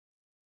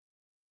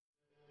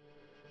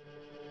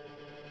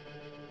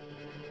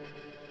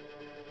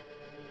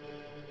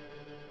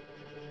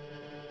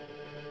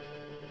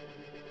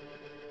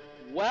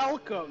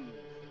Welcome,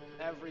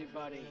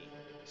 everybody,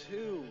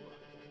 to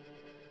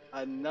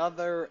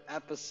another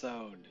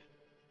episode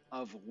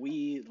of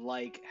We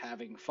Like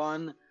Having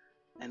Fun,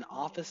 an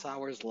Office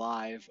Hours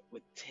Live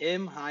with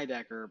Tim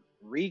Heidecker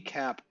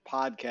recap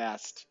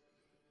podcast.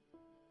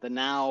 The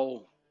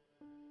now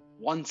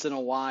once in a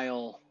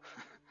while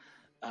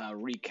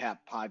recap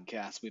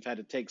podcast. We've had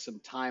to take some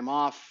time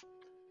off,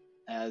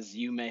 as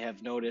you may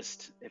have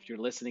noticed if you're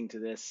listening to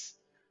this.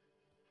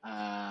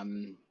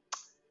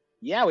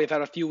 We've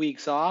had a few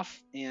weeks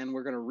off, and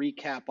we're going to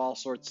recap all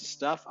sorts of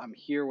stuff. I'm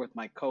here with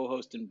my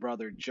co-host and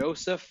brother,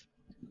 Joseph.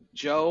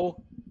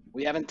 Joe,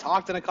 we haven't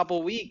talked in a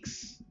couple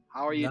weeks.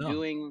 How are you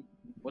doing?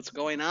 What's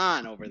going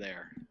on over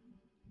there?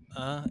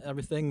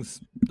 Everything's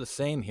the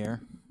same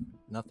here.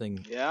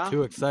 Nothing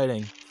too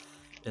exciting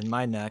in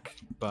my neck,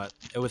 but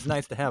it was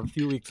nice to have a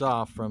few weeks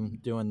off from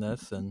doing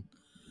this, and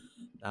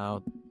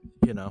now,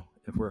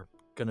 if we're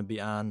going to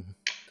be on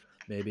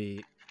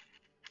maybe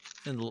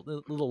in a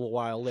little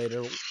while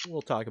later,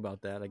 we'll talk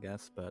about that, I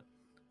guess. But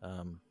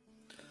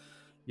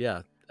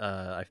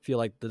I feel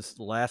like this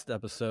last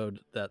episode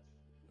that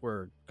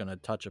we're going to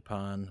touch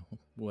upon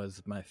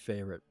was my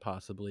favorite,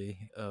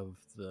 possibly, of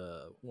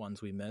the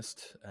ones we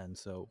missed. And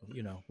so,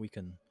 we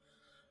can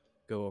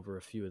go over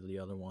a few of the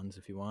other ones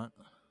if you want.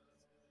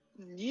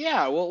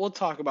 Yeah, we'll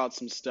talk about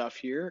some stuff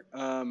here.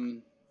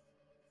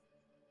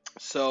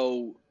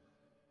 So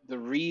the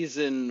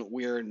reason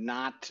we're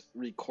not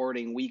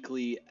recording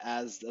weekly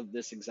as of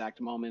this exact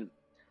moment,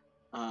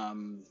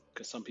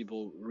 because some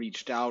people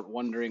reached out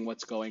wondering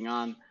what's going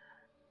on.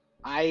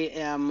 I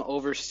am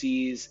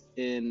overseas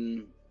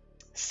in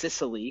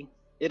Sicily,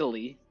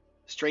 Italy.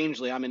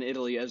 Strangely, I'm in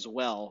Italy as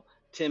well.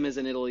 Tim is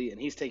in Italy, and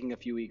he's taking a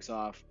few weeks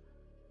off.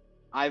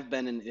 I've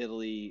been in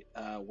Italy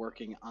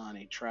working on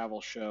a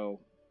travel show,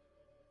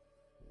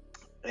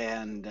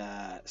 and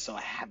so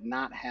I have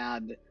not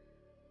had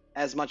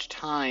as much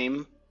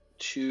time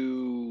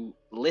to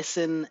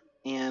listen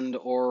and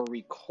or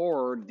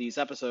record these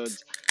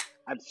episodes.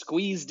 I've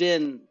squeezed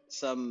in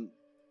some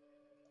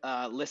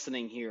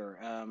listening here.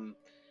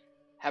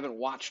 Haven't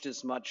watched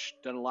as much,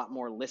 done a lot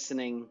more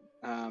listening,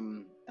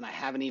 and I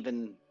haven't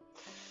even,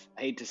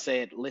 I hate to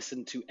say it,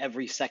 listened to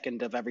every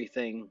second of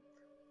everything.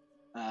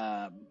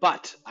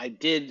 But I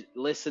did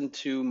listen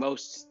to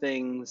most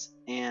things,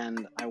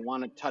 and I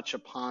want to touch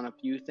upon a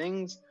few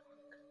things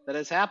that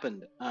has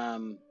happened.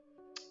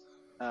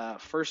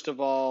 First of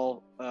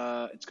all,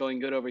 it's going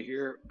good over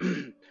here.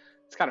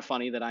 It's kind of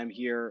funny that I'm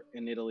here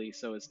in Italy,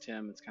 so is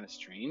Tim. It's kind of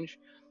strange.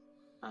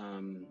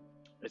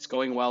 It's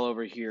going well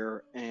over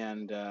here,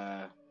 and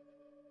the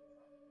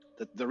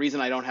reason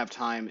I don't have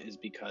time is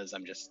because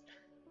I'm just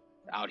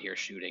out here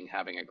shooting,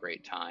 having a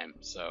great time.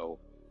 So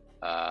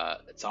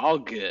it's all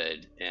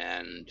good,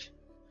 and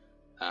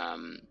I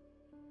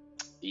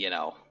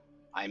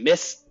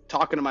miss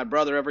talking to my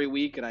brother every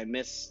week, and I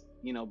miss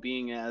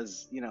being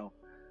as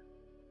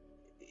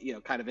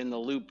kind of in the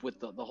loop with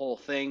the whole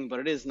thing. But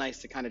it is nice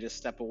to kind of just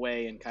step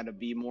away and kind of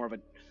be more of a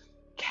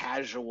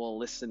casual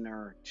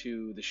listener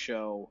to the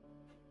show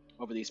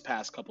over these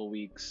past couple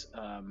weeks.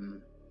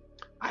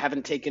 I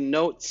haven't taken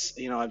notes.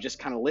 I've just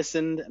kind of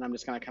listened, and I'm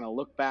just going to kind of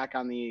look back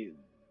on the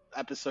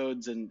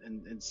episodes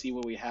and see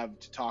what we have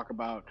to talk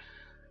about.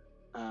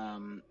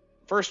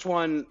 First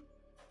one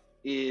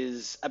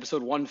is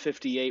episode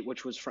 158,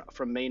 which was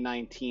from May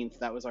 19th.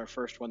 That was our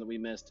first one that we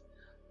missed.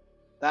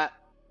 That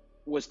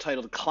was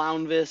titled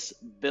Clownvis,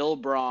 Bill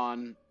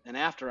Braun, and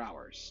After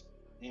Hours.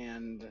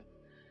 And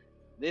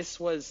this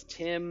was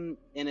Tim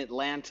in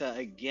Atlanta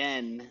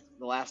again.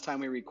 The last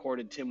time we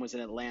recorded, Tim was in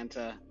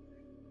Atlanta.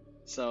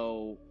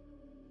 So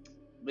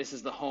this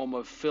is the home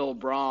of Phil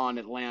Braun,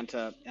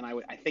 Atlanta. And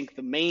I think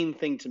the main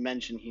thing to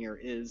mention here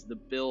is the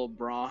Bill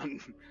Braun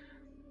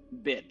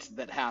bit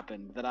that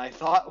happened that I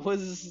thought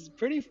was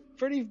pretty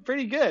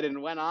good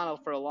and went on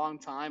for a long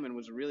time and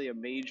was really a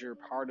major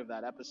part of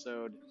that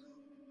episode.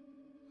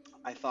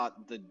 I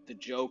thought the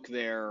joke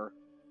there,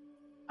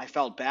 I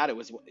felt bad. It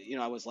was,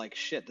 I was like,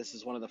 shit, this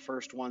is one of the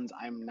first ones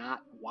I'm not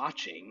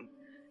watching.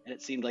 And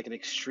it seemed like an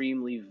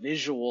extremely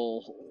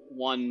visual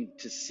one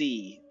to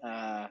see.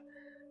 And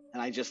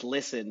I just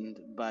listened,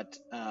 but,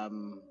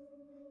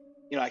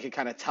 I could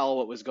kind of tell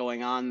what was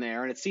going on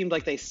there. And it seemed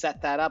like they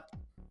set that up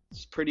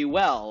pretty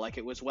well. Like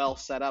it was well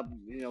set up.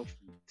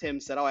 Tim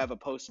said, I have a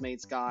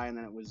Postmates guy. And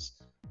then it was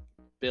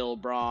Bill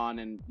Braun,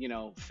 and,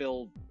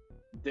 Phil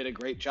did a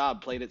great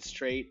job, played it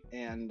straight,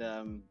 and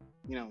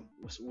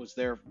was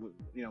there,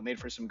 made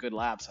for some good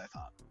laughs, I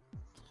thought.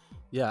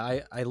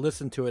 Yeah, I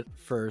listened to it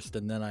first,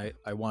 and then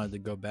I wanted to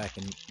go back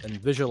and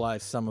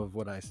visualize some of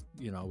what I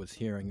was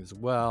hearing as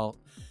well.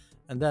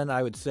 And then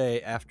I would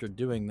say after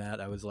doing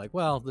that, I was like,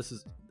 well, this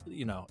is,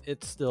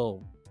 it's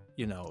still,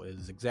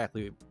 is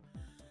exactly,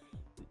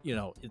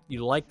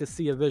 you like to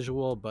see a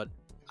visual, but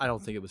I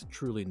don't think it was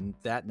truly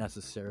that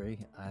necessary.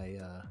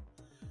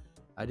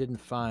 I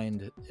didn't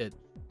find it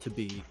to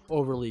be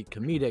overly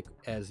comedic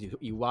as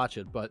you watch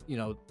it, but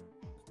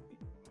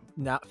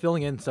not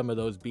filling in some of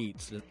those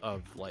beats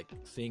of like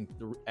seeing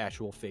the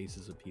actual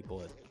faces of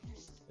people,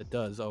 it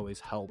does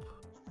always help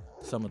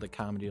some of the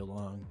comedy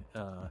along.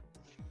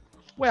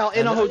 Well, in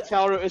And a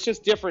hotel room, it's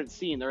just different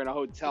scene. They're in a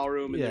hotel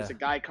room, and Yeah. there's a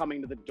guy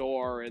coming to the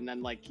door, and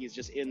then like he's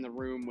just in the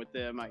room with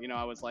them.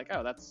 I was like,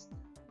 oh, that's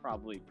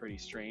probably pretty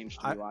strange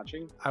to be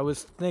watching. I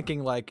was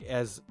thinking, like,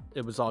 as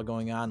it was all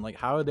going on, like,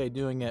 how are they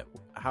doing it?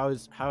 How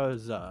is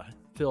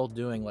Phil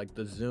doing like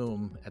the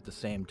Zoom at the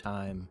same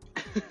time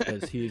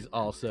as he's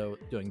also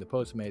doing the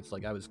Postmates?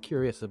 Like, I was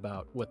curious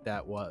about what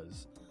that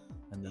was,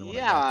 and then when I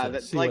got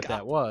to see what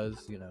that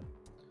was,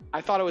 I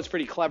thought it was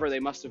pretty clever.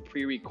 They must have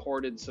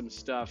pre-recorded some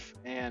stuff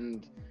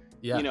and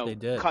they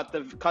did cut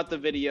the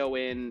video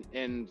in,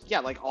 and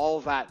like all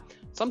of that.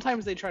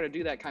 Sometimes they try to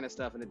do that kind of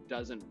stuff and it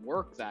doesn't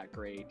work that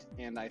great.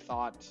 And I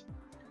thought,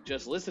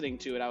 just listening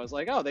to it, I was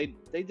like, oh, they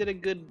did a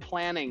good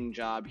planning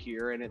job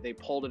here, and they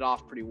pulled it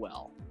off pretty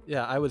well.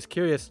 Yeah, I was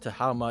curious to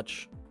how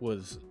much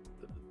was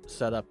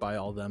set up by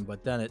all them,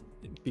 but then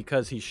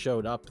because he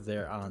showed up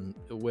there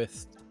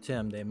with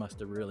Tim, they must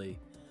have really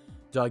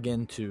dug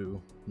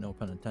into, no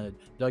pun intended,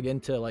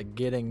 like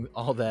getting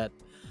all that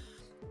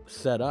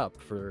set up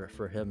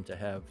for him to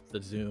have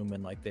the Zoom,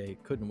 and like they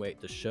couldn't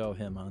wait to show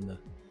him on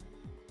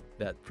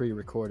that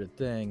pre-recorded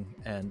thing,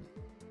 and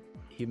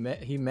he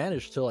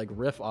managed to like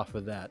riff off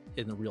of that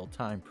in real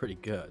time pretty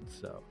good.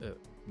 So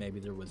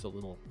maybe there was a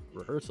little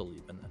rehearsal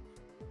even.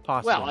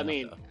 Possibly. Well,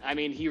 I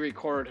mean, he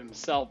recorded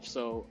himself,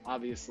 so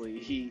obviously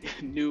he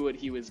knew what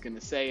he was going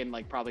to say and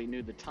like probably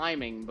knew the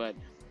timing, but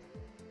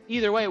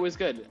either way, it was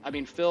good. I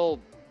mean,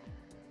 Phil,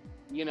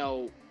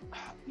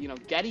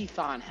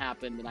 Getty-thon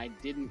happened, and I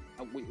didn't.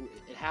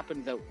 It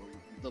happened that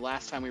the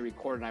last time we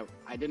recorded,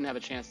 I didn't have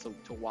a chance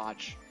to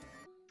watch.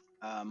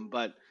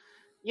 But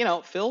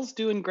Phil's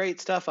doing great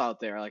stuff out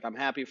there. Like, I'm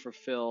happy for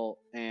Phil,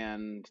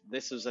 and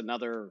this is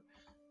another,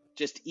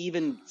 just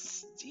even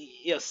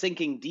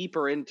sinking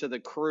deeper into the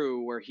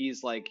crew where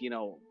he's like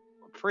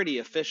pretty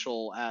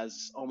official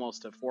as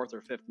almost a fourth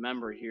or fifth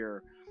member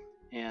here.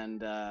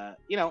 And I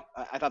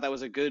thought that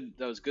was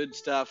good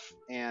stuff.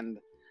 And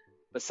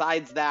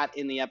besides that,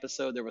 in the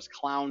episode there was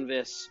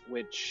Clownvis,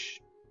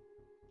 which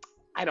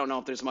I don't know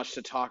if there's much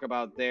to talk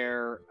about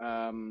there.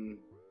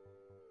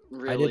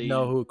 Really, I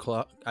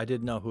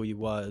didn't know who he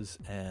was,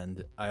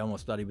 and I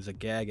almost thought he was a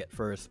gag at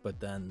first,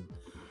 but then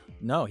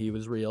no, he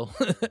was real.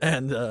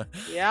 And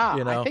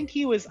I think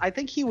he was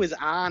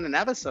on an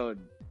episode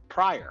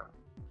prior.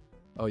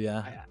 Oh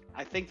yeah.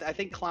 I think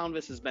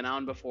Clownvis has been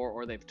on before,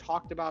 or they've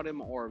talked about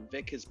him, or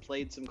Vic has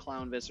played some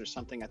Clownvis or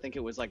something. I think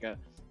it was like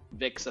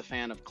Vic's a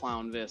fan of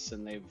Clownvis,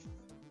 and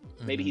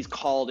maybe he's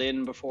called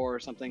in before or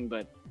something.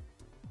 But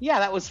yeah,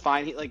 that was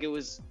fine.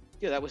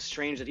 That was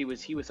strange that he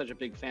was such a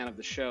big fan of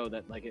the show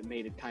that like it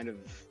made it kind of,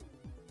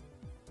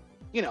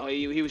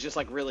 he was just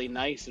like really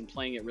nice and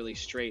playing it really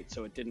straight,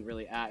 so it didn't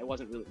really it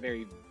wasn't really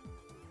very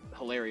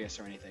hilarious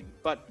or anything.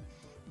 But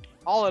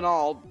all in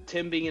all,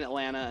 Tim being in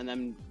Atlanta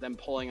and them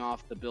pulling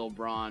off the Bill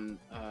Braun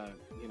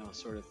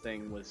sort of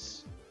thing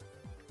was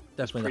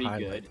definitely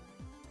pretty good.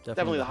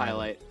 Definitely the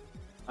highlight.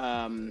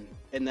 And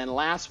then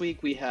last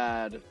week we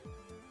had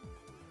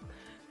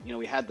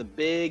the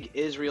big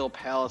Israel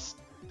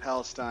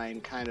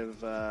Palestine kind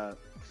of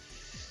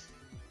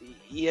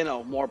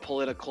more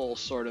political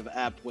sort of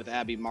ep with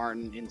Abby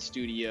Martin in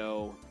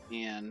studio,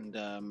 and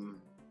I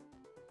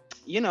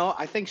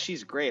think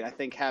she's great. I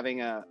think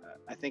having a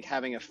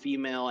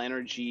female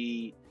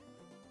energy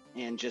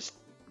and just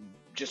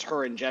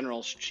her in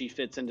general, she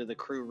fits into the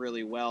crew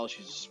really well.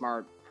 She's a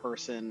smart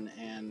person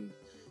and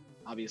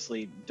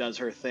obviously does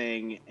her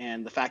thing,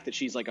 and the fact that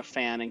she's like a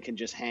fan and can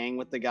just hang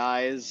with the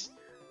guys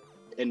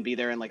and be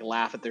there and like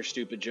laugh at their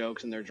stupid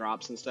jokes and their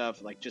drops and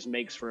stuff, like just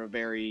makes for a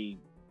very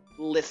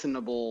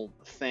listenable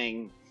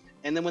thing.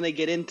 And then when they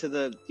get into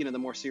the the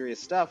more serious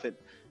stuff, it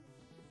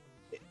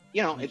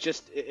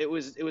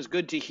was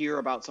good to hear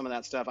about some of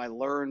that stuff. I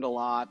learned a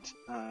lot.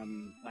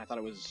 I thought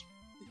it was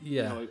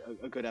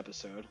a good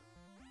episode.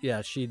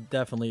 Yeah, she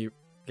definitely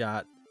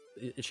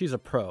she's a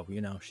pro,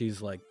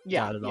 she's like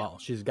got it all.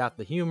 She's got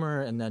the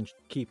humor, and then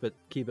keep it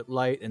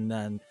light, and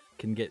then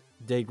can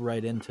dig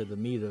right into the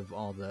meat of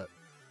all the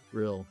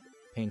real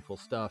painful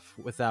stuff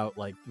without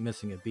like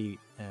missing a beat.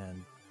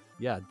 And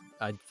yeah,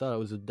 I thought it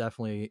was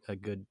definitely a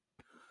good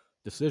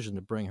decision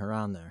to bring her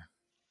on there,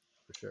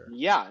 for sure.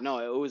 Yeah, no,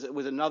 it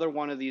was another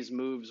one of these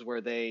moves where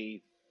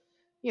they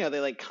they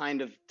like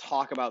kind of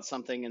talk about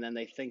something and then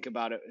they think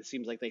about it. It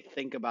seems like they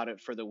think about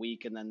it for the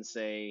week and then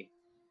say,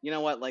 you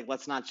know what, like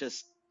let's not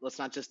just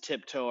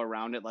tiptoe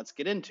around it. Let's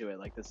get into it.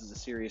 Like, this is a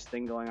serious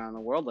thing going on in the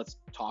world. Let's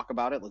talk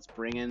about it. Let's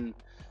bring in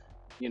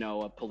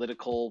a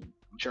political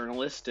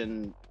journalist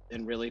and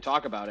really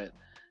talk about it,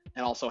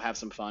 and also have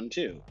some fun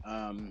too.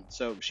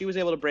 So she was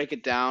able to break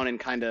it down and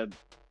kind of,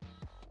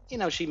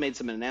 she made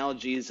some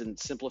analogies and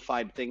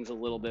simplified things a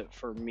little bit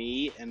for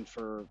me and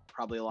for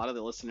probably a lot of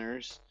the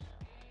listeners,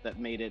 that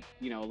made it,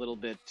 a little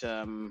bit,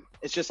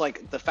 it's just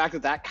like the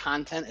fact that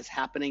content is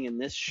happening in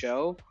this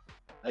show,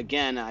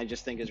 again, I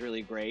just think is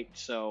really great.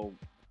 So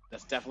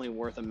that's definitely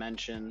worth a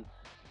mention.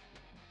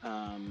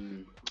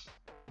 There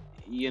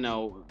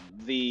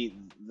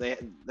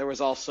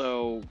was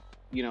also,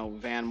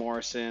 Van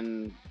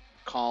Morrison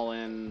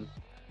call-in,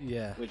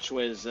 Yeah, which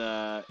was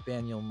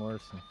Daniel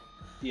Morrison,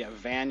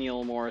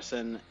 Vaniel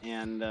Morrison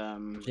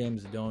and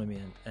James Domi,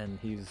 and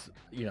he's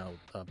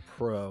a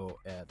pro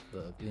at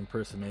the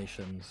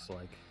impersonations.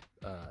 Like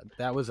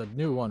that was a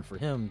new one for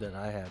him that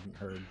I hadn't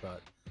heard,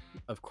 but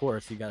of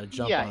course you got to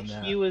jump on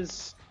that. he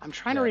was. I'm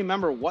trying to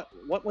remember what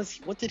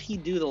did he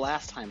do the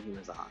last time he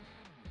was on?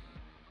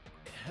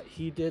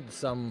 He did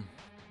some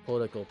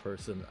political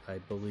person, I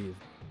believe,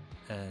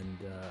 and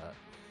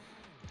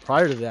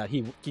prior to that,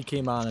 he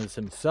came on as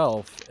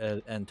himself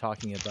and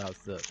talking about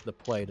the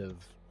plight of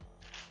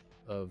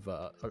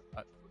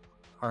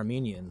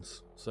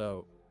Armenians.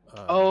 So.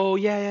 Oh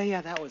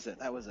yeah, that was it.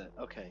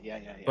 Okay, yeah.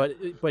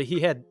 But he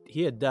had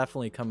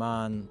definitely come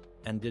on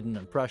and did an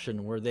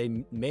impression where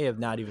they may have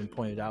not even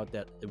pointed out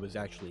that it was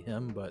actually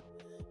him, but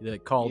they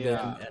called in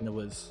and it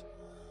was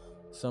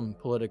some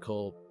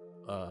political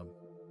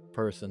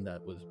person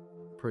that was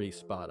pretty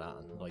spot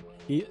on. Like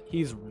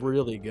he's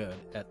really good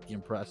at the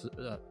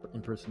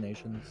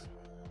impersonations.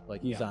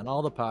 Like he's on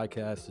all the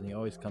podcasts and he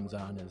always comes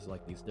on as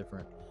like these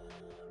different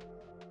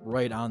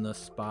right on the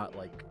spot,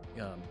 like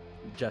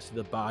Jesse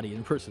the Body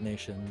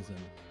impersonations,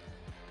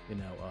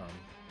 and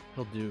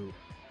he'll do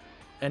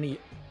any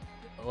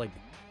like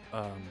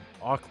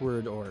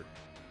awkward or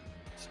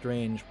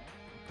strange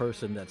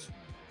person that's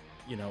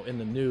in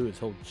the news.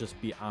 He'll just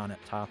be on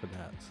at top of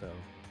that. So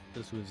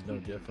this was no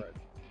different,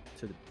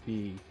 to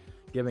be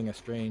giving a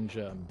strange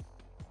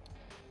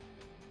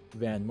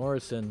Van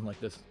Morrison like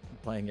this,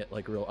 playing it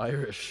like real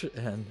Irish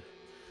and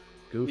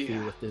goofy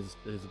with his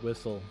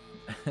whistle,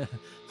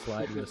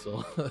 slide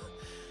whistle.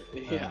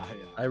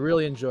 I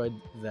really enjoyed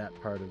that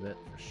part of it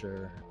for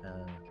sure,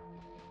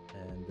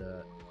 and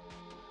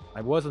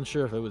I wasn't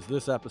sure if it was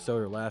this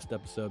episode or last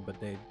episode, but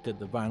they did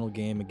the vinyl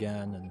game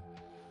again, and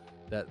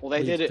that. Well,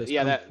 they did it.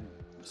 Yeah, that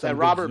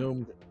Robert.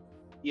 Zoom.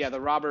 Yeah,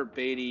 the Robert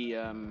Beatty,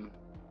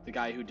 the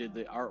guy who did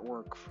the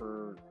artwork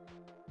for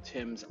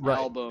Tim's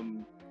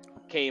album,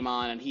 came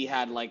on, and he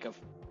had like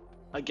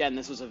again,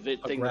 this was a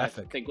thing that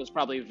I think was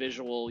probably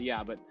visual.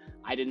 Yeah, but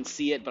I didn't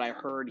see it, but I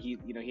heard he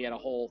had a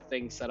whole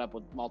thing set up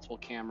with multiple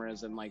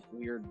cameras and like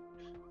weird,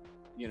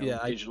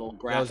 digital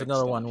graphics. That was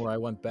another one where I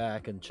went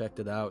back and checked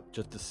it out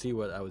just to see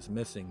what I was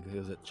missing,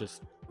 because it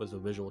just was a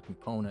visual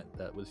component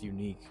that was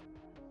unique.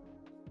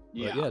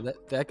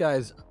 But that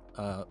guy's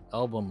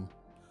album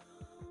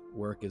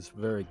work is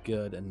very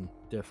good and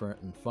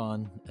different and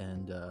fun,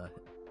 and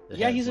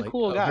he's a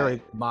cool guy.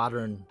 Very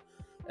modern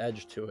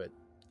edge to it,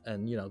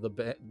 and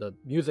the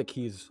music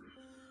he's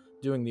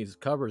doing these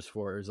covers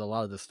for is a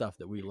lot of the stuff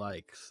that we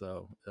like,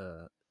 so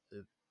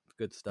it's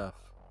good stuff.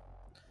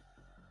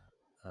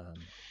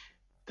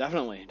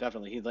 Definitely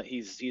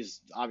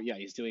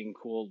he's doing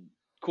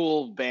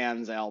cool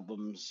bands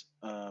albums,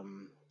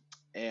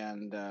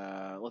 and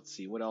let's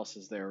see what else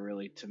is there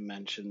really to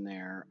mention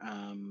there.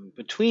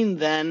 Between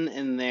then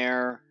and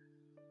there,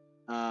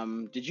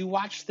 did you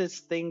watch this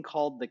thing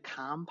called The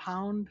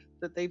Compound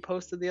that they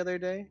posted the other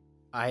day?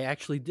 I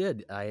actually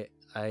did. I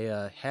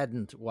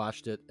hadn't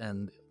watched it,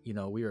 and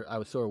I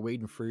was sort of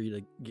waiting for you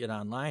to get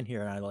online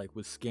here, and I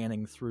was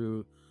scanning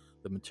through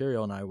the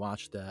material, and I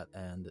watched that,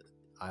 and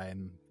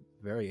I'm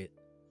very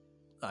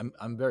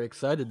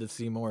excited to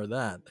see more of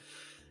that.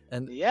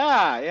 And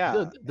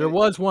there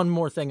was one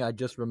more thing I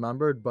just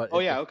remembered, but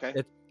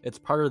it's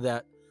part of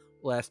that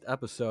last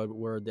episode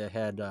where they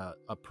had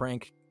a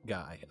prank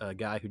guy, a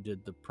guy who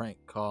did the prank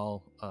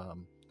call,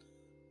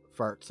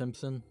 Fart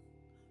Simpson.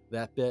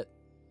 That bit,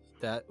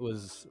 that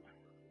was.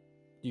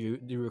 Do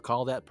you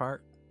recall that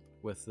part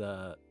with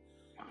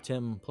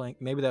Tim playing?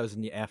 Maybe that was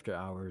in the after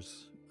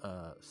hours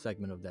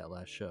segment of that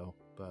last show,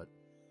 but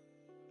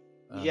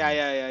yeah.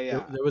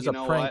 There was a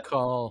prank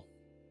call.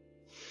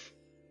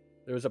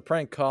 There was a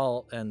prank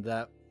call, and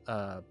that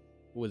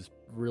was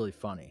really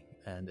funny,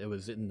 and it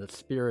was in the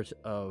spirit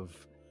of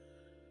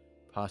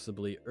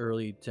possibly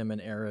early Tim and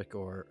Eric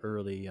or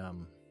early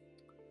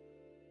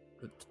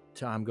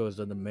Tom Goes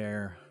to the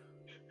Mayor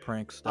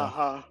prank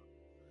stuff.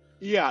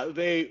 Yeah,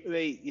 they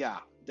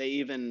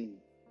even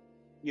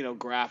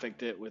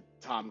graphicked it with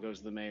Tom Goes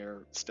to the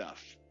Mayor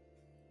stuff.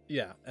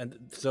 Yeah, and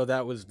so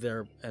that was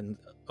there, and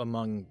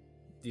among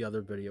the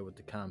other video with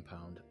the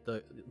compound.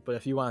 But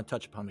if you want to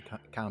touch upon the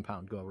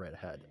compound, go right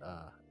ahead.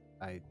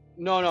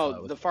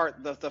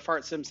 The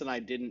Fart Simpson I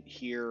didn't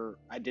hear.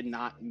 I did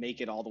not make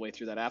it all the way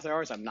through that after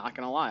hours. I'm not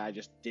gonna lie, I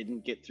just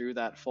didn't get through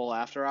that full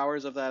after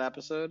hours of that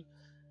episode,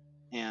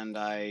 and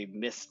I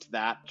missed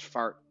that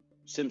Fart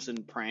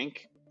Simpson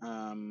prank.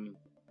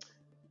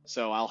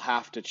 So I'll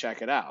have to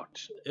check it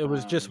out. It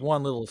was just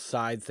one little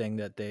side thing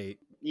that they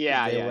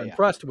were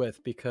impressed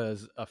with,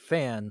 because a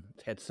fan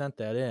had sent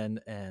that in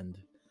and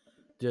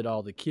did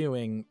all the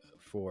queuing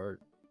for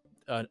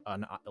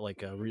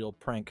like a real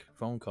prank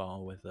phone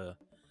call with a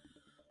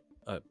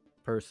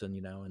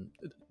person, and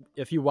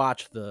if you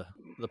watch the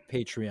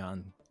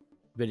Patreon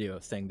video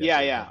thing that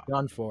they've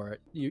done for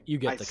it, you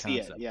get the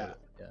concept. Yeah,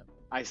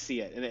 I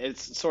see it, and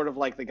it's sort of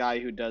like the guy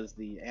who does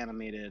the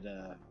animated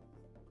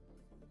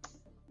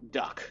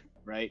duck,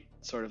 right?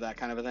 Sort of that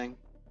kind of a thing.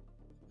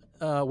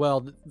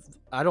 Well,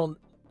 I don't.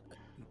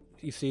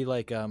 You see,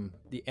 like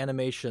the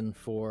animation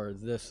for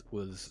this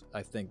was,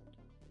 I think,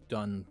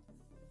 done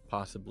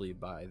possibly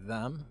by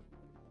them,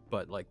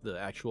 but like the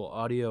actual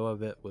audio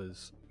of it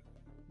was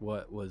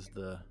what was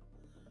the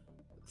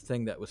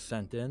thing that was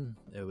sent in.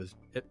 It was,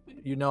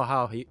 you know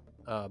how he,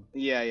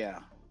 Yeah, yeah.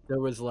 there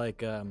was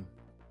like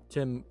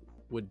Tim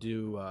would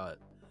do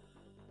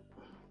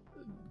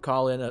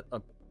call in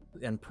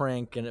and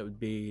prank, and it would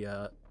be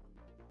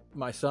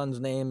my son's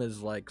name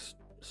is like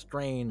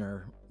Strain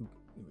or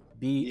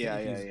bee. Yeah,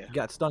 yeah, He yeah.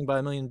 got stung by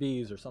a million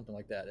bees or something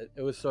like that.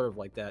 It was sort of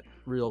like that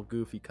real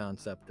goofy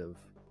concept of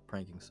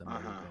pranking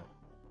somebody. Uh-huh.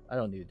 But I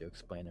don't need to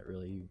explain it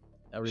really.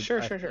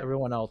 Sure.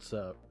 Everyone else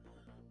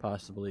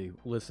possibly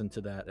listened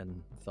to that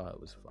and thought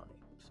it was funny.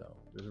 So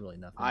there's really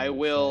nothing. I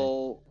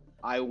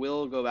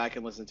will go back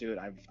and listen to it.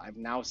 I've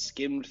now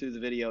skimmed through the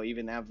video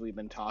even after we've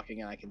been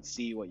talking, and I can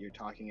see what you're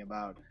talking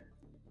about.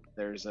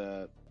 There's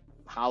a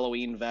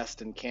Halloween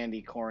vest and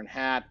candy corn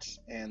hat,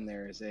 and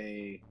there's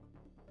a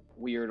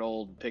weird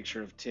old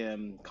picture of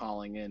Tim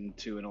calling in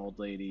to an old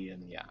lady,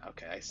 and yeah,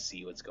 okay, I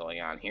see what's going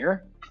on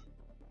here.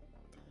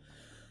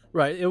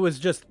 Right. It was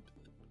just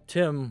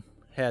Tim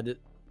had,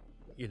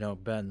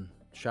 been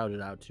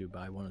shouted out to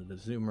by one of the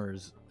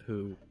Zoomers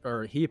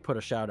he put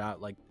a shout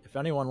out like, if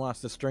anyone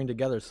wants to string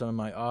together some of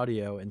my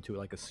audio into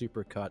like a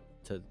supercut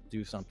to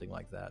do something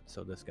like that.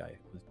 So this guy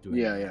was doing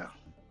Yeah, that. yeah.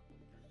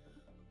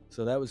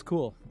 So that was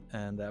cool,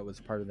 and that was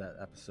part of that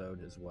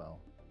episode as well.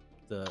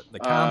 The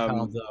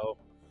compound, though,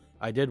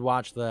 I did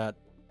watch that,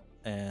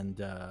 and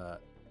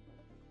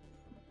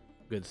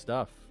good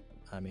stuff.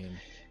 I mean,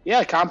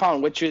 yeah,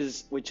 Compound, which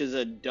is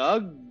a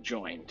Doug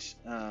joint.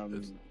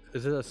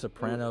 Is it a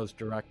Sopranos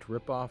direct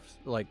ripoff,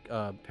 like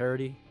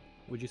parody?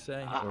 Would you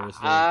say? Or is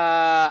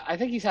I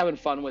think he's having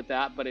fun with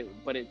that, but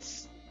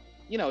it's,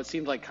 it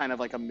seems like kind of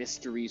like a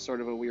mystery,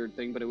 sort of a weird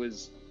thing. But it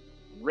was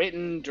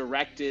written,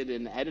 directed,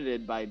 and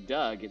edited by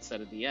Doug. It said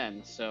at the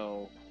end,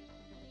 so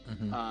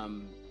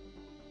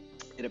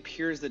it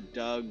appears that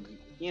Doug,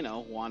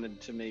 wanted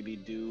to maybe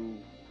do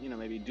a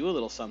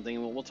little something.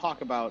 And we'll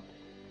talk about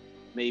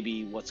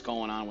maybe what's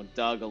going on with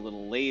Doug a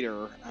little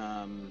later.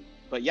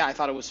 But yeah, I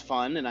thought it was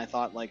fun, and I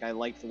thought I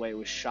liked the way it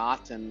was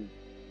shot, and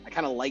I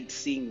kind of liked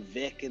seeing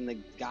Vic and the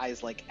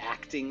guys like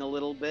acting a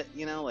little bit,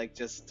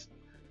 just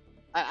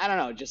I don't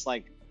know, just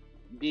like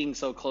being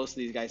so close to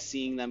these guys,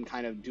 seeing them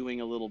kind of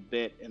doing a little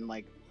bit, and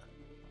like,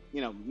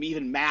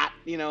 even Matt,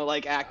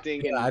 like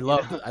acting. Yeah, and,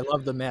 I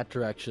love the Matt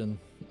direction.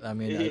 I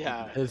mean,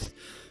 yeah,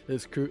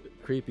 his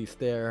creepy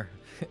stare.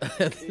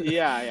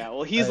 yeah.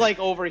 Well, he's like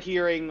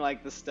overhearing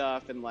like the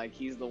stuff, and like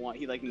he's the one,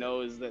 he like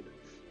knows that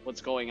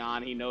what's going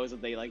on. He knows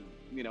that they like,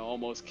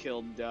 almost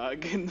killed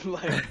Doug, and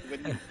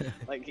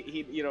like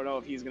he you don't know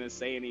if he's gonna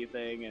say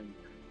anything, and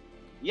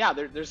yeah,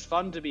 there's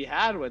fun to be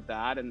had with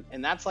that, and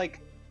that's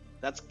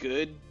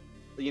good,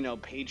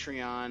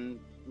 Patreon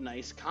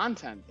nice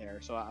content there.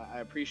 So I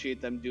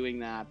appreciate them doing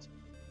that,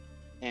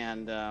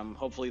 and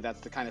hopefully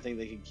that's the kind of thing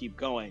they can keep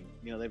going.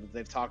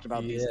 They've talked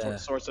about these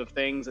sorts of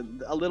things,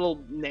 and a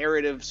little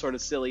narrative sort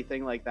of silly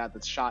thing like that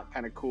that's shot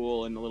kind of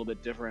cool and a little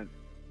bit different.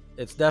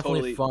 It's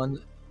definitely fun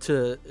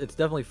to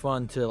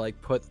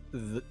like put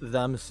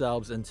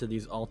themselves into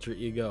these alter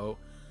ego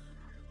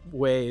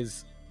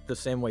ways, the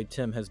same way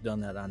Tim has done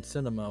that on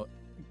Cinema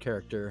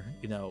character.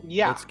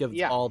 Let's give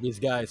all these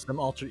guys some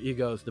alter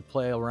egos to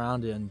play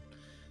around in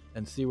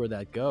and see where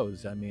that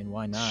goes. I mean,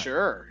 why not?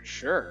 Sure.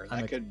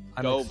 I'm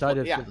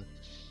excited for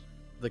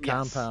the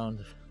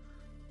compound.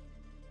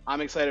 I'm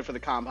excited for the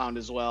compound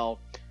as well.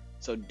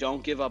 So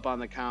don't give up on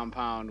the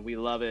compound. We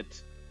love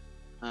it.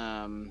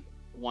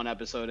 One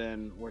episode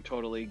in, we're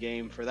totally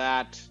game for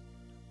that.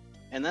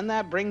 And then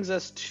that brings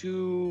us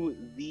to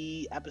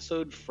the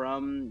episode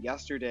from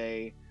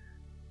yesterday,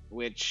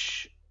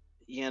 which,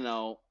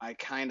 I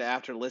kind of,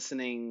 after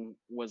listening,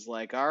 was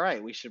like, all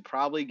right, we should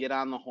probably get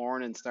on the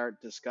horn and start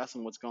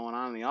discussing what's going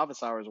on in the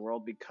Office Hours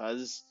world,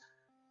 because,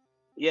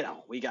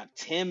 we got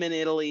Tim in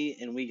Italy,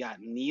 and we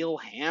got Neil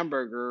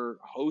Hamburger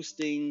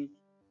hosting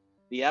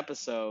the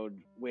episode,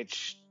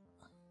 which,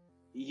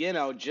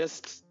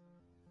 just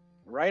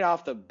right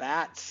off the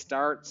bat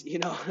starts,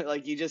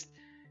 like you just,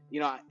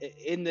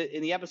 in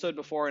the episode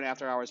before and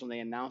after hours when they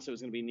announced it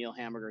was going to be Neil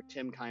Hamburger,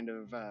 Tim kind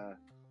of,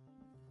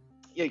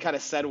 he kind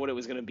of said what it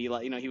was going to be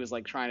like. He was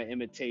like trying to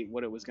imitate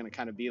what it was going to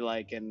kind of be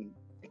like, and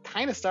it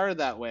kind of started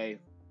that way,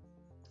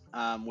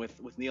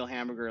 with Neil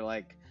Hamburger,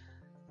 like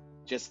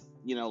just,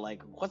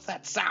 like, what's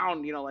that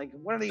sound? Like,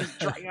 what are these,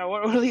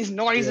 what are these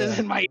noises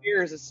in my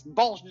ears? It's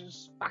bullshit,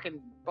 it's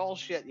fucking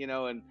bullshit,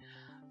 and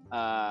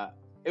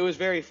it was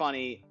very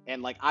funny,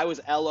 and like I was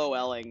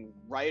LOLing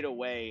right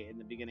away in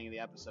the beginning of the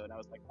episode. I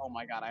was like, oh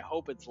my god, I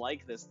hope it's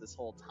like this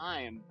whole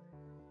time.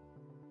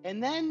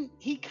 And then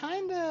he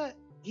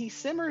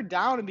simmered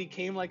down and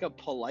became like a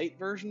polite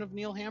version of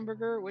Neil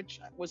Hamburger,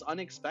 which was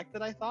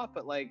unexpected, I thought,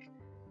 but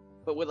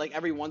would like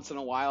every once in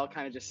a while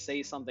kind of just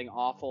say something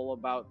awful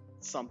about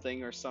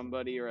something or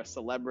somebody or a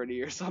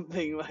celebrity or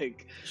something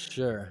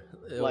Sure.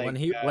 like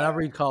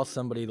Whenever he calls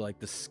somebody like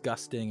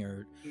disgusting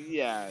or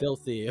yeah.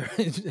 filthy, or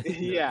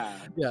Yeah.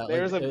 yeah, like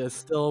There's a it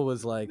still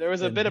was like there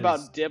was a in bit his.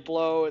 about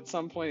Diplo at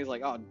some point. He's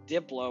like, "Oh,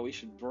 Diplo, we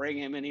should bring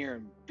him in here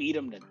and beat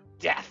him to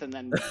death, and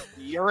then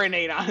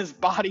urinate on his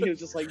body." It was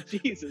just like,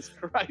 Jesus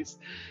Christ,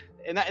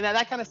 and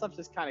that kind of stuff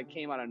just kind of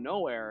came out of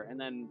nowhere. And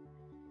then,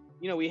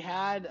 we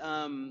had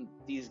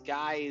these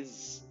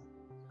guys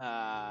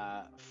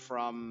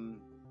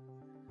from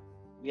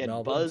we had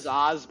Buzz Melvins.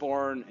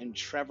 Osborne and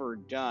Trevor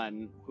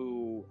Dunn,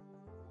 who,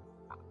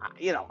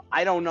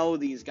 I don't know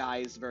these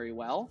guys very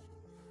well.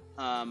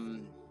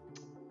 And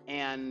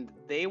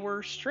they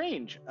were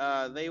strange.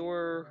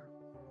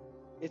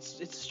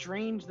 It's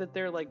strange that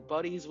they're like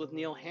buddies with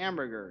Neil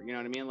Hamburger. You know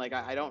what I mean? Like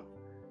I don't.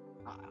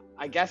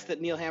 I guess that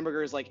Neil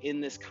Hamburger is like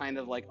in this kind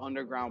of like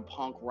underground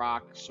punk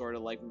rock sort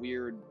of like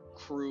weird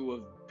crew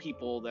of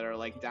people that are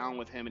like down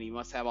with him, and he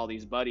must have all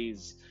these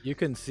buddies. You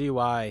can see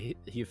why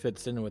he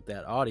fits in with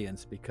that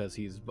audience, because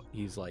he's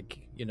like,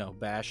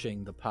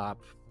 bashing the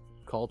pop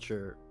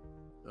culture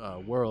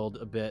world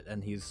a bit,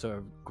 and he's sort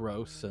of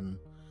gross, and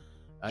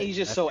He's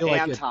just I so feel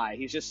like anti.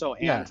 He's just so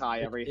yeah, anti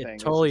everything. it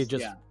totally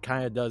just yeah.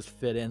 kind of does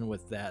fit in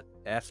with that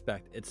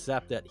aspect,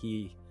 except that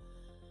he,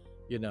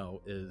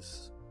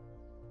 is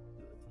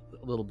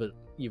a little bit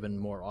even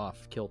more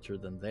off kilter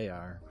than they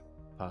are,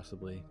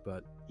 possibly.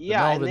 But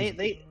Yeah, and Melvins,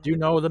 they do you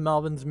know the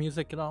Melvins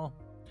music at all?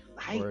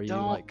 I Or are you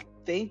don't like,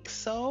 think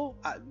so.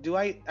 Are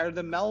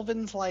the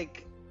Melvins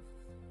like?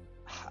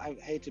 I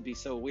hate to be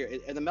so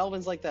weird. Are the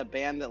Melvins like that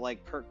band that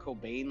like Kurt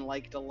Cobain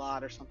liked a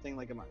lot or something?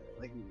 Like, am I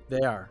like?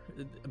 they are,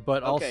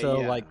 but Okay,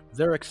 also yeah. like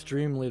they're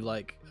extremely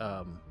like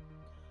I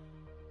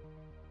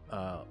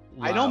know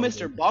loud.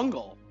 Mr.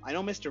 Bungle. I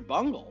know Mr.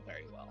 Bungle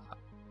very well.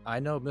 I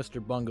know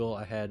Mr. Bungle.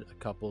 I had a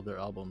couple of their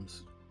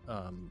albums.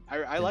 I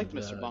in liked the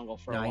Mr. Bungle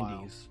for a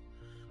while. 90s.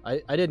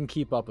 I didn't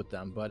keep up with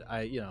them, but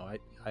I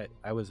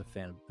was a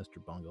fan of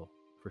Mr. Bungle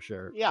for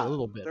sure, Yeah, for a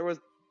little bit.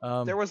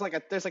 there's like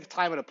a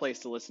time and a place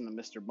to listen to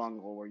Mr.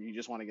 Bungle where you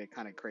just want to get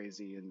kind of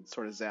crazy and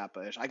sort of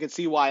Zappa-ish. I could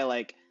see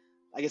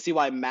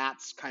why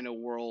Matt's kind of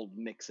world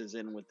mixes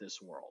in with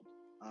this world.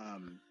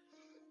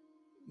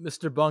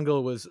 Mr.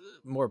 Bungle was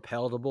more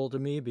palatable to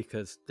me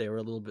because they were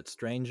a little bit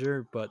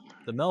stranger, but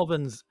the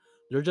Melvins,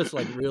 they're just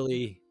like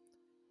really.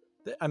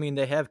 I mean,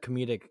 they have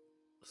comedic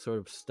sort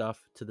of stuff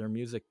to their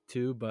music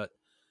too, but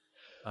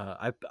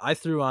I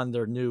threw on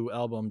their new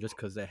album just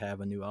because they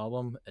have a new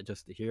album,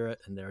 just to hear it,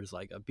 and there's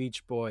like a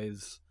Beach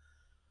Boys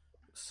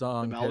The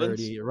song Melvins?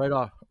 parody right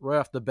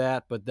off the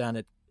bat, but then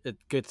it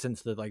gets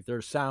into like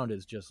their sound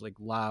is just like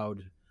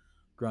loud,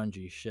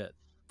 grungy shit.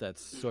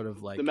 That's sort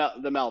of like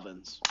The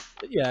Melvins.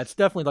 yeah, it's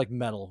definitely like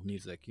metal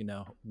music,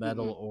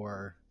 metal Mhm.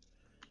 or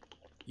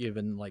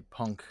even like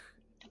punk,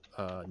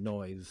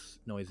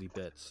 noisy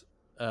bits.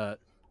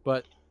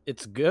 But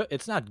it's good.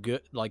 It's not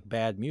good like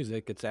bad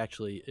music. It's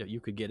actually,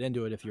 you could get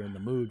into it if you're in the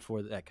mood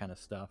for that kind of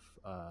stuff.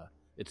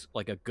 It's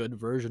like a good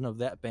version of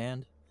that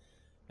band,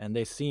 and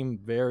they seem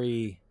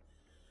very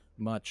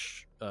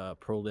much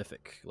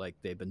prolific. Like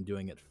they've been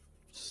doing it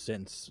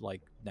since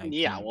like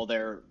Yeah, well,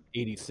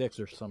 1986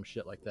 or some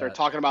shit like they're that.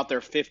 talking about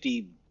their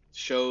 50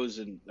 shows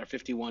and their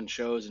 51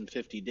 shows in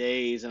 50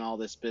 days and all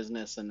this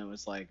business, and it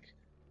was like,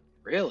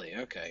 really?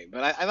 Okay.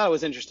 But I thought it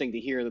was interesting to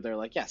hear that they're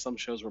like, yeah, some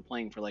shows were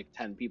playing for like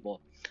 10 people.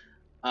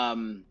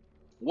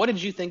 What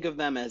did you think of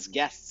them as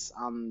guests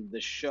on the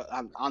show,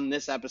 on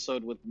this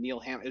episode with Neil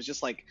Ham? It was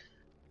just like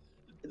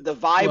the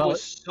vibe Well,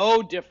 was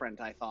so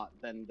different, I thought,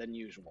 than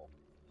usual.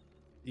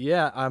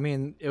 yeah, I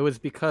mean, it was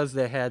because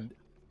they had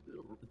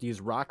these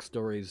rock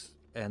stories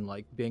and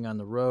like being on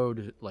the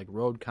road, like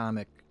road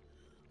comic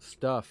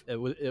stuff.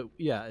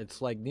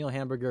 It's like Neil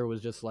Hamburger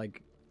was just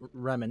like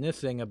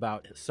reminiscing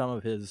about some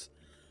of his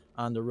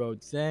on the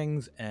road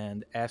things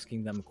and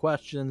asking them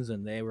questions,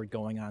 and they were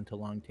going on to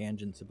long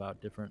tangents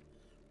about different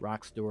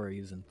rock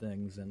stories and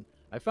things. And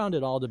I found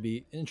it all to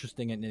be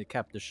interesting, and it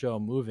kept the show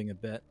moving a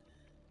bit.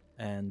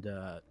 And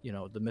the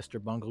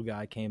Mr. Bungle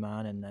guy came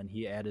on, and then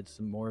he added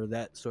some more of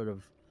that sort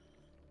of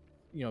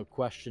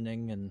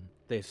questioning, and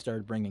they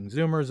started bringing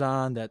Zoomers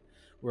on that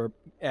were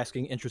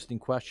asking interesting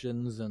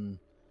questions, and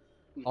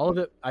all of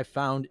it I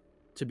found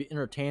to be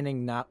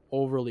entertaining, not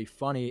overly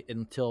funny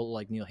until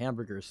like Neil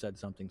Hamburger said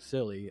something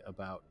silly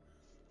about,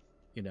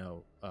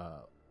 I'm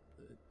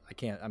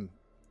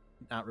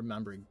not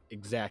remembering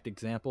exact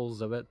examples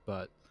of it,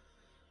 but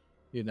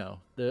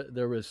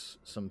there was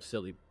some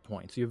silly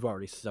points. You've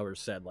already sort of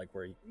said like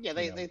where Yeah,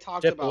 they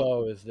talked about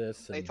Diplo is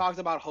this, they and talked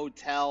about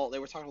hotel. They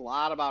were talking a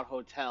lot about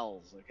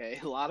hotels. Okay,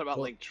 a lot about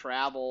well, like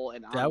travel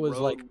and that on was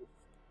road.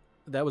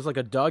 like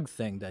a Doug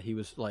thing that he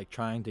was like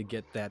trying to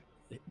get that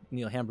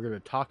Neil Hamburger to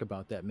talk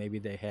about. That maybe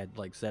they had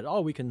like said,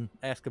 oh, we can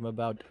ask him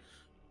about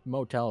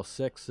Motel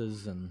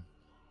 6s and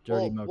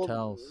dirty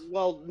motels.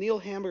 Well, Neil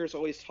Hamburger's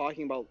always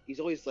talking about. He's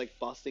always like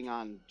busting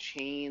on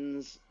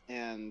chains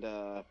and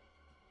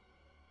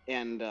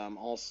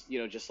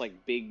also just like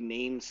big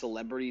name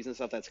celebrities and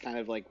stuff. That's kind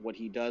of like what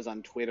he does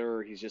on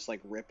Twitter. He's just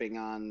like ripping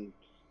on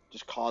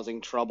just causing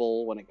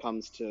trouble when it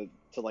comes to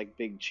like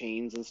big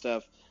chains and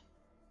stuff.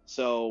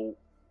 So,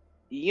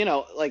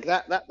 like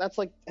that's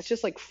like it's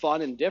just like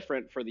fun and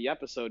different for the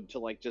episode to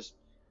like just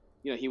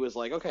he was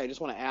like, okay, I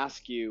just want to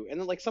ask you, and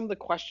then like some of the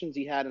questions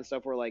he had and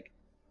stuff were like,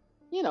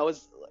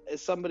 as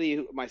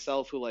somebody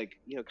myself who like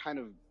kind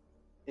of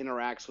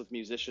interacts with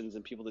musicians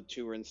and people that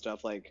tour and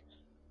stuff, like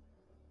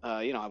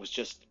I was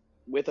just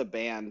with a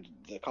band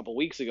a couple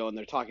weeks ago, and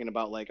they're talking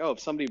about like, oh, if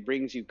somebody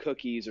brings you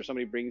cookies or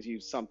somebody brings you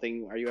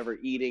something, are you ever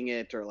eating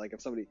it? Or like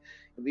if somebody,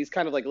 these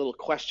kind of like little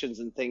questions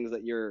and things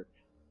that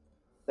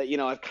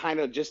I've kind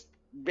of just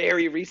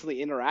very recently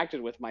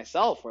interacted with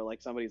myself, where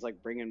like somebody's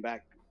like bringing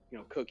back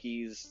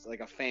cookies,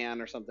 like a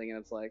fan or something, and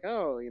it's like,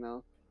 oh,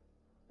 and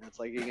it's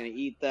like, you're gonna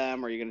eat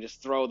them or you're gonna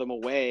just throw them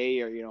away,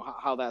 or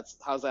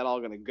how's that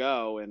all gonna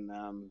go?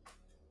 And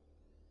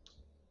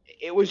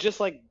it was just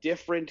like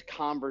different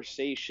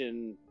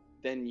conversation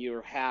than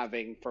you're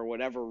having for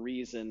whatever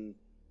reason.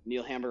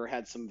 Neil Hamburger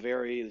had some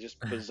very just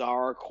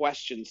bizarre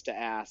questions to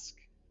ask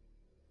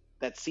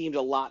that seemed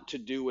a lot to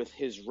do with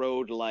his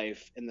road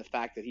life and the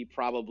fact that he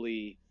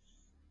probably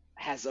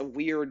has a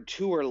weird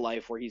tour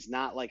life where he's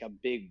not like a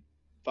big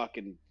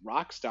fucking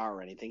rock star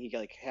or anything. He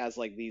like has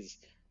like these,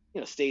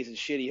 stays in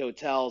shitty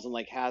hotels and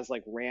like has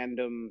like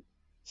random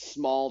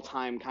small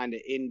time kind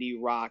of indie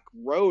rock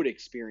road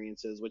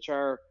experiences, which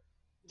are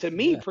to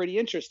me pretty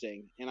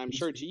interesting, and I'm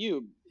sure to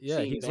you.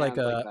 Yeah, he's like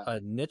a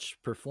niche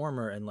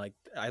performer, and like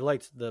I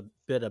liked the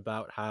bit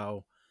about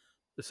how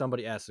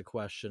somebody asked a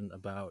question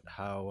about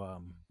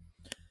how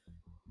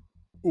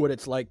what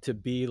it's like to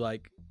be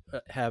like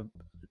have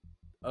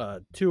a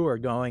tour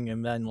going,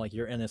 and then like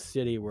you're in a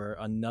city where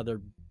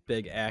another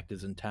big act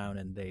is in town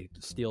and they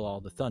steal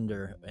all the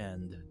thunder,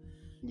 and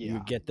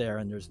you get there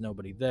and there's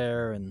nobody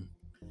there, and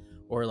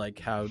or like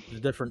how the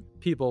different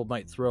people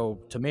might throw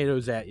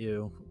tomatoes at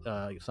you.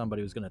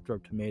 Somebody was going to throw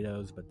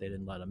tomatoes, but they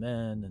didn't let him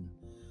in, and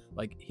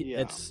like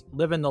it's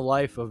living the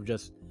life of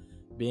just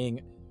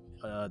being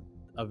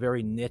a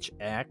very niche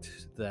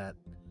act that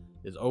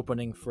is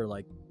opening for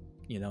like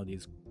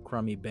these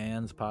crummy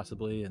bands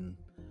possibly, and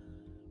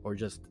or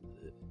just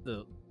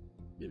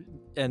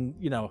and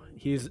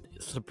he's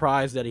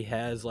surprised that he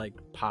has like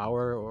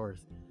power, or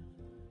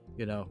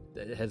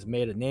has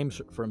made a name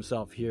for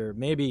himself here.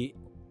 Maybe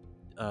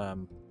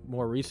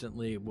more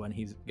recently when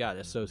he's got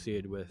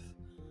associated with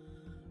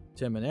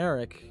Tim and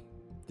Eric,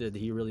 did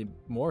he really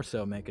more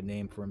so make a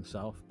name for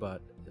himself?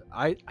 But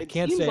I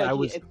can't say I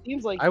was. It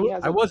seems like I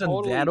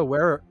wasn't that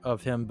aware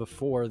of him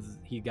before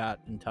he got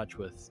in touch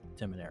with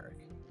Tim and Eric.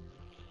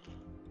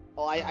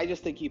 Well, I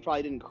just think he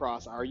probably didn't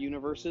cross our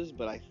universes,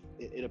 but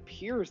it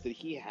appears that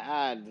he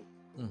had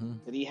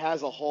that he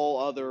has a whole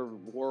other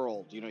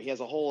world. He has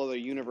a whole other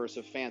universe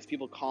of fans,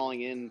 people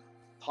calling in,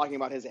 talking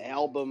about his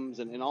albums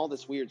and all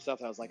this weird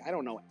stuff. I was like, I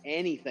don't know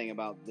anything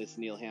about this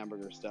Neil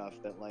Hamburger stuff.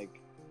 That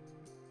like,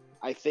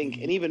 I think,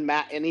 and even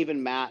Matt,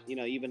 even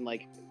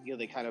like,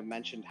 they kind of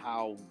mentioned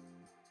how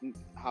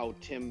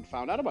Tim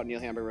found out about Neil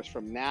Hamburger was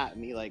from Matt,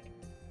 and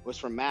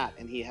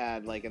he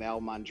had like an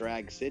album on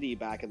Drag City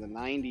back in the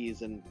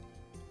 90s, and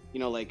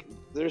like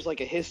there's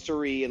like a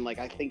history, and like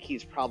I think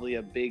he's probably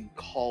a big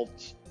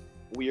cult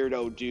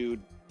weirdo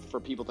dude for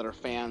people that are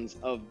fans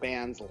of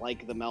bands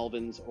like the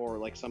Melvins or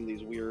like some of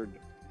these weird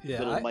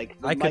little Mike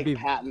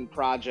Patton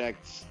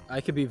projects.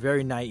 I could be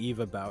very naive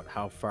about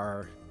how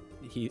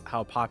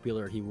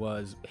popular he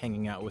was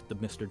hanging out with the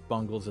Mr.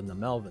 Bungles and the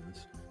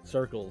Melvins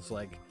circles.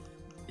 Like,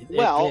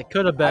 it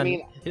could have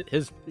been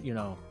his,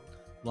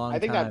 long. I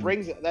think time.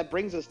 that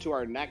brings us to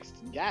our next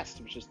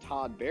guest, which is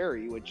Todd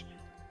Barry, which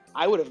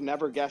I would have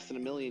never guessed in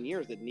a million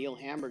years that Neil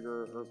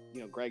Hamburger or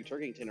Greg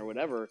Turkington or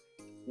whatever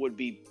would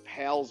be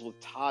pals with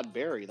Todd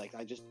Barry. Like,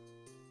 it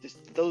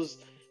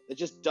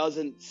just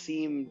doesn't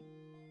seem.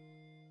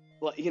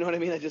 You know what I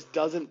mean?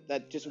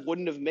 That just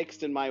wouldn't have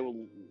mixed in my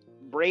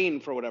brain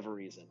for whatever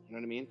reason. You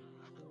know what I mean?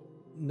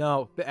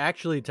 No, but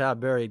actually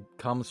Todd Barry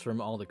comes from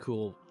all the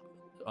cool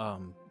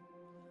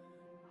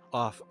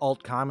off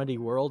alt comedy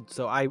world,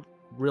 so I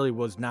really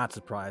was not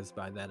surprised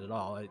by that at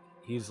all.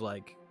 He's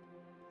like,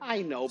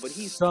 I know, but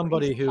he's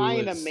somebody who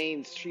kind of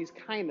mainstream. He's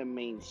kind of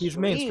mainstream. He's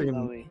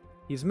mainstream.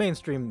 He's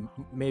mainstream,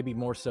 maybe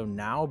more so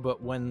now,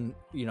 but when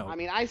I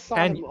mean, I saw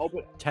him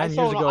open 10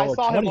 years ago or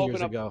 20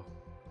 years ago.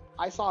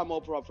 I saw him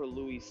open up for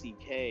Louis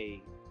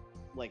C.K.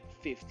 like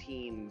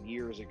 15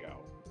 years ago.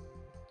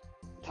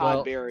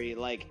 Todd Barry,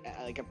 like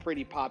a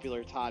pretty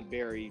popular Todd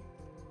Barry,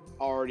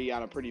 already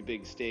on a pretty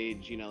big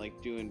stage, like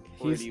doing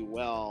pretty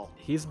well.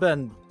 He's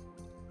been,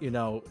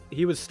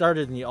 he was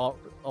started in the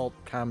alt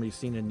comedy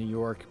scene in New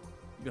York,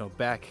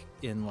 back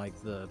in like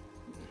the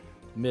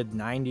mid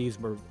 90s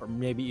or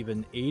maybe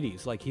even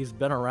 80s. Like, he's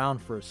been around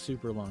for a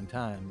super long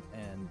time,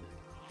 and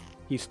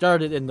he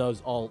started in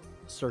those alt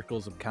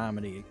circles of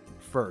comedy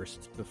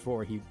first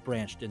before he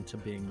branched into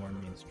being more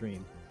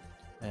mainstream.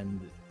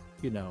 And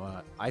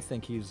I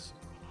think he's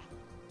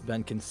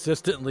been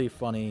consistently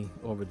funny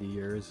over the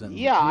years, and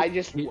he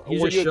just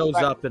shows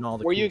up in all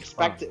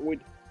the.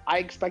 I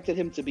expected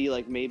him to be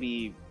like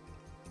maybe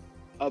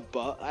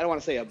above. I don't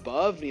want to say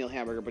above Neil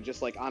Hamburger, but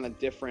just like on a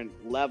different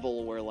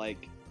level where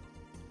like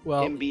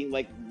Well, him being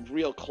like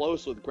real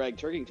close with Greg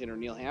Turkington or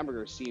Neil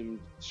Hamburger seemed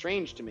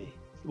strange to me.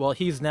 well,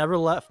 he's never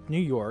left New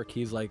York.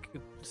 He's like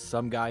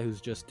some guy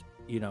who's just,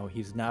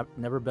 he's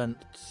never been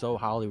so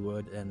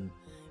Hollywood, and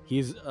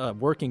he's a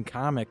working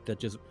comic that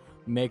just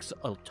makes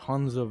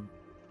tons of,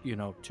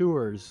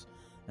 tours,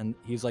 and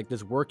he's like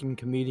this working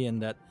comedian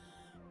that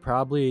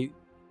probably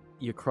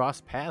you cross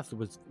paths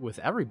with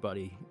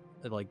everybody.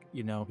 Like,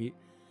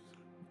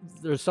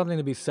 there's something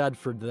to be said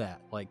for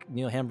that. Like,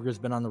 Neil Hamburger's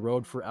been on the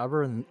road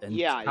forever, and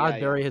Todd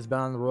Barry has been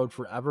on the road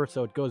forever,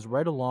 so it goes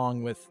right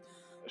along with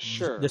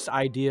this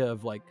idea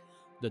of like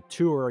the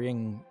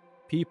touring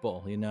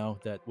people,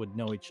 that would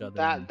know each other.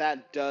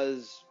 That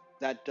does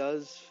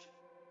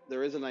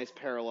there is a nice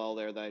parallel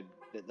there that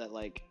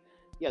like,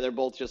 yeah, they're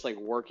both just like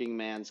working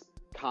man's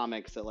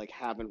comics that like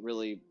haven't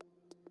really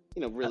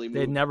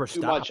they never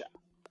stopped.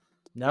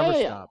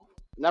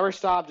 Never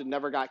stopped and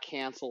never got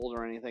canceled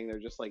or anything. They're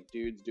just like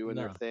dudes doing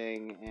their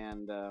thing.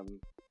 And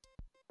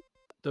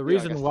the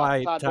reason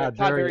why Todd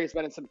Barry's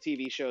been in some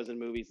TV shows and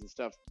movies and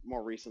stuff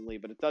more recently,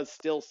 but it does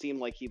still seem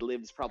like he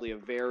lives probably a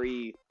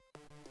very,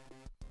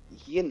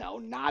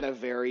 not a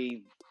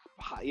very,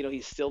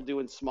 he's still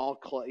doing small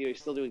he's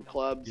still doing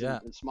clubs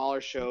and smaller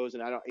shows,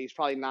 and he's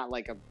probably not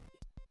like a.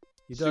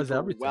 He does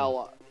everything.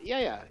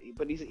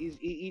 But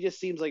he just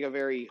seems like a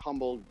very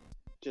humble,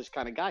 just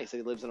kind of guy. So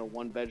he lives in a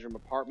 1-bedroom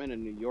apartment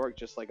in New York,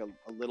 just like a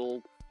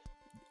little.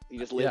 He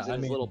just lives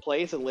in his little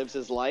place and lives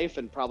his life,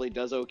 and probably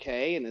does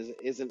okay, and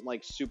isn't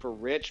like super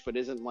rich, but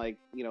isn't like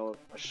a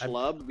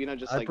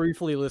schlub. I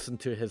briefly listened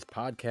to his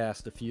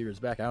podcast a few years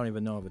back. I don't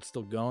even know if it's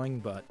still going,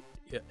 but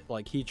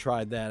like he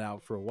tried that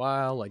out for a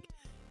while. Like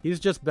he's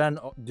just been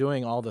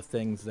doing all the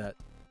things that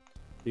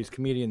these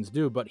comedians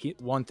do. But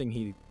one thing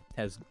he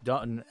has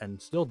done and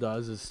still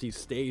does is he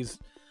stays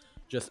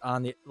just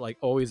on the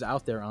always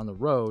out there on the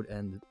road,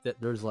 and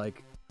that there's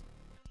like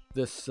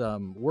this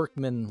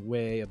workman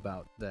way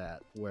about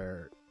that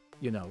where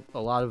a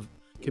lot of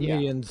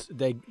comedians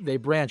they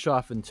branch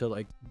off into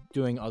like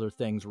doing other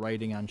things,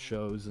 writing on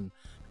shows and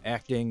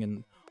acting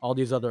and all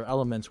these other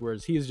elements,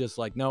 whereas he's just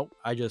like, no,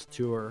 I just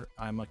tour,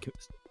 I'm a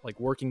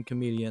working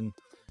comedian,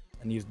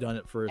 and he's done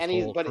it for his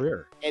whole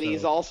career. And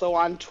he's also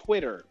on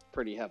Twitter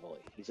pretty heavily.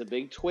 He's a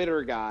big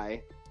Twitter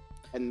guy.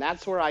 And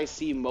that's where I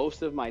see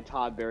most of my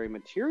Todd Barry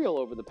material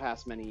over the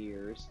past many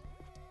years.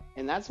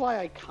 And that's why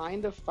I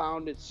kind of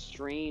found it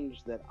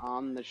strange that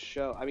on the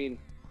show, I mean,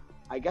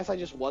 I guess I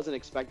just wasn't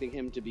expecting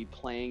him to be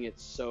playing it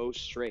so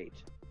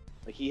straight.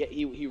 Like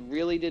he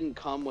really didn't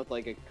come with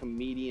like a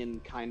comedian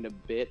kind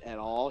of bit at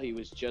all. He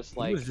was just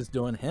like, he was just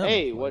doing him.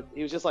 He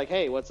was just like,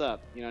 hey, what's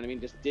up? You know what I mean?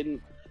 Just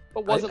didn't,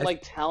 but wasn't like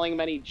telling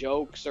many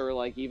jokes or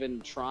like even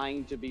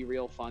trying to be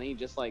real funny.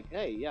 Just like,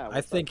 hey, yeah.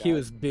 I think he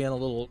was being a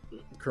little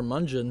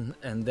curmudgeon,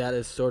 and that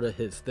is sort of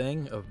his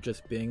thing of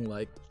just being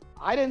like.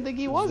 I didn't think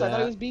he was. I thought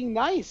he was being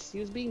nice. He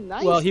was being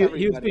nice. Well,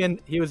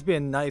 he was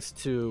being nice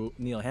to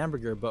Neil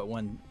Hamburger, but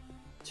when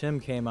Tim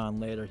came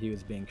on later, he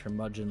was being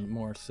curmudgeon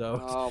more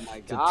so. Oh my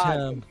God!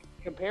 Tim.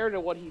 Compared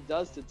to what he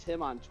does to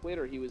Tim on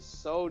Twitter, he was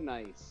so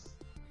nice.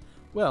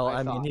 Well,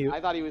 I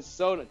thought he was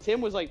so. Tim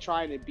was like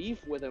trying to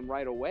beef with him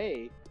right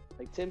away.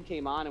 Like Tim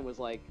came on and was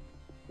like,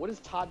 "What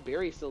is Todd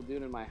Barry still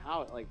doing in my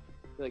house?" Like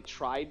he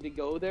tried to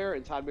go there,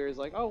 and Todd Barry's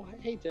like, "Oh,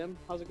 hey Tim,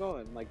 how's it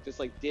going?" Like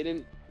just like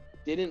didn't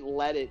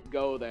let it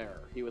go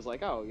there. He was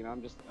like, "Oh,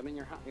 I'm in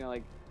your house."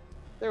 Like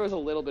there was a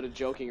little bit of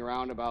joking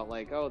around about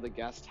like, "Oh, the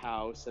guest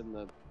house and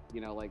the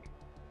like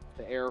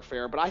the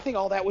airfare," but I think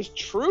all that was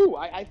true.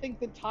 I think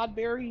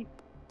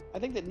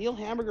that Neil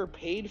Hamburger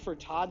paid for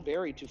Todd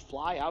Barry to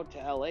fly out to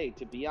LA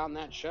to be on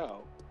that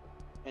show.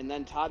 And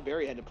then Todd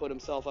Barry had to put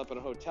himself up in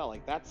a hotel.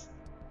 Like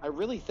I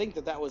really think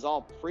that was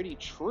all pretty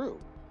true,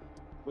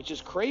 which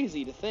is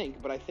crazy to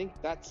think, but I think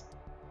that's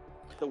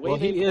the way they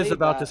played. Well, he is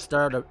about to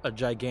start a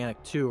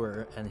gigantic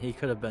tour, and he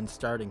could have been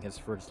starting his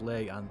first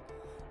leg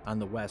on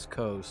the West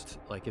Coast.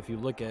 Like if you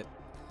look at,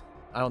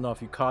 I don't know if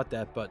you caught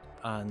that, but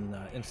on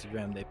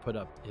Instagram they put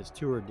up his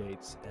tour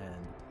dates,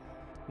 and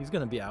he's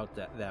going to be out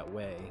that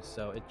way.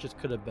 So it just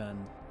could have been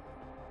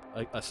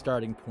a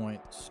starting point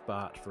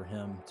spot for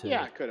him to.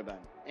 Yeah, it could have been.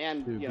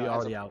 And to be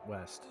already out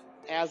west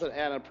as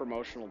a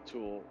promotional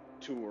tool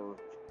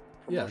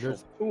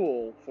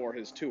for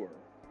his tour.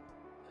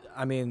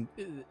 I mean,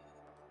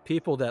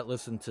 people that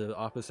listen to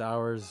Office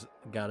Hours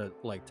gotta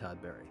like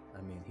Todd Barry.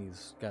 I mean,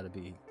 he's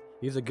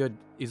a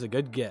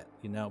good get,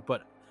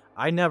 But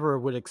I never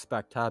would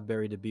expect Todd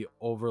Barry to be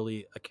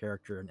overly a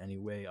character in any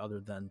way, other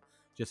than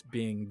just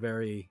being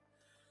very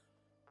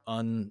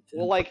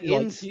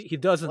he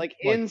doesn't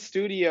in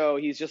studio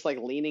he's just like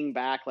leaning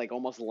back, like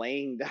almost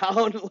laying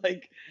down.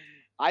 Like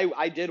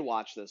I did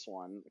watch this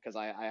one because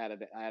I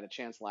had a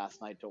chance last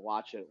night to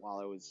watch it while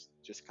I was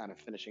just kind of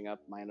finishing up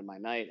my end of my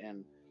night,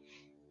 and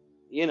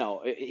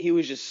he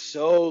was just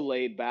so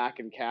laid back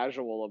and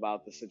casual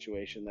about the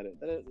situation that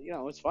it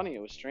was funny,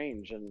 it was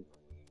strange, and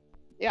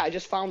yeah, I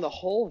just found the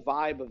whole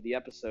vibe of the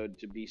episode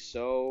to be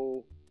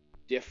so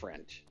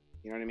different.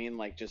 You know what I mean?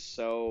 Like just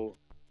so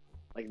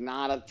like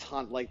not a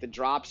ton. Like the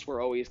drops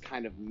were always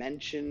kind of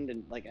mentioned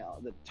and like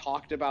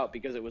talked about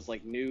because it was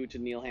like new to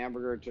Neil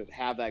Hamburger to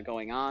have that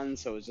going on.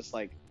 So it was just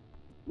like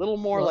a little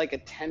more Well, like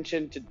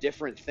attention to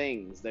different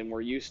things than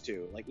we're used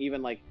to. Like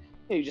even like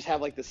you just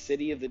have like the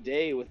city of the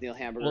day with Neil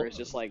Hamburger. well, It's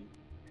just like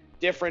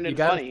different you and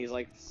got to funny. He's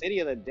like city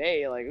of the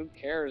day. Like who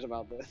cares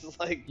about this?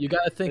 Like you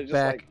got to they're think just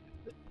like back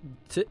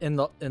to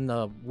in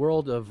the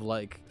world of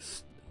like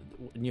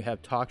when you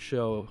have talk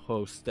show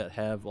hosts that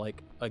have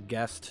like a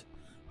guest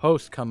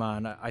host come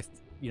on.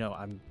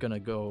 I'm gonna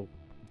go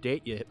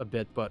date you a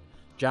bit, but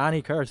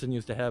Johnny Carson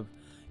used to have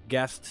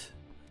guest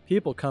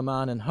people come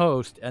on and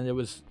host, and it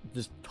was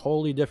this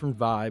totally different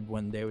vibe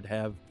when they would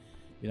have,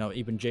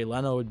 even Jay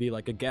Leno would be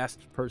like a guest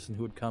person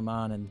who would come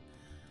on,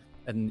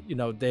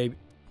 and they,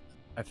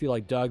 I feel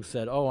like Doug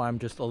said, "Oh, I'm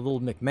just a little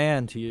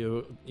McMahon to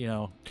you,"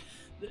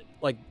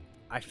 like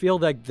I feel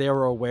like they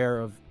were aware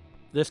of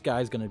this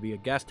guy's going to be a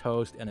guest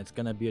host and it's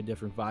going to be a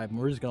different vibe, and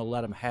we're just going to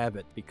let him have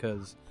it,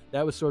 because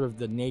that was sort of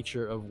the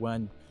nature of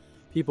when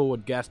people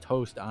would guest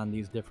host on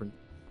these different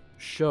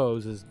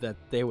shows, is that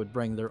they would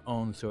bring their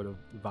own sort of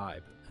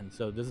vibe. And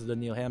so this is the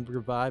Neil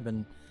Hamburger vibe,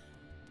 and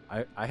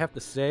I have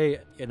to say,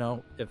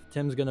 if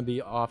Tim's going to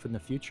be off in the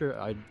future,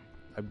 I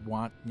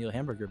want Neil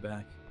Hamburger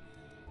back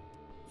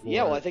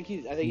yeah. Well, for I think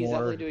he's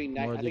definitely doing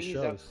more next. of these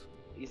shows.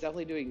 He's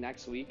definitely doing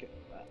next week,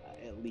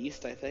 at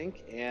least I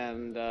think.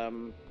 And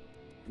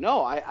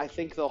no, I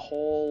think the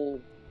whole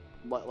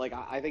like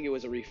I think it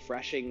was a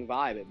refreshing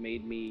vibe. It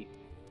made me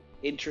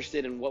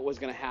interested in what was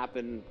going to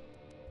happen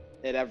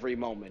at every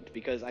moment,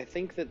 because I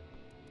think that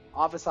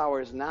office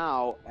hours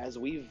now, as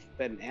we've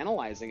been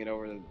analyzing it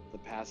over the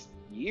past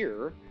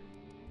year,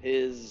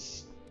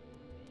 is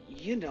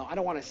I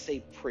don't want to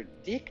say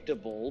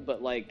predictable,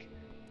 but like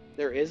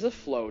there is a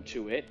flow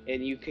to it,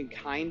 and you can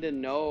kind of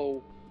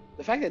know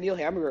the fact that Neil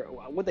Hamburger,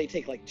 would they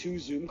take like 2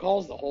 Zoom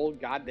calls the whole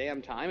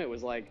goddamn time? It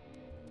was like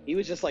he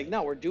was just like,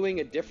 no, we're doing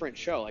a different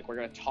show. Like we're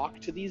gonna talk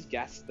to these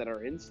guests that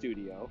are in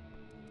studio,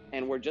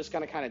 and we're just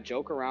gonna kind of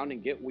joke around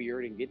and get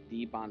weird and get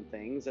deep on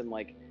things, and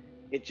like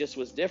it just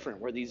was different.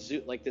 Where these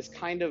like this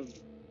kind of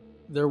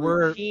There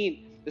were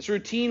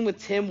routine with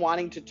Tim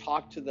wanting to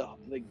talk to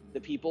the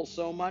people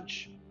so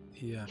much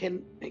yeah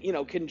can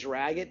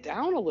drag it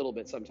down a little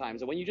bit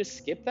sometimes. And when you just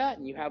skip that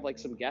and you have like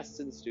some guests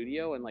in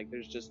studio and like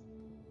there's just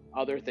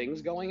other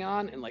things going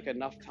on and like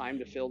enough time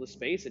to fill the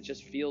space, it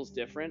just feels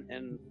different.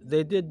 And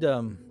they did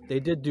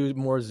do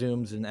more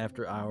Zooms in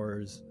after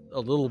hours a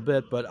little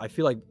bit, but I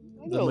feel like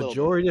I the know a little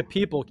majority bit. of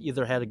people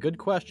either had a good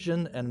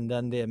question and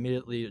then they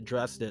immediately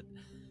addressed it,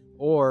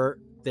 or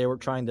they were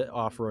trying to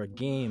offer a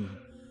game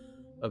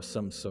of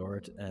some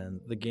sort,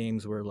 and the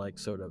games were like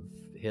sort of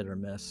hit or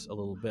miss a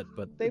little bit,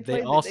 but they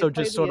They also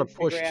just played the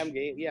sort of Instagram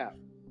game, yeah.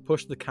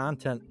 pushed the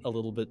content a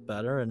little bit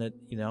better, and it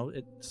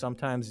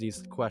sometimes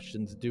these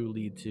questions do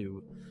lead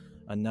to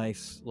a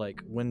nice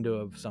like window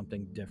of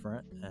something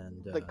different.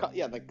 And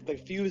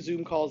The few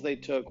Zoom calls they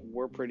took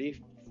were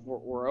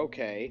were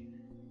okay.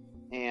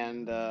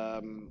 And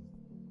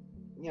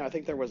I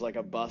think there was like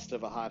a bust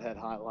of a hothead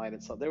hotline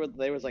and stuff. There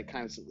was like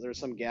there was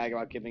some gag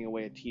about giving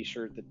away a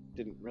T-shirt that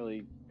didn't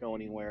really go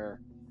anywhere.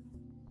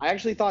 I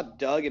actually thought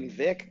Doug and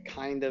Vic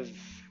kind of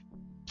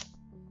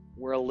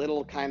were a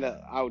little kind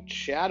of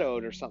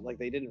outshadowed or something. Like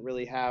they didn't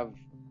really have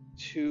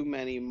too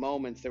many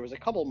moments. There was a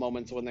couple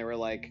moments when they were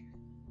like,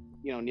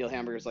 Neil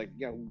Hamburger's like,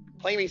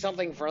 play me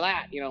something for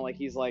that. Like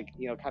he's like,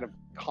 kind of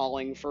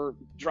calling for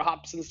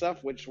drops and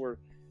stuff, which were,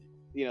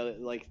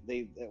 like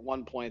they at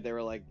one point they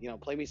were like,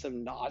 play me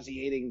some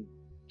nauseating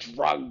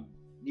drug,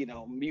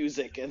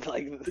 music and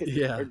like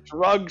yeah, or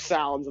drug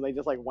sounds, and they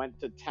just like went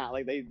to town.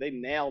 Like they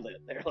nailed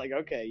it. They're like,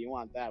 okay, you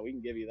want that? We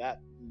can give you that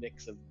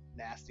mix of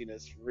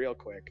nastiness real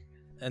quick.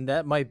 and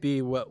that might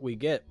be what we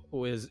get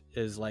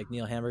is like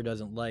Neil Hamburger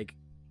doesn't like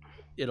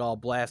it all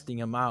blasting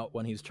him out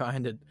when he's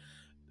trying to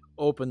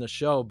open the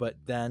show, but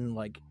then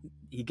like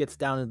he gets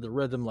down into the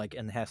rhythm like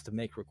and has to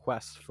make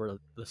requests for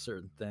the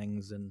certain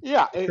things, and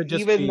Yeah, it could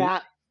just even be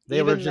that,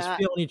 they were just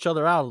feeling each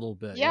other out a little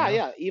bit.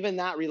 yeah, even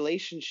that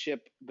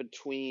relationship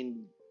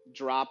between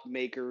drop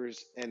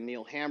makers and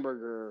Neil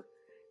Hamburger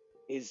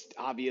is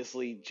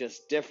obviously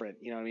just different.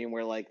 You know what I mean?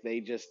 Where like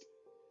they just,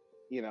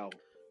 you know,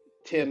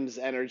 Yeah, Tim's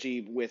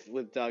energy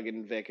with Doug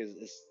and Vic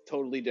is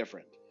totally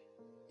different.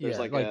 There's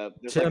yeah. like Like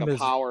there's like Tim a is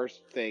power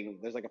thing.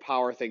 There's like a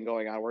power thing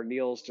going on where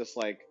Neil's just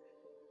like,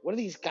 what are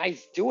these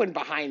guys doing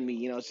behind me?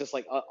 It's just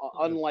like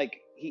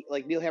unlike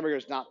Neil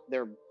Hamburger's not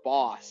their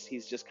boss.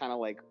 He's just kind of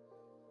like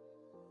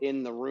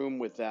in the room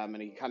with them,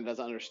 and he kind of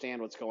doesn't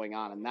understand what's going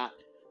on, and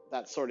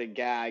that sort of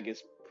gag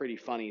is pretty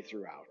funny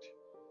throughout.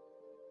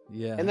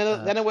 yeah. And then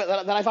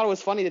I thought it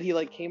was funny that he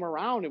like came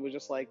around. It was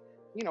just like,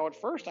 at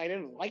first I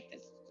didn't like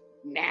this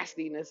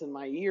nastiness in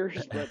my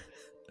ears, but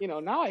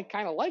now I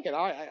kind of like it.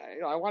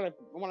 I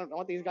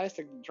want these guys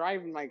to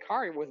drive in my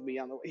car with me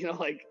on the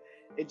like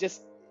it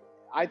just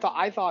I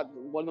thought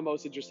one of the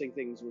most interesting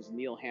things was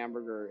Neil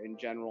Hamburger in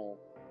general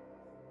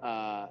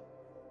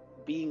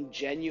being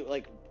genuine.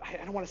 Like I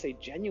don't want to say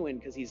genuine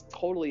because he's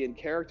totally in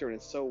character and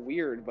it's so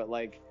weird, but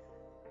like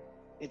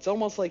it's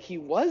almost like he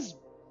was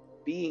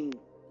being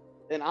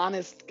an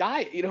honest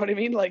guy. You know what I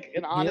mean? Like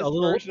an Yeah,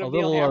 honest version of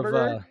Neil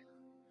Hamburger.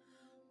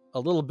 a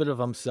little bit of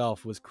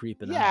himself was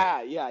creeping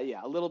out. Yeah.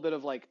 A little bit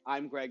of like,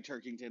 I'm Greg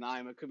Turkington,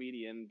 I'm a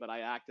comedian, but I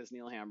act as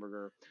Neil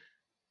Hamburger,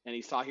 and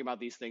he's talking about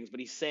these things, but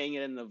he's saying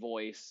it in the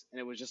voice, and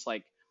it was just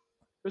like,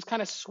 it was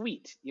kind of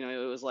sweet. You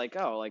know, it was like,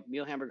 oh, like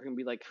Neil Hamburger can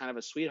be like kind of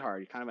a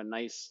sweetheart, kind of a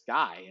nice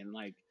guy, and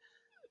like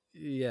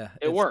Yeah,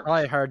 it it's worked.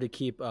 probably hard to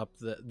keep up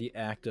the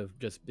act of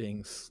just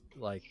being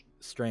like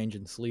strange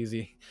and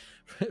sleazy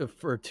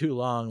for too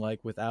long, like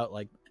without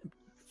like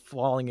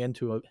falling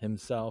into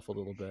himself a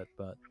little bit.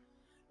 But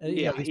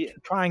you know, Yeah, he's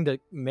trying to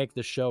make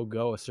the show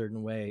go a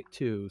certain way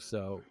too.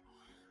 So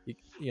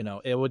you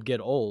know, it would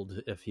get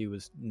old if he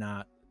was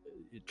not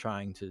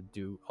trying to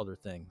do other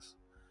things.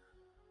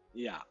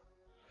 yeah.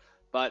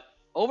 But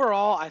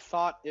overall, I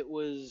thought it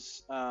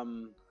was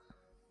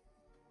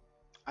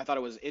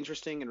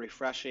interesting and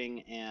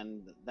refreshing.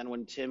 And then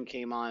when Tim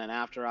came on in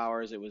After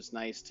Hours, it was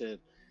nice to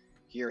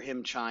hear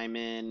him chime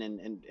in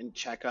and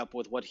check up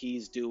with what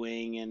he's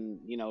doing, and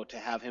you know, to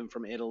have him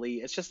from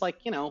Italy. It's just like,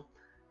 you know,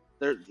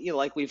 they're, you know,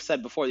 like we've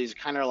said before, these are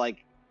kind of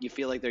like, you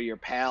feel like they're your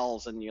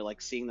pals, and you're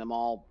like seeing them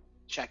all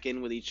check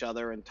in with each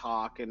other and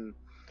talk, and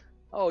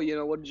oh, you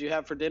know, what did you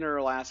have for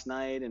dinner last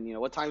night, and you know,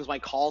 what time's my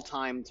call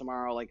time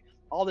tomorrow, like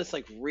all this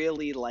like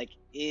really like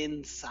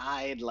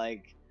inside,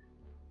 like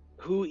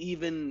who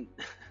even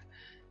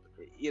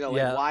you know, like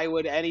Yeah, why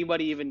would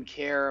anybody even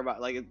care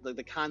about, like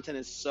the content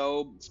is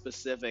so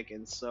specific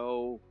and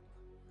so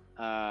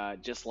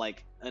just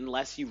like,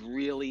 unless you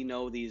really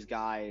know these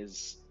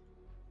guys,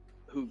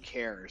 who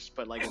cares?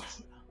 But like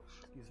it's,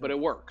 but it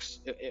works.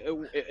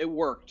 It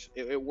worked.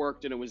 It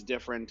worked, and it was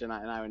different, and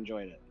I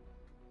enjoyed it.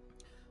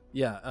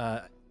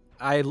 yeah.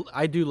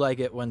 I do like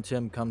it when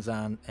Tim comes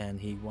on and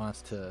he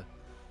wants to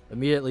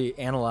immediately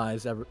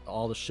analyze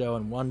all the show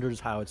and wonders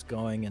how it's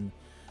going, and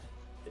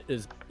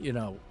is, you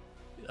know,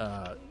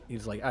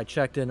 he's like, I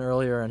checked in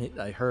earlier and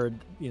I heard,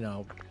 you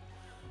know,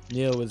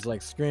 Neil was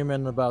like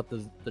screaming about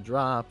the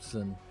drops,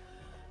 and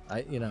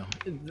you know,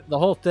 the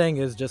whole thing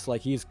is just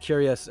like he's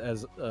curious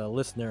as a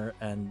listener,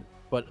 and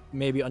but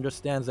maybe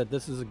understands that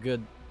this is a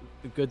good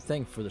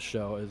thing for the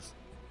show, is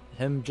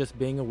him just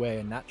being away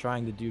and not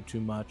trying to do too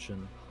much,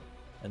 and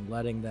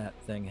letting that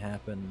thing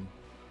happen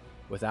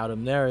without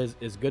him there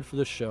is good for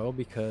the show,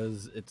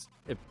 because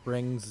it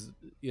brings,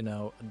 you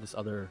know, this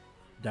other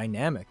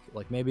dynamic.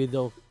 Like maybe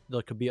there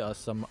could be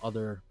some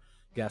other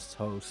guest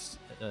hosts,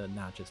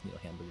 not just Neil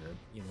Hamburger.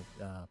 You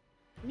know,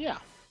 Yeah.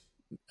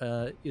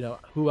 you know,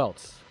 who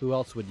else? Who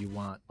else would you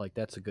want? Like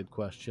that's a good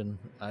question.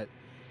 Neil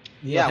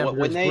Yeah, when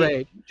Hamburger's they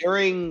great.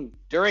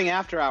 during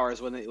After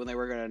Hours, when they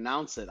were going to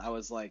announce it, I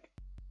was like,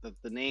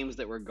 the names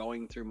that were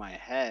going through my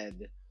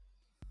head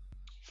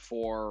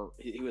for,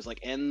 he was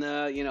like, in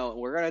the, you know,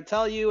 we're going to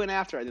tell you in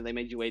After, and then they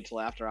made you wait till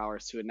After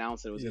Hours to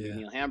announce it was going to Yeah.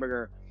 be Neil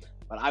Hamburger.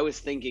 But I was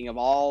thinking of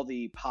all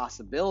the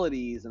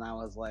possibilities, and I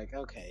was like,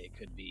 okay, it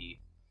could be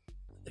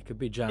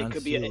John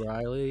C.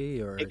 Reilly,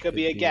 or it could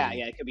be a guy.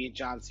 Yeah, it could be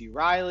John C.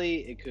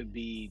 Reilly. It could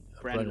be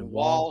Brendan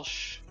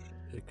Walsh.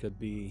 It could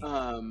be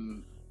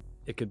Um,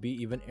 it could be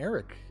even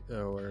Eric,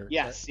 or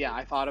yes, yeah.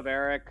 I thought of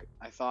Eric.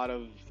 I thought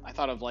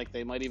of like,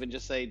 they might even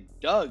just say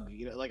Doug.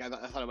 You know, like I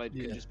thought it might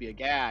could just be a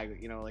gag.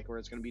 You know, like where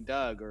it's going to be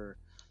Doug, or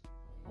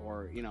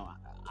you know,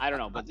 I don't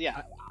know. But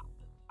yeah,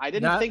 I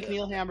didn't think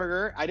Neil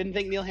Hamburger. I didn't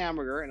think Neil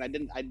Hamburger, and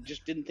I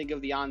just didn't think of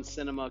the On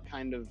Cinema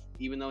kind of.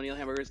 Even though Neil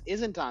Hamburger's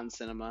isn't On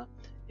Cinema,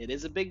 it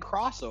is a big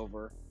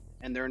crossover,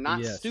 and they're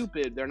not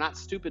stupid. They're not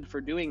stupid for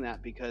doing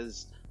that,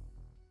 because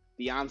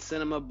the On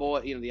Cinema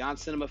the On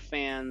Cinema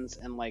fans,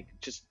 and like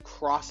just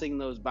crossing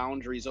those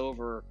boundaries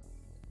over,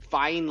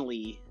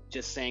 finally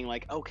just saying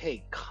like,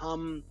 okay,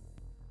 come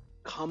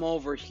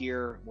over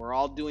here. We're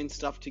all doing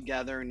stuff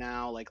together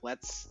now. Like,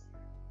 let's.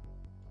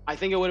 I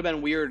think it would have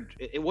been weird.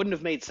 It wouldn't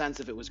have made sense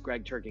if it was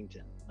Greg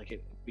Turkington,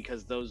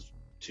 because those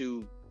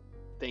two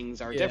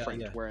things are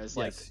different. Whereas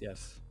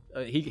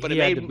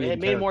it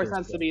made more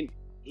sense to be.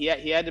 He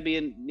had to be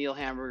in Neil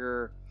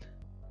Hamburger,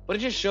 but it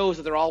just shows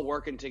that they're all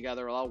working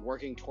together, all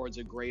working towards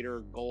a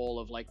greater goal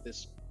of like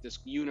this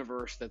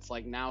universe that's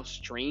like now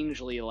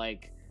strangely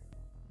like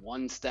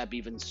one step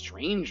even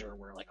stranger,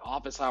 where like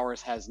Office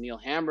Hours has Neil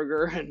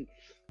Hamburger and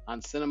On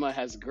Cinema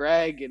has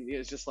Greg, and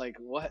it's just like,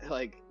 what,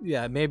 like,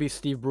 yeah, maybe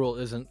Steve Brule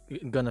isn't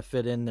gonna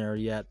fit in there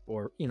yet,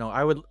 or you know,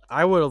 I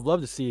would have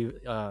loved to see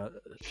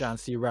John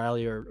C.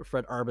 Reilly or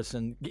Fred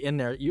Armisen in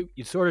there. You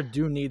sort of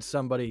do need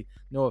somebody.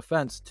 No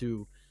offense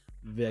to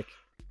Vic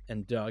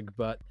and Doug,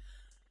 but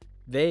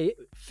they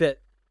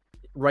fit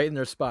right in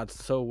their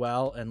spots so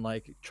well, and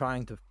like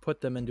trying to put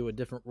them into a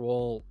different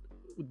role,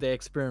 they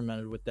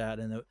experimented with that,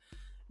 and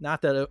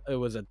not that it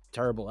was a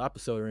terrible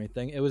episode or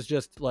anything. It was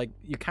just like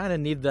you kind of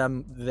need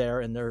them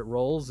there in their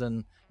roles,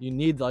 and you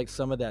need like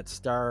some of that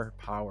star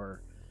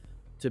power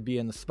to be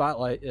in the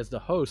spotlight as the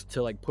host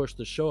to like push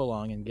the show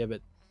along and give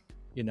it,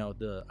 you know,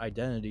 the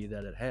identity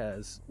that it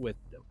has. With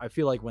I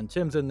feel like when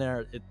Tim's in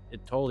there, it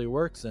totally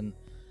works, and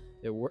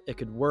it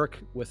could work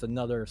with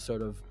another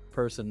sort of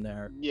person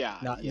there. Yeah,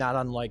 not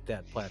unlike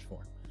that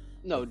platform.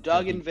 No, of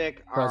Doug heavy and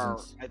Vic are.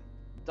 presence.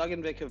 Doug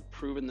and Vic have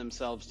proven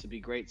themselves to be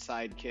great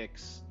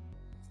sidekicks,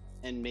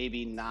 and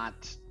maybe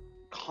not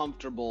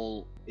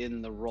comfortable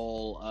in the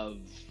role of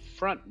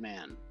front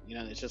man. You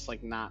know, it's just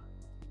like not.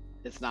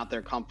 It's not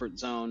their comfort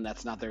zone.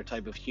 That's not their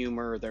type of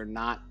humor. They're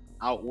not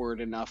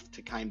outward enough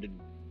to kind of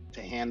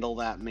to handle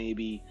that.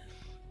 Maybe.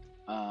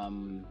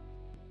 Um,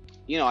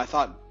 I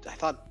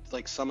thought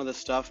like some of the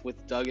stuff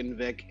with Doug and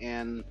Vic,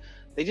 and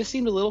they just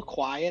seemed a little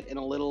quiet and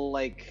a little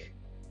like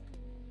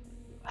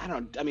I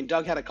don't know. I mean,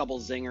 Doug had a couple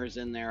zingers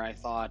in there, I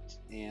thought,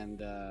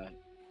 and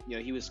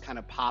he was kind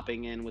of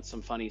popping in with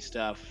some funny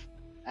stuff,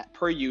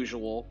 per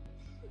usual.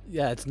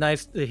 Yeah, it's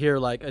nice to hear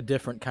like a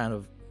different kind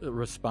of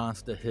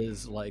response to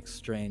his like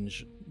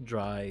strange,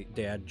 dry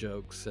dad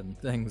jokes and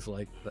things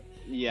like that.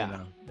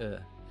 Yeah, Uh,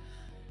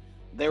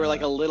 they were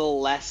like uh, a little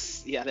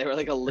less. Yeah, they were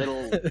like a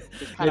little just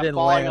they kind of didn't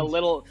land.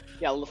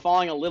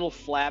 falling a little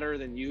flatter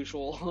than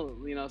usual.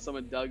 Some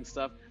of Doug's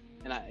stuff,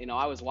 and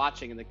I was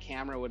watching, and the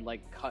camera would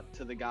like cut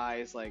to the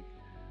guys like,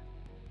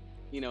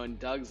 and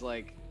Doug's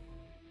like,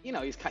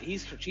 he's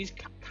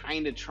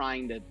kind of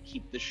trying to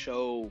keep the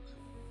show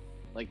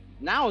like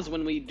now is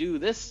when we do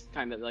this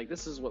kind of like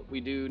this is what we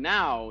do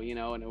now,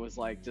 and it was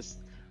like just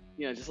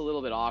a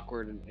little bit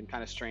awkward and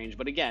kind of strange,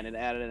 but again, it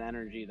added an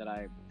energy that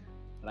I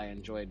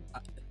enjoyed. I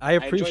I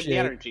enjoyed the appreciate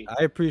energy.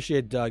 I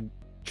appreciate Doug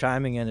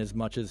chiming in as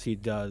much as he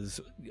does,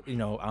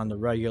 on the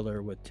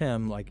regular with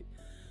Tim, like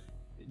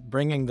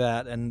bringing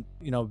that. And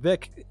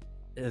Vic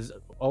is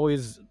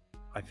always,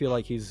 I feel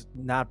like he's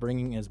not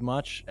bringing as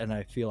much, and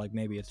I feel like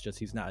maybe it's just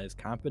he's not as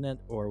confident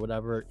or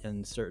whatever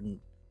in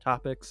certain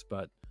topics,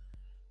 but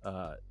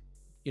I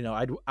Yeah,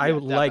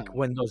 would like definitely.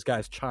 when those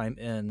guys chime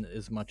in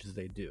as much as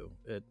they do.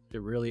 It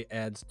really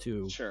adds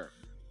to Sure.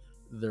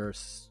 their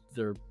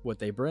what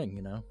they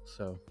bring,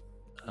 So,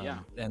 Yeah.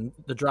 and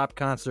the Drop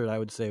concert, I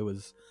would say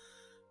was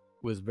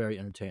very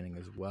entertaining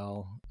as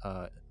well.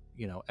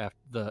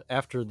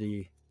 After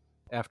the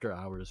After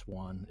Hours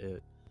one,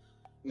 it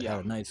Yeah.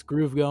 had a nice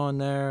groove going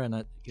there, and I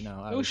It was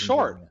was enjoying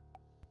short. it.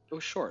 It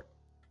was short.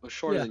 It was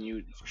Yeah,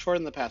 shorter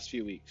than the past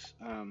few weeks.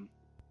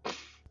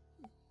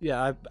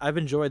 yeah, I've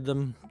enjoyed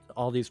them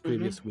all these Hmm.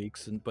 previous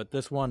weeks, but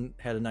this one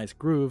had a nice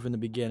groove in the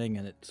beginning,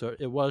 and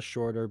it was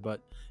shorter,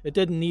 but it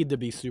didn't need to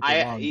be super long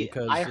I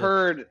because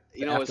heard,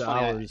 the it was After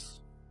funny. Hours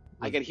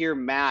I was. could hear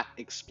Matt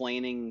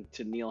explaining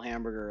to Neil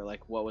Hamburger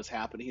like what was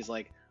happening. He's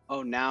like,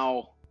 "Oh,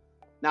 now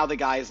the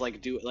guys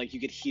like do like you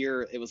could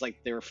hear it was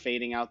like they were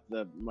fading out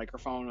the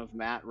microphone of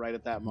Matt right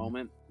at that Mhm.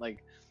 moment.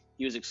 Like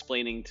he was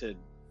explaining to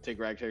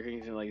Greg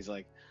Turkington, like he's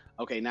like,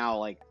 okay, now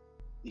like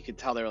you could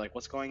tell they were like,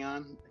 what's going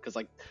on? Because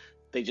like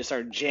they just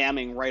started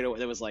jamming right away.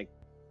 There was like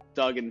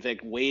Doug and Vic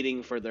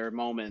waiting for their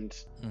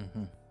moment.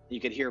 Mhm. You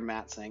could hear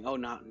Matt saying, "Oh,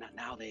 now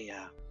they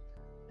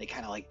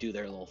kind of like do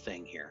their little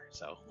thing here."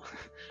 So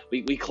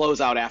we close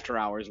out After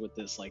Hours with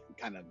this like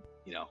kind of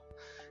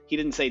he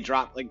didn't say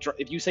drop like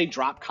if you say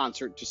drop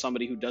concert to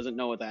somebody who doesn't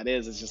know what that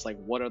is, it's just like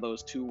what are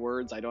those two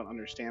words? I don't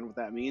understand what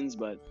that means,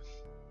 but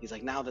he's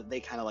like now that they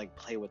kind of like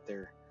play with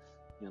their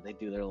they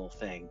do their little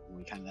thing, and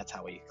we kind of that's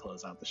how we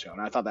close out the show,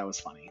 and I thought that was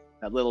funny,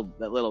 that little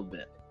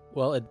bit.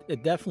 Well,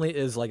 it definitely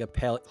is like a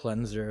palate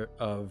cleanser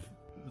of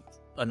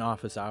an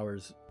Office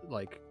Hours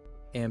like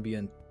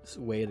ambient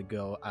way to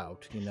go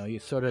out. You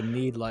sort of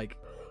need like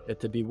it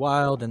to be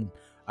wild, and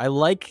I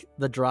like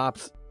the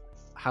drops,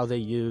 how they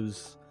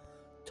use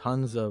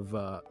tons of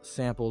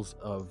samples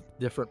of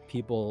different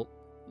people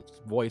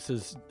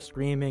voices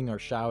screaming or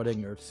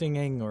shouting or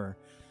singing or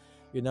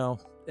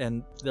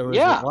and there was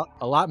Yeah.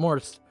 a lot more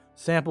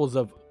samples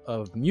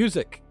of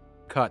music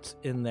cuts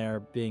in there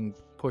being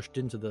pushed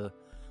into the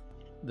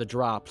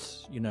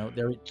drops.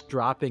 They're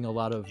dropping a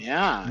lot of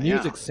Yeah. Yeah.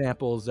 music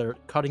samples. They're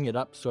cutting it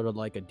up sort of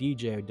like a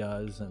DJ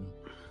does, and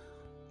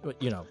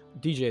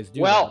DJs do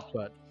that, Well,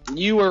 but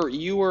you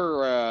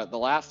were the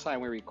last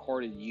time we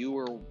recorded, you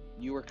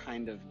were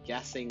kind of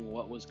guessing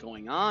what was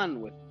going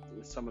on with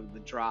some of the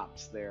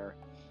drops there.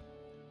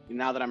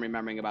 Now that I'm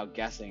remembering about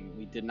guessing,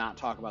 we did not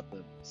talk about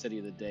the City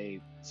of the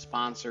Day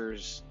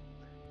sponsors.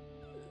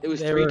 It was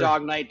they were.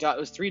 It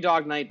was Three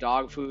Dog Night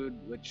dog food,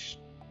 which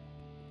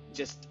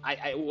just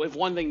with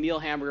one thing Neil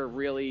Hamburger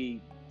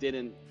really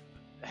didn't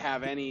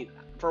have any.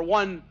 For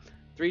one,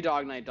 Three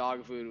Dog Night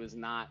dog food was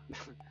not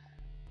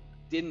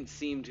didn't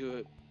seem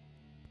to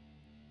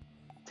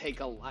take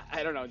a.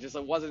 I don't know, just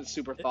it wasn't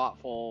super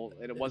thoughtful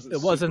and it wasn't It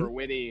super wasn't.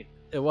 witty.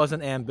 It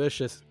wasn't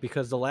ambitious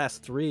because the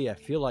last three I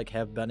feel like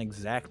have been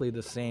exactly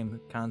the same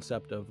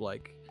concept of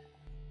like,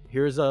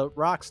 here's a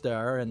rock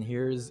star and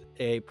here's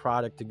a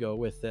product to go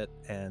with it,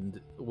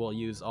 and we'll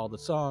use all the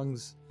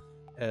songs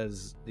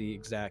as the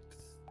exact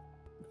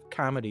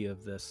comedy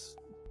of this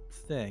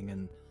thing.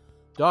 And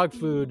dog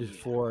food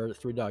for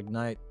Three Dog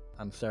Night,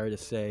 I'm sorry to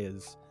say,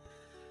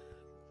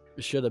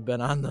 should have been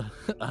on the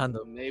on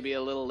the Maybe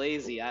a little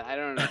lazy. I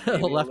don't know.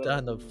 Maybe a left little.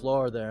 on the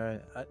floor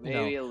there.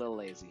 Maybe a little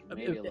lazy.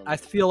 Maybe a little. I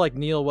feel like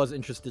Neil was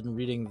interested in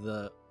reading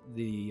the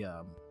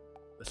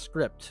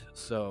script,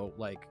 so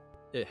like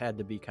it had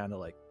to be kind of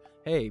like,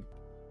 hey,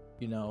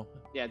 you know,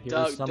 Yeah,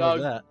 here's some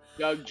of that.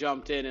 Doug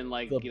jumped in and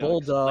like, The you know,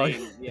 bulldog.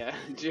 explained. Yeah,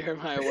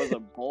 Jeremiah was a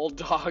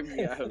bulldog.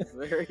 Yeah, it was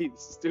very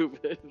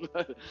stupid.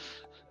 But,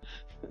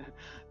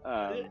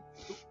 um,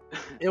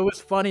 It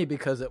was funny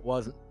because it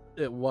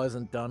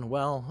wasn't done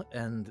well,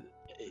 and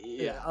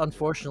yeah,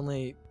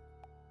 unfortunately,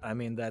 I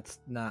mean, that's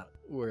not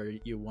where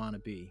you want to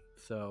be.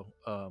 So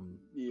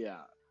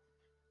yeah.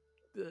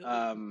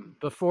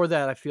 before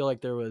that, I feel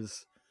like there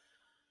was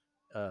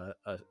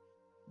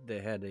they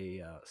had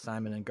a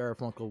Simon and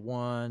Garfunkel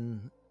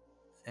one,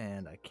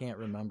 and I can't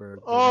remember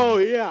the Oh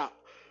one. yeah.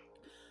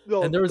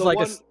 No, And there was the like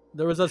one,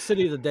 there was a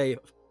City of the Day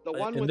the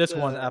one in with this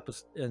one the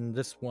episode. In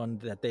this one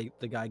that the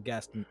guy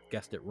guessed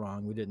it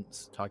wrong. We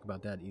didn't talk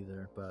about that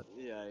either, but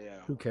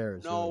yeah. who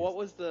cares? No, really? what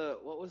was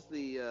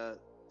the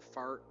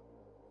fart?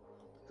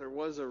 There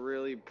was a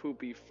really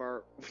poopy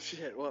fart.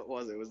 Shit, what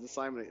was it? It was the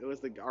Simon. It was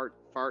the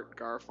fart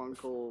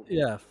Garfunkel.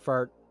 Yeah,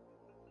 fart.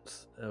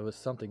 It was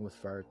something with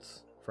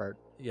farts. Fart.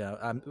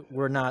 Yeah,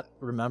 we're not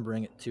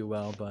remembering it too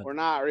well, but We're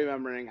not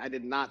remembering. I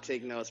did not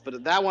take notes,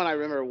 but that one I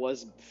remember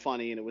was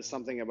funny, and it was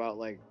something about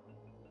like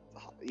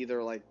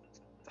either like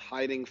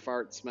hiding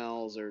fart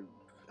smells or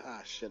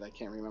shit. I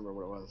can't remember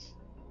what it was.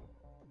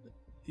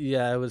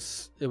 yeah, it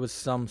was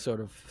some sort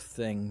of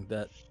thing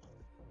that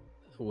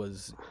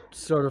was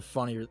sort of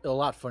funnier, a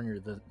lot funnier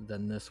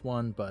than this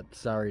one. But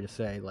sorry to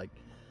say, like,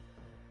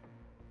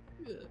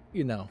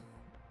 you know,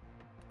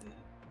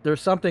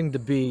 there's something to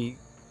be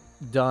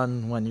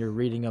done when you're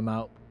reading them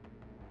out,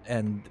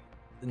 and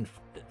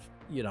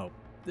you know,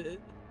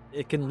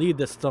 it can lead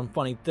to some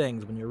funny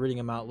things when you're reading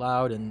them out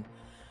loud, and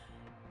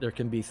there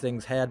can be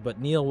things had.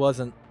 But Neil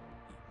wasn't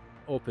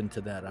open to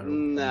that. I don't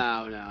think.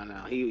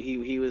 No.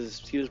 He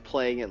was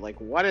playing it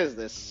like, what is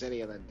this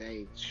City of the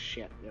Day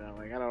shit? You know,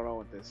 like I don't know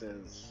what this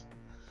is.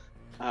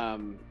 But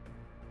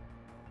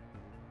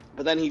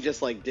then he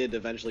just like did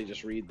eventually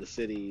just read the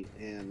city,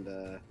 and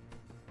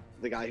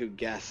the guy who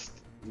guessed,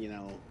 you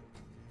know,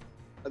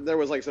 there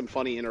was like some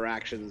funny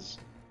interactions.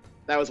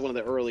 That was one of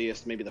the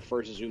earliest, maybe the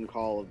first Zoom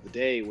call of the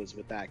day was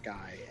with that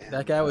guy. And,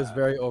 that guy was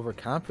very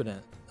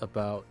overconfident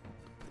about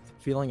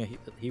feeling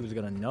he was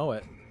going to know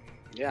it.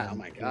 Yeah, oh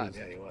my god,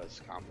 yeah, he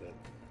was confident.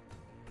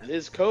 And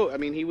his code, I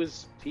mean,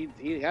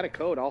 he had a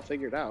code all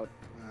figured out.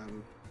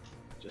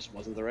 Just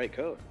wasn't the right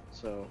code.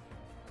 So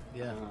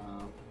yeah.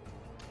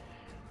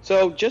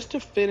 So just to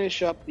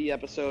finish up the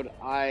episode,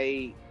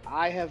 I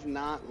have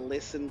not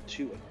listened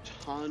to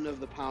a ton of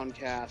the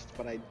Poundcast,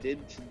 but I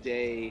did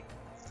today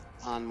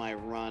on my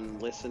run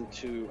listen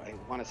to, I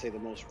want to say the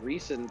most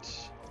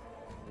recent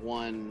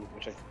one,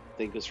 which I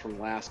think was from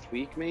last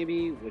week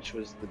maybe, which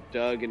was the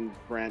Doug and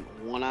Brent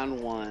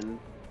one-on-one.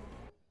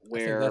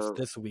 Where I think that's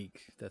this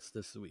week. That's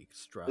this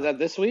week's drop. Is that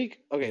this week?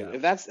 Okay, yeah.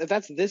 if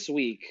that's this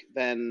week,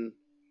 then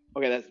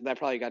okay, that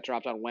probably got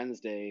dropped on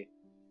Wednesday.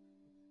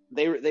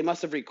 They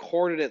must have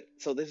recorded it.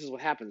 So this is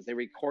what happens. They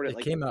record it. It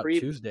like came out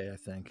Tuesday, I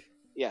think.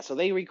 Yeah, so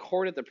they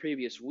recorded the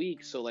previous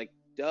week. So like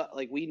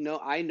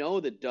I know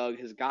that Doug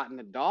has gotten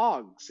a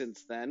dog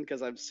since then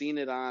because I've seen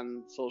it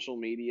on social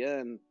media,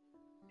 and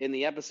in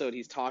the episode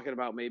he's talking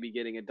about maybe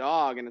getting a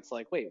dog, and it's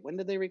like, wait, when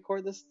did they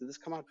record this? Did this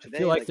come out today? I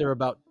feel like they're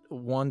about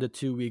 1 to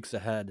 2 weeks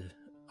ahead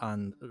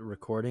on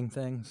recording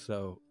things,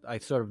 so I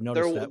sort of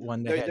noticed that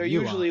when they're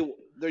usually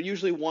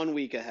 1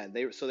 week ahead.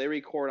 They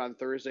record on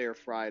Thursday or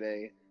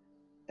Friday,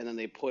 and then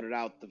they put it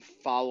out the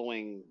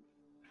following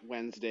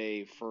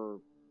Wednesday for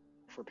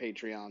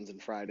Patreons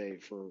and Friday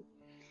for,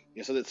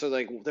 you know, so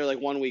like they're like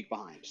 1 week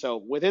behind. So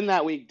within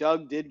that week,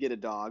 Doug did get a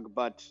dog,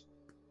 but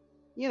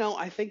you know,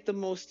 I think the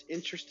most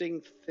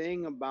interesting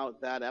thing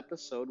about that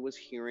episode was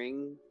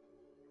hearing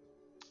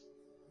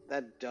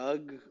that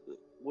Doug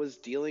was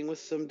dealing with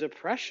some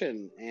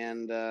depression,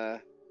 and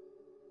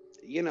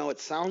you know, it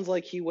sounds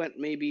like he went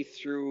maybe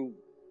through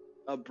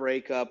a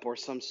breakup or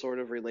some sort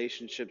of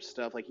relationship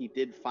stuff. Like he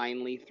did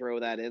finally throw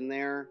that in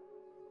there,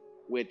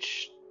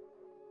 which,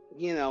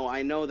 you know,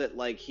 I know that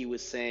like he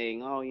was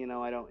saying, oh, you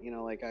know, I don't, you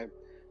know, like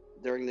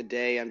during the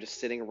day I'm just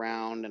sitting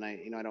around and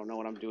I don't know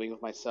what I'm doing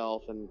with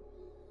myself. And,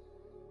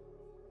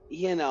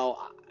 you know,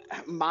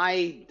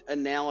 my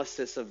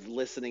analysis of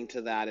listening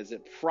to that is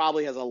it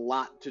probably has a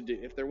lot to do,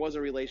 if there was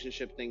a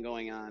relationship thing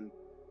going on,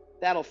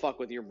 that'll fuck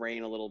with your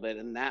brain a little bit,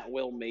 and that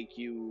will make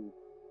you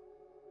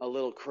a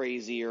little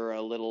crazy or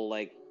a little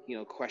like, you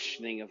know,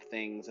 questioning of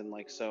things. And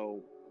like,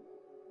 so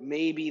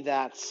maybe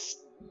that's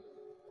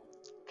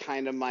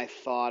kind of my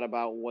thought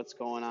about what's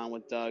going on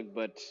with Doug.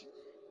 But,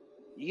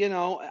 you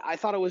know, I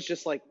thought it was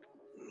just like,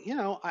 you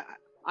know,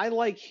 I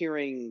like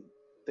hearing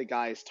the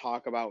guys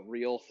talk about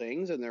real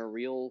things and their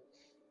real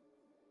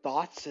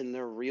thoughts and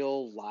their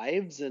real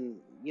lives. And,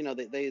 you know,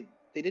 they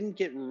didn't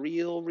get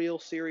real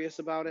serious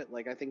about it.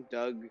 Like, I think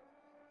Doug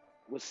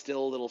was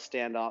still a little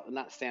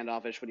not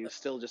standoffish, but he was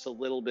still just a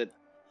little bit,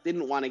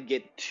 didn't want to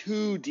get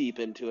too deep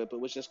into it,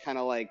 but was just kind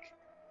of like,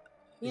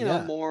 you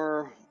know,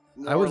 more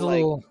I was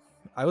like,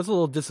 I was a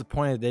little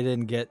disappointed they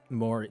didn't get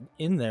more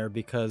in there,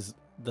 because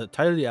the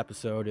title of the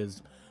episode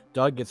is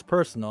Doug Gets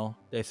Personal.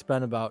 They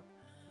spent about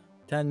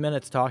 10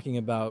 minutes talking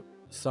about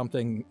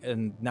something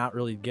and not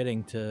really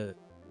getting to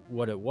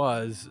what it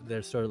was.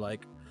 They're sort of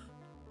like,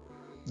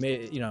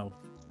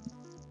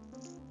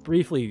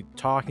 briefly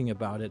talking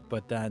about it,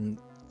 but then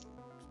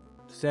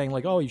saying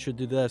like, oh, you should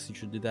do this, you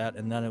should do that,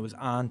 and then it was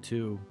on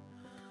to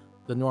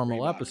the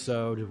normal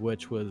episode,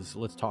 which was,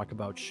 let's talk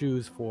about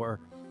shoes for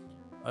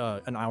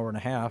an hour and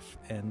a half,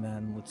 and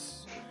then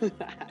let's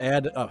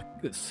add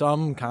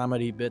some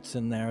comedy bits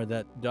in there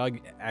that Doug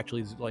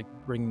actually is like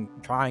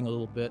trying a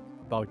little bit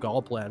about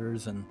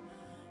gallbladders, and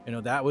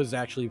that was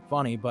actually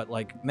funny. But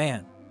like,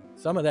 man,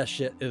 some of that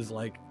shit is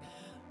like,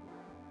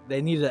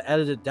 they need to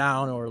edit it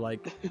down, or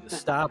like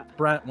stop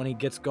Brent when he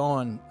gets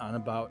going on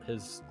about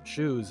his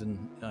shoes.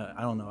 And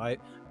I don't know, I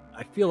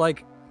feel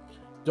like,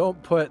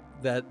 don't put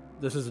that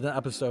this is an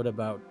episode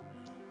about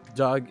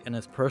Doug and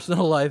his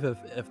personal life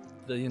if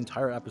the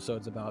entire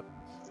episode's about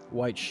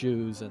white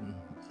shoes. And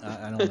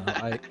I don't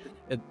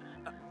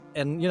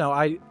know,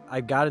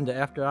 I got into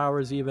After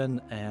Hours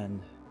even,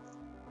 and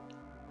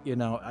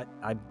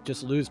I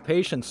just lose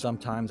patience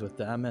sometimes with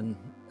them, and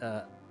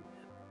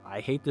I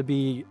hate to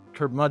be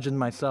curmudgeon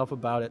myself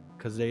about it,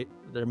 because they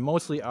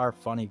mostly are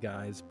funny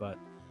guys, but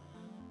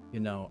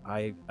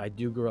I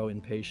do grow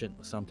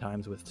impatient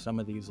sometimes with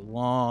some of these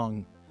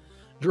long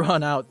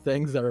drawn out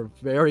things that are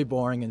very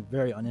boring and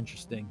very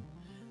uninteresting,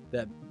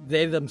 that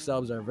they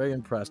themselves are very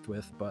impressed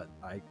with, but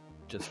I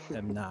just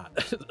am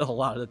not a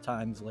lot of the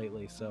times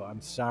lately. So I'm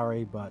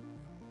sorry, but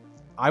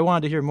I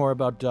wanted to hear more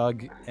about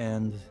Doug,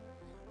 and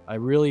I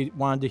really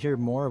wanted to hear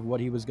more of what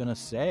he was going to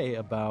say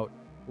about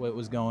what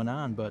was going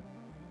on, but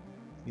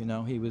he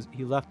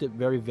left it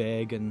very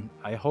vague, and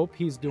I hope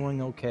he's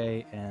doing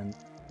okay. And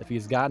if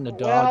he's gotten a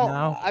dog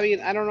now, I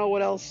mean, I don't know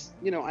what else.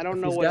 I don't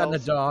know what else.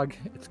 If he's gotten a dog,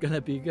 it's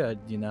gonna be good.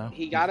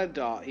 He got a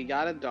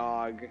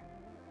dog.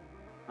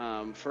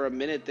 For a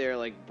minute there,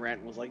 like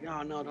Brent was like,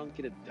 "Oh no, don't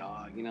get a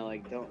dog."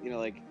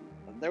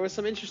 There was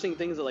some interesting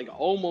things that like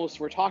almost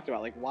were talked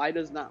about. Like, why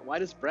does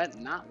Brent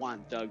not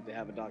want Doug to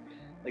have a dog?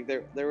 Like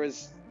there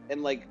was,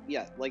 and like,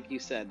 yeah, like you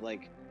said,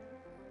 like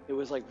it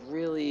was like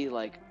really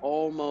like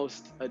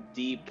almost a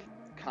deep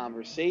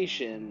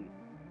conversation,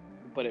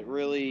 but it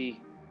really,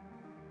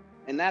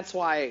 and that's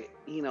why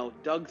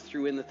Doug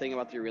threw in the thing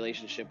about the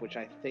relationship, which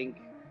I think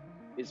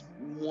is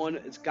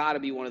it's got to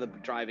be one of the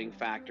driving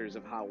factors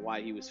of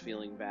why he was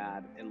feeling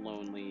bad and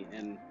lonely.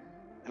 And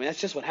I mean, that's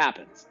just what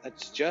happens.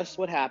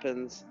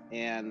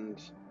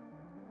 And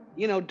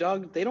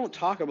Doug, they don't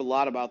talk a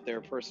lot about their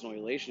personal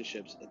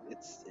relationships.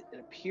 It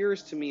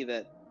appears to me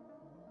that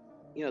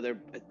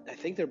I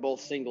think they're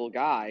both single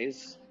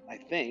guys, I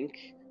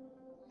think.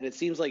 And it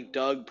seems like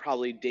Doug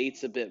probably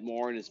dates a bit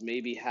more and has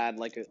maybe had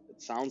it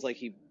sounds like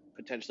he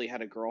potentially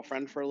had a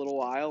girlfriend for a little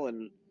while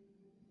and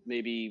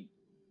maybe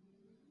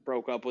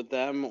broke up with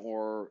them,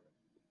 or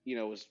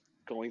was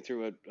going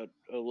through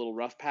a little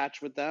rough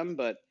patch with them.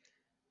 But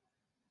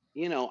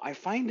I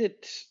find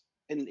it,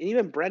 and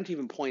even Brent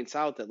even points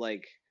out that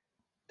like,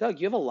 Doug,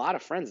 you have a lot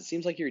of friends. It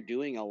seems like you're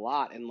doing a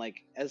lot. And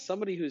like, as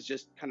somebody who's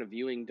just kind of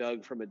viewing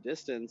Doug from a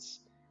distance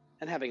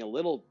and having a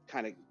little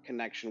kind of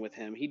connection with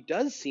him, he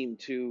does seem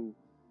to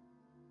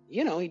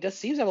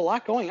have a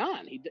lot going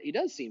on. He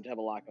does seem to have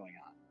a lot going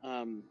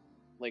on.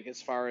 Like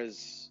as far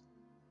as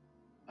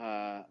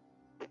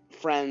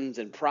friends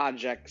and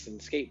projects and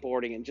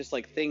skateboarding and just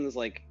like things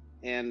like,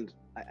 and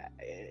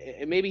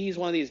maybe he's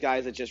one of these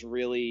guys that just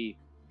really,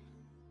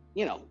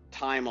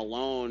 time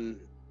alone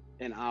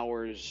and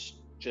hours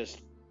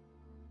just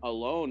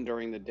alone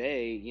during the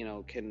day,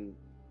 can,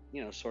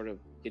 sort of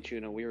get you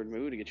in a weird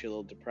mood, to get you a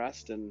little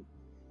depressed. And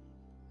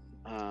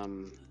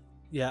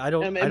yeah,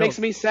 it makes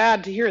me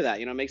sad to hear that.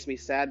 It makes me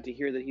sad to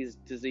hear that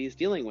he's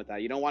dealing with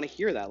that. You don't want to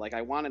hear that. Like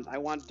I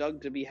want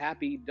Doug to be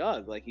happy.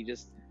 Doug, like he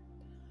just,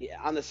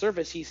 on the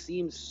surface, he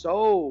seems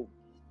so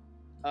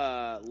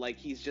like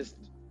he's just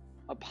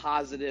a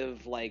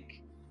positive,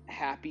 like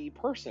happy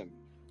person.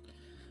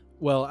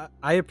 Well,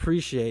 I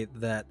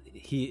appreciate that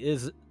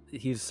he's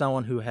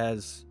someone who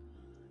has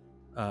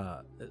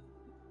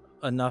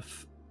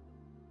enough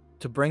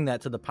to bring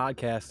that to the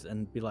podcast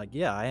and be like,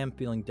 yeah, I am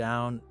feeling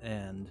down,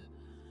 and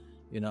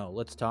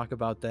let's talk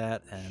about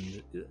that,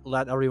 and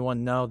let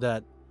everyone know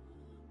that,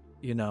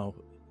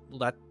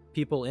 let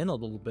people in a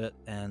little bit.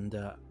 And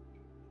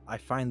I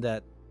find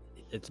that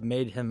it's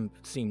made him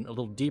seem a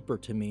little deeper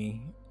to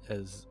me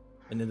as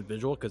an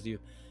individual, because you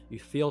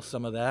feel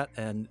some of that.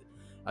 And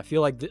I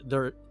feel like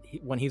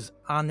when he's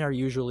on there,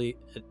 usually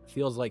it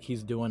feels like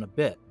he's doing a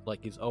bit,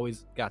 like he's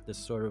always got this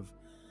sort of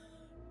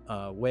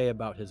way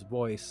about his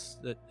voice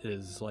that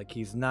is like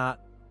he's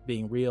not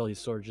being real. He's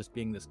sort of just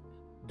being this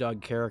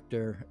Doug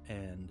character,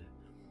 and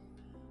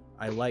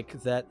I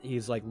like that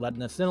he's like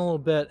letting us in a little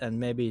bit, and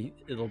maybe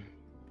it'll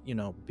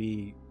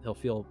he'll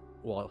feel,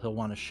 well, he'll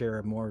want to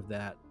share more of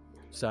that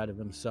side of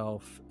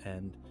himself.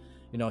 And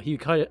he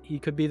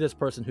could be this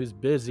person who's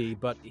busy,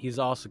 but he's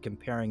also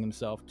comparing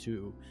himself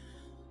to,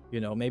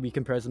 maybe he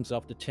compares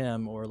himself to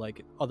Tim or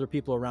like other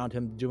people around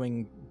him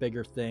doing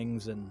bigger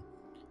things, and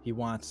he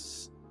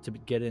wants to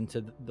get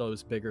into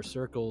those bigger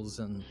circles.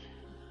 And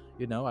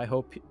I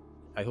hope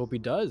I hope he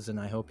does, and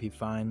I hope he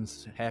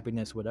finds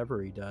happiness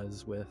whatever he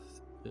does with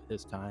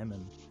his time.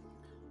 And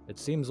it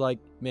seems like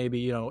maybe,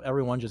 you know,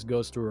 everyone just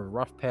goes through a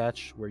rough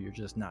patch where you're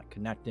just not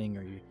connecting,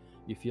 or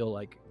you feel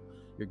like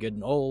you're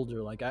getting old,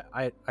 or like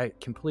I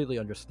completely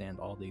understand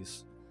all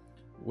these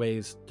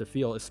ways to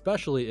feel,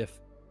 especially if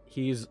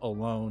he's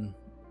alone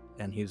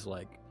and he's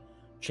like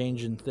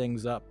changing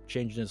things up,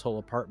 changing his whole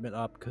apartment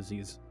up because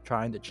he's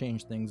trying to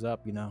change things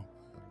up, you know.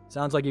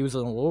 Sounds like he was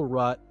in a little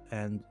rut,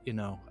 and, you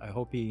know, I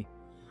hope he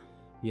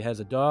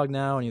has a dog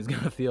now and he's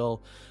gonna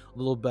feel a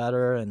little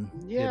better, and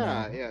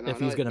if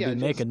he's gonna be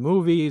making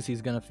movies,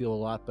 he's gonna feel a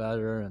lot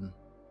better. And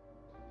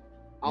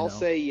I'll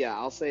say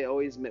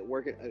always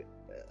work it.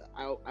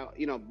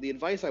 You know, the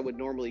advice I would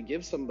normally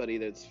give somebody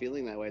that's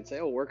feeling that way, I'd say,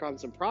 oh, work on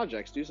some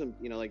projects, do some,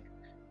 you know, like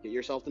get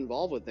yourself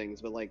involved with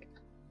things. But like,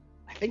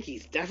 I think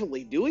he's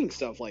definitely doing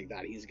stuff like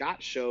that. He's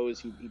got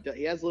shows.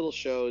 He has little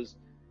shows.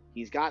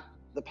 He's got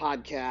the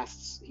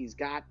podcasts. He's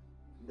got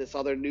this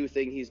other new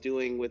thing he's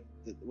doing with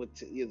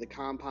you know, the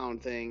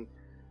compound thing.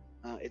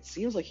 It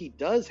seems like he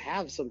does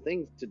have some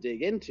things to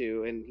dig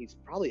into, and he's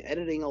probably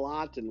editing a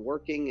lot and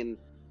working, and,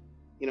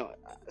 you know,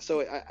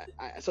 so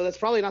so that's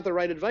probably not the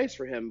right advice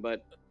for him.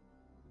 But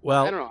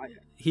well, I don't know.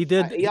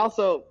 He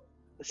also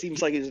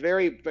seems like he's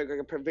very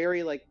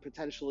like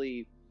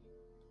potentially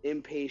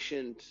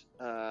impatient.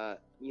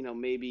 You know,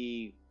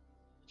 maybe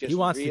just he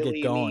wants really to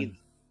get going.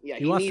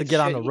 He wants to get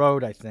on the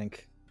road, I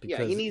think.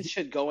 Yeah, he needs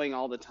shit going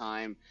all the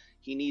time.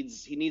 He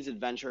needs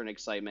adventure and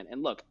excitement.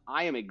 And look,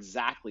 I am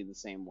exactly the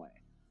same way.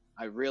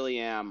 I really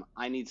am.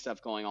 I need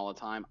stuff going all the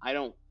time. I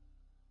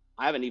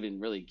haven't even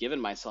really given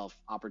myself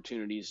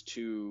opportunities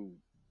to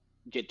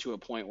get to a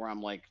point where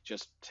I'm like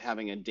just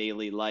having a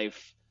daily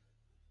life.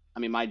 I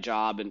mean, my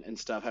job and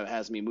stuff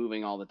has me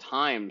moving all the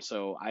time.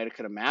 So I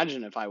could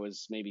imagine if I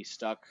was maybe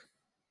stuck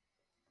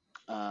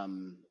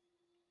alone,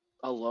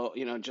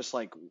 you know, just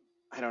like,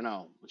 I don't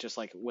know, just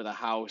like with a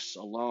house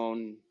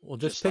alone. Well,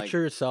 just picture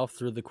yourself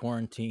through the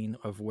quarantine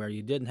of where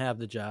you didn't have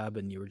the job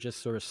and you were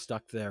just sort of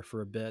stuck there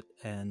for a bit.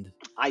 And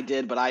I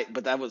did,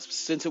 but that was,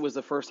 since it was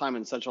the first time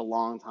in such a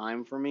long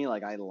time for me,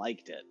 like I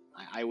liked it.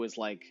 I was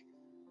like,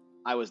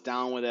 I was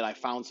down with it. I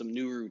found some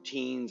new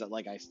routines.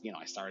 Like I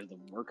started the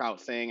workout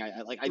thing.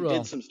 I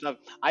did some stuff.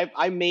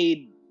 I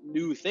made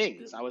new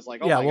things. I was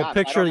like, oh my God,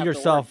 picture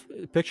yourself.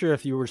 Picture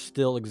if you were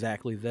still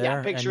exactly there.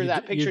 Yeah, picture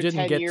that. Picture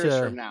 10 years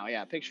from now.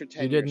 Yeah, picture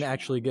 10 years. You didn't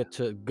actually get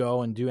to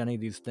go and do any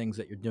of these things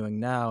that you're doing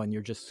now, and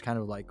you're just kind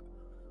of like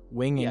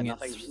winging it.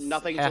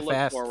 Nothing to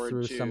look forward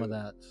through to. Some of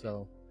that.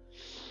 So,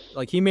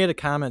 like, he made a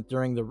comment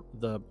during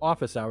the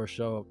Office Hour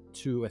show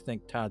to, I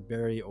think, Todd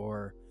Barry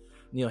or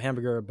Neil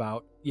Hamburger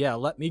about, yeah,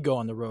 let me go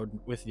on the road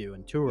with you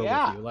and tour with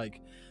you.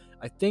 Like,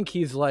 I think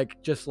he's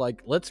like, just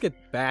like, let's get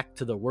back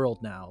to the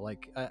world now.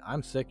 Like,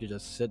 I'm sick of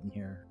just sitting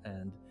here.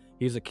 And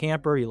he's a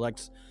camper. He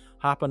likes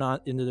hopping on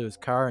into his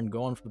car and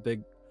going for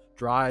big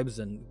drives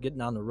and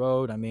getting on the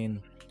road. I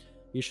mean,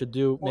 he should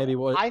do maybe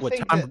what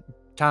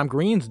Tom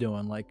Green's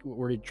doing, like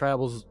where he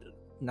travels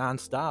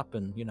nonstop,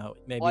 and, you know,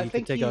 maybe he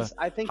could take a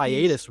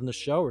hiatus from the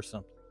show or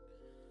something.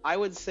 I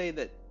would say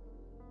that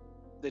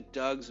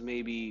Doug's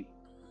maybe,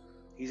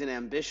 he's an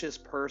ambitious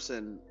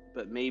person,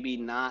 but maybe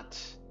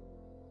not.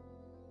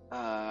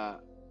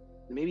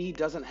 Maybe he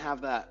doesn't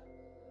have that.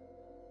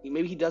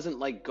 Maybe he doesn't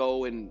like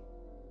go and.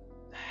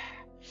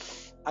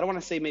 I don't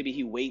want to say maybe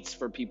he waits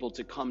for people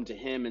to come to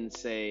him and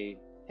say,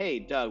 "Hey,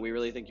 Doug, we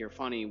really think you're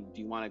funny. Do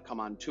you want to come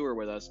on tour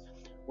with us?"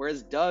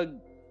 Whereas Doug,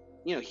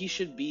 you know, he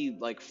should be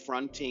like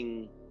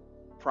fronting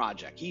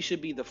project. He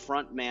should be the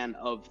front man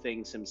of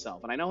things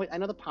himself. And I know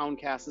the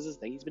Poundcast is his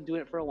thing. He's been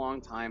doing it for a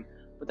long time,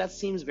 but that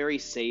seems very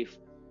safe.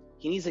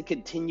 He needs to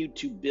continue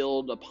to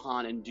build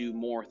upon and do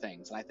more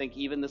things. And I think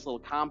even this little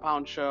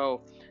compound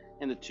show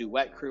and the Two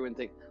Wet Crew and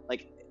things,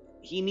 like,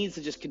 he needs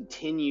to just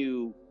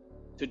continue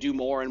to do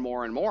more and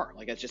more and more.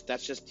 Like, that's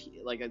just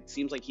like, it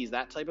seems like he's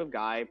that type of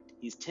guy.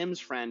 He's Tim's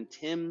friend.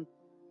 Tim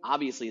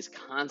obviously is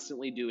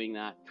constantly doing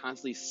that,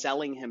 constantly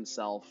selling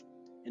himself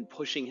and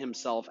pushing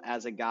himself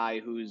as a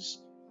guy who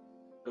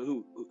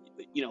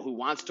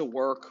wants to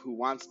work, who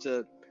wants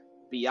to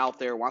be out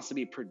there, wants to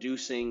be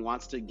producing,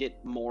 wants to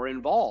get more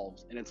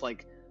involved. And it's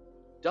like,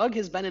 Doug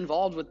has been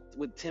involved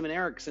with Tim and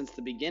Eric since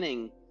the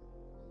beginning.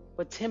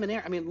 But Tim and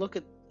Eric, I mean, look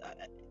at,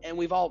 and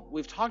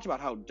we've talked about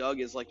how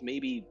Doug is like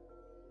maybe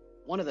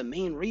one of the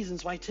main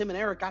reasons why Tim and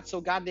Eric got so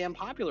goddamn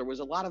popular was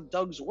a lot of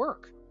Doug's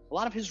work, a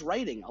lot of his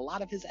writing, a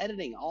lot of his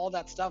editing, all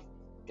that stuff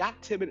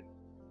got Tim and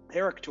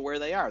Eric to where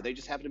they are. They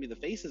just happen to be the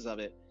faces of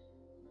it.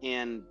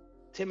 And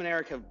Tim and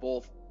Eric have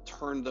both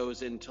turned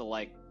those into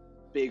like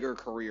bigger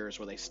careers,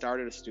 where they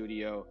started a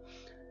studio,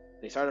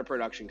 they started a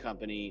production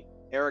company.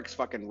 Eric's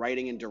fucking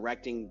writing and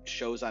directing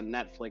shows on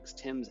Netflix.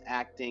 Tim's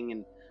acting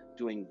and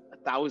doing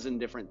 1,000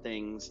 different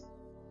things.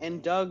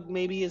 And Doug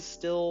maybe is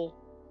still,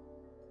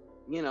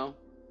 you know,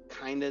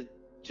 kind of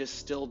just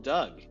still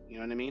Doug. You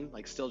know what I mean?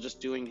 Like, still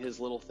just doing his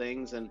little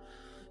things. And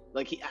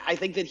like, I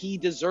think that he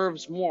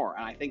deserves more.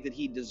 And I think that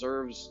he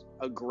deserves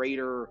a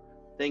greater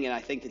thing. And I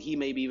think that he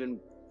maybe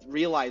even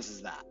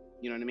realizes that.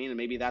 You know what I mean? And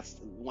maybe that's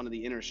one of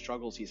the inner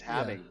struggles he's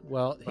having. Yeah.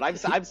 Well, but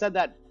I've said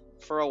that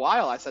for a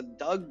while. I said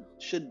Doug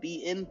should be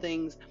in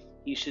things.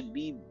 He should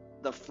be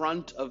the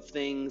front of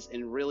things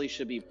and really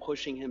should be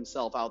pushing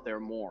himself out there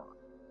more.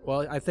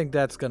 Well, I think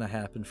that's going to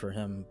happen for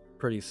him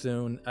pretty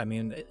soon. I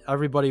mean,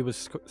 everybody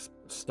was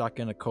stuck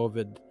in a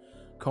COVID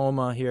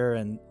coma here,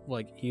 and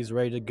like he's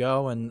ready to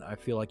go, and I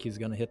feel like he's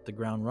going to hit the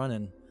ground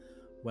running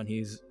when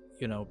he's,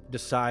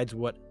 decides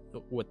what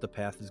the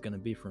path is going to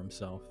be for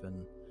himself.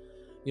 And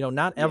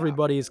not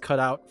everybody is cut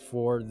out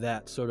for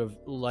that sort of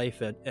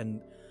life,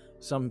 and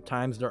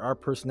sometimes there are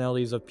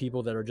personalities of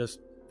people that are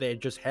they're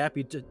just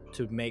happy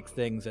to make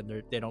things,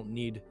 and they don't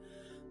need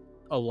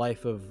a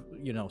life of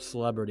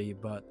celebrity.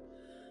 But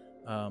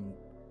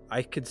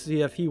I could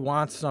see if he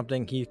wants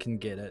something, he can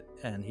get it,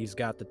 and he's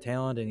got the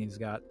talent and he's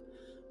got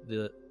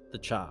the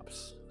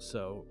chops.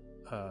 So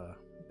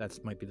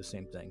that might be the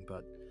same thing,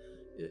 but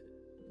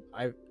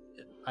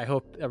I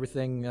hope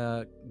everything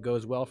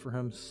goes well for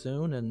him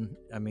soon, and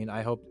I mean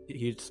I hope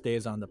he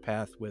stays on the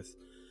path with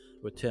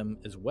Tim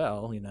as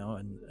well,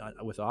 and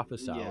with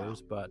Office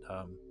Hours. But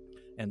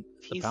and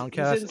the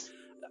Poundcast,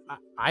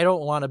 I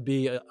don't want to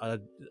be a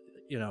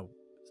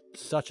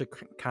such a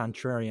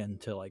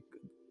contrarian to like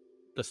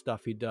the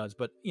stuff he does,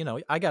 but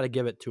I got to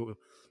give it to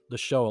the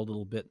show a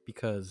little bit,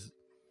 because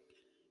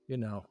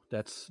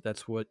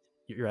that's what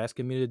you're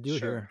asking me to do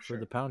here for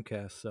the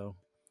Poundcast. So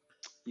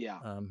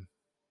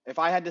if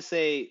I had to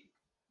say,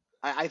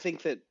 I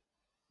think that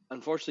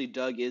unfortunately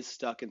Doug is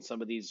stuck in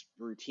some of these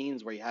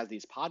routines where he has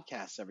these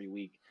podcasts every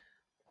week,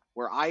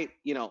 where I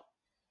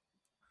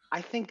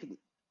think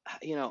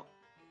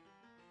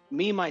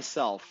me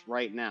myself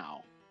right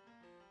now,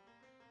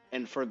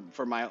 and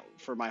for my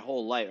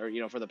whole life, or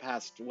for the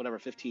past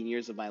 15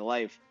 years of my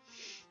life,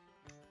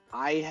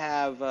 I've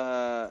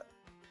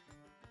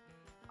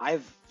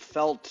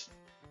felt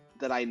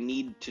that I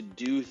need to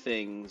do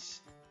things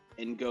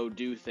and go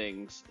do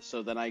things,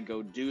 so then I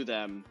go do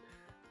them,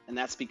 and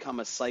that's become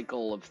a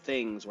cycle of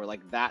things where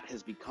like that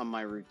has become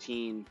my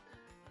routine.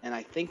 And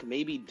I think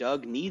maybe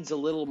Doug needs a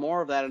little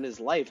more of that in his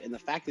life, and the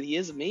fact that he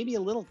is maybe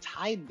a little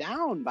tied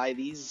down by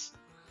these,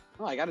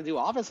 I got to do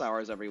Office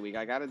Hours every week,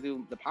 I got to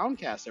do the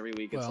Poundcast every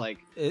week. It's like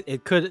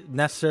it could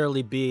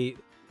necessarily be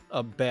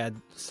a bad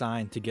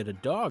sign to get a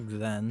dog.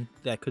 Then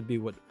that could be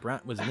what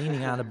Brent was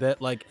leaning on a bit.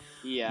 Like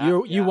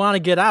you want to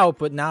get out,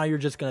 but now you're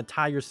just going to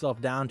tie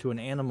yourself down to an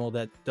animal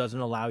that doesn't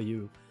allow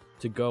you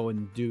to go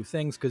and do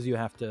things, because you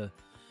have to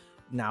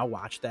now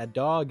watch that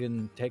dog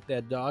and take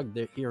that dog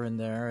here and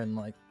there, and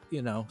like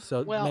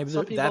so maybe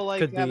some people that like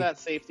could have be that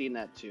safety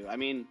net too. I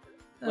mean,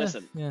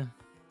 listen,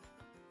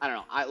 I don't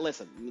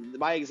know.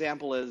 My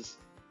example is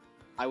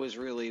I was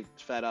really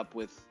fed up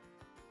with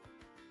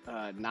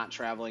not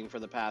traveling for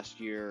the past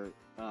year,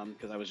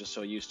 because I was just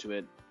so used to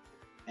it.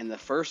 And the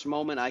first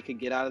moment I could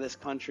get out of this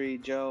country,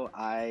 Joe,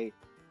 I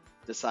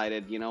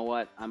decided, you know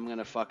what, I'm going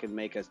to fucking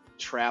make a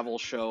travel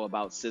show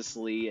about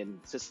Sicily, and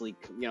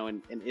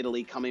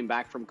Italy coming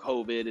back from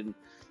COVID and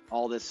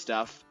all this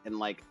stuff. And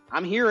like,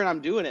 I'm here and I'm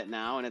doing it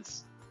now. And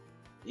it's,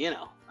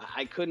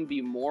 I couldn't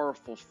be more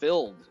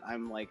fulfilled.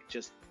 I'm like,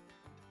 just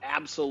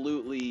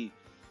absolutely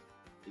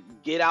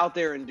get out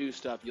there and do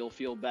stuff. You'll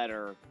feel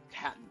better.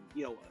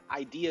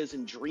 Ideas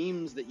and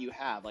dreams that you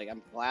have. Like,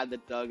 I'm glad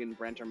that Doug and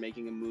Brent are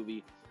making a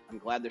movie. I'm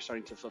glad they're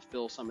starting to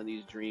fulfill some of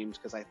these dreams,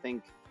 because I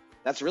think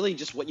that's really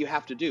just what you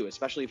have to do,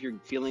 especially if you're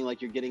feeling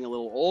like you're getting a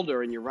little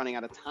older and you're running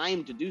out of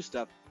time to do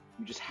stuff.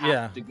 You just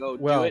have to go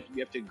do it. You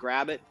have to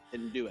grab it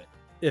and do it.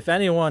 If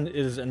anyone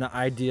is an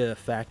idea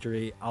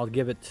factory, I'll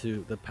give it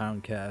to the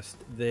Poundcast.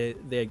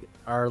 They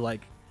are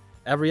like,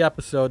 every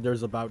episode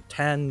there's about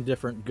 10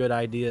 different good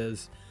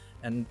ideas,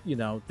 and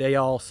they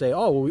all say,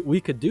 oh,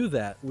 we could do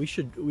that. We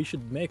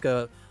should make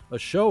a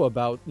show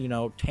about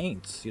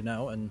taints,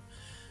 and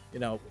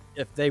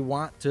if they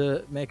want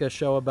to make a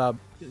show about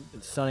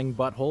sunning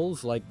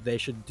buttholes, like, they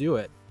should do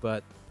it.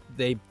 But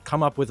they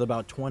come up with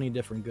about 20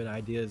 different good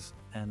ideas,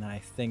 and I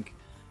think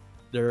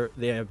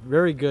they have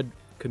very good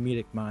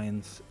comedic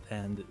minds,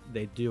 and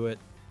they do it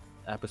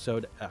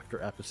episode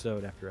after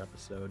episode after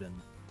episode.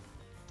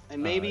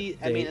 And maybe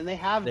and they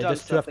have done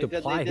stuff. They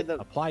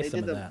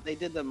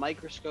did the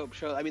Microscope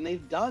show. I mean,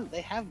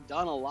 they have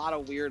done a lot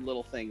of weird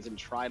little things and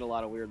tried a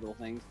lot of weird little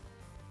things,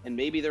 and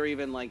maybe they're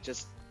even like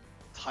just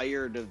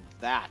tired of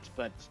that.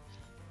 But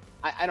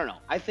I don't know.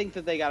 I think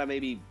that they gotta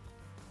maybe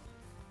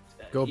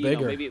go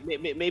bigger.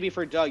 Maybe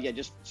for Doug,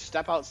 just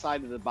step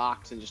outside of the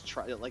box and just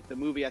try. Like, the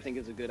movie, I think,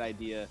 is a good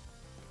idea.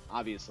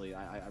 Obviously,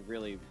 I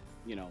really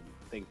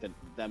think that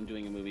them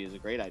doing a movie is a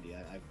great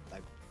idea.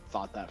 I've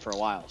thought that for a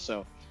while.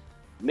 So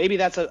maybe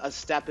that's a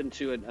step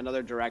into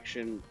another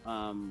direction,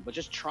 but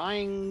just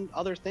trying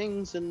other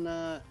things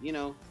and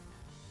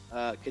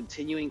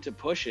continuing to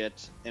push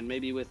it. And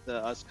maybe with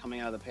us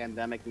coming out of the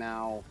pandemic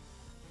now,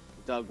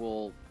 Doug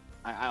will.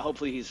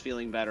 Hopefully he's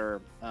feeling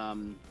better.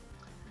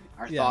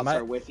 Our thoughts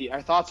are with you.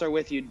 Our thoughts are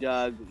with you,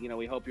 Doug.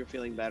 We hope you're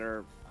feeling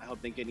better. I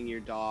hope that getting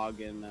your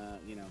dog and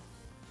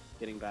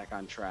getting back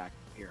on track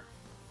here.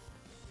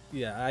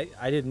 Yeah,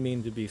 I didn't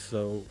mean to be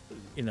so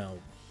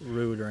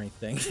rude or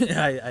anything.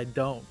 I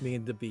don't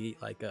mean to be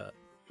like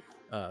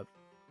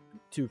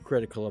too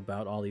critical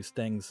about all these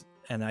things,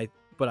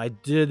 but I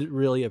did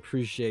really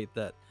appreciate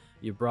that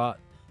you brought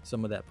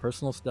some of that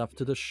personal stuff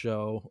to the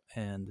show,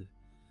 and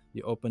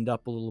you opened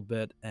up a little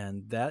bit,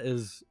 and that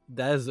is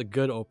a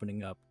good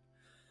opening up.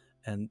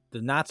 And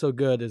the not so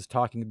good is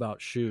talking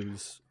about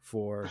shoes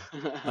for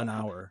an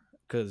hour,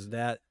 because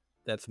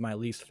that's my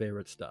least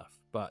favorite stuff.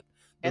 But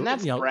And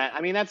that's you know, Brent.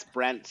 I mean, that's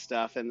Brent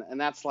stuff, and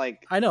that's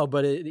like, I know,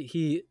 but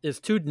he is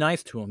too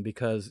nice to him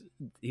because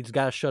he's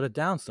got to shut it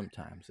down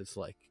sometimes. It's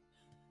like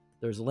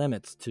there's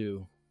limits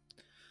to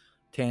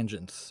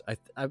tangents.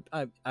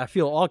 I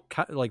feel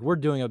like we're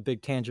doing a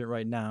big tangent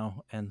right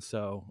now, and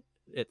so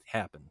it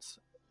happens,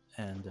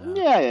 and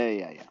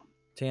yeah.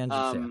 tangents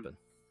happen.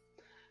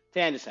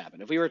 Tangents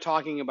happen. If we were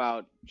talking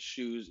about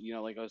shoes,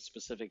 like a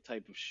specific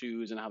type of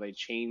shoes and how they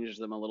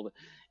changed them a little bit,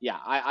 yeah,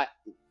 I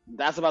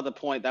that's about the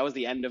point. That was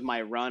the end of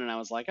my run, and I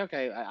was like,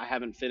 okay, I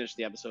haven't finished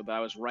the episode, but I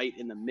was right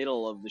in the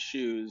middle of the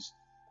shoes,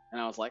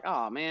 and I was like,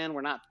 oh man,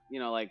 we're not,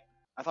 like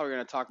I thought we were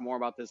gonna talk more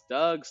about this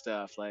Doug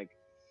stuff, like.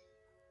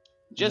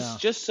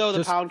 Just so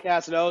the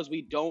Poundcast knows,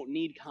 we don't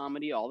need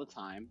comedy all the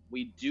time.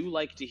 We do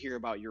like to hear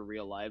about your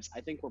real lives.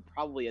 I think we're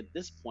probably at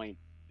this point,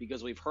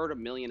 because we've heard a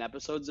million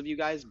episodes of you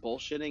guys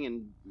bullshitting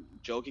and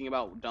joking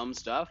about dumb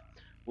stuff.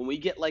 When we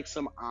get like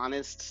some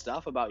honest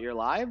stuff about your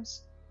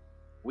lives,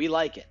 we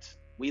like it.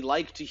 We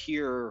like to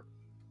hear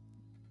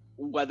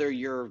whether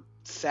you're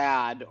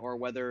sad or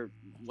whether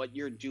what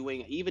you're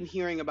doing, even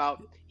hearing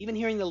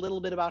the little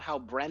bit about how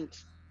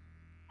Brent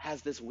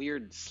has this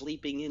weird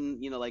sleeping in,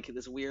 like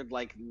this weird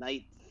like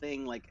night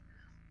thing. Like,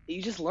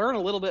 you just learn a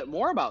little bit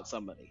more about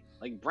somebody.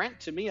 Like Brent,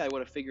 to me, I would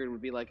have figured would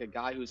be like a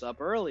guy who's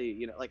up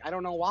early. Like I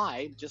don't know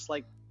why, just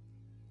like,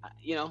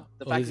 the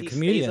fact he's that a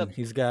comedian.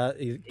 He's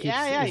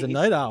a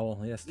night owl.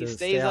 He has to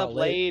stays up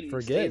late,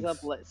 for stays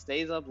gigs.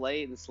 stays up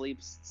late and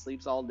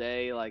sleeps all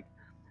day. Like,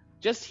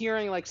 just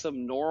hearing like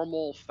some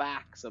normal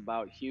facts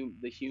about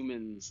the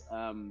humans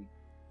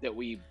that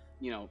we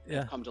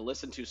have come to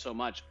listen to so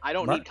much. I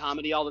don't need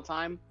comedy all the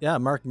time. Yeah,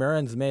 Mark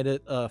Maron's made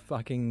it a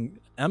fucking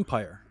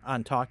empire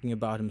on talking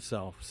about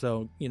himself.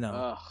 So,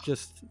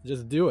 just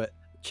do it.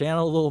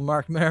 Channel a little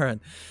Mark Maron.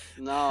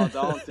 No,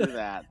 don't do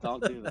that.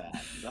 Don't do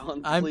that.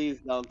 Please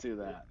don't do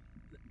that.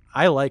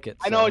 I like it.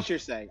 I know what you're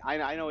saying.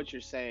 I know what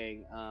you're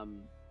saying.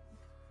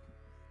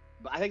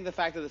 But I think the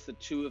fact that it's the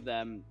two of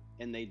them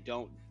and they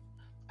don't,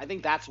 I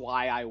think that's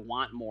why I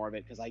want more of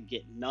it, because I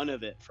get none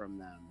of it from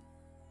them.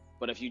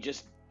 But if you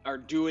just are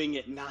doing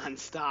it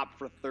nonstop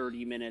for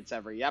 30 minutes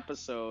every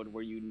episode,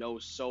 where you know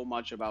so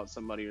much about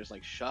somebody, you're just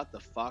like, shut the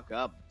fuck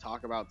up,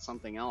 talk about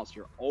something else.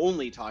 You're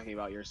only talking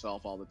about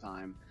yourself all the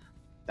time.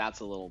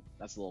 That's a little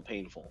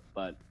painful.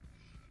 But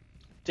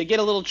to get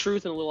a little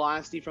truth and a little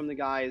honesty from the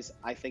guys,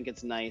 I think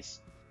it's nice.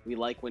 We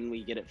like when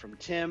we get it from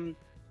Tim.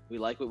 We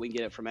like when we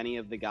get it from any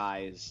of the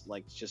guys,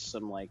 like just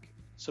some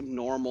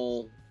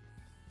normal,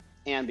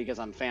 and because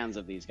I'm fans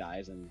of these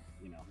guys, and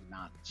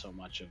not so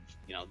much of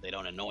they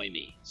don't annoy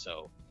me.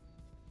 So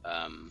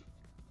I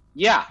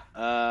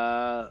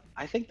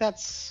think that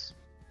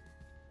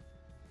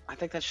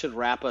should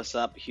wrap us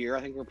up here.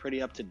 I think we're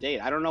pretty up to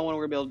date. I don't know when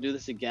we're gonna be able to do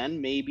this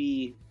again.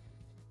 Maybe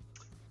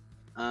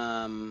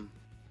in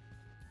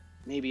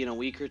a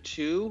week or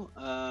two.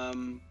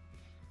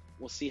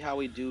 We'll see how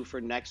we do for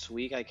next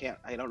week.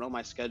 I don't know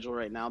my schedule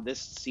right now.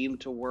 This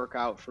seemed to work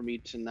out for me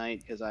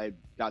tonight because I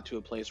got to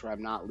a place where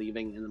I'm not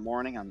leaving in the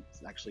morning. I'm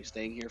actually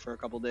staying here for a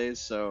couple days,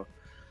 so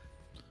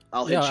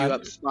I'll hit you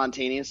up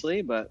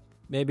spontaneously. But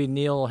maybe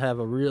Neil will have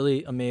a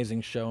really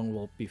amazing show and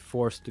we'll be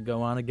forced to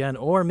go on again,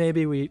 or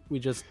maybe we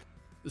just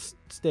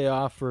stay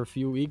off for a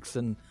few weeks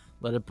and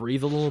let it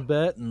breathe a little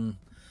bit, and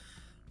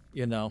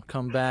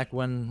come back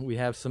when we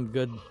have some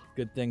good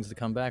things to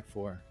come back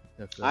for.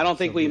 I don't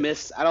think we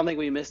missed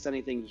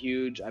anything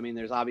huge. I mean,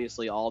 there's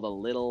obviously all the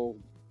little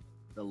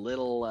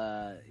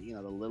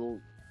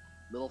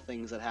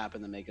things that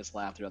happen that make us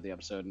laugh throughout the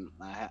episode, and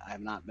I have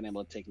not been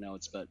able to take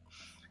notes, but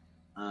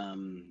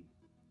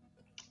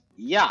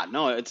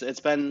it's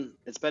been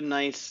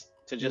nice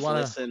to just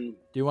listen.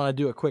 Do you want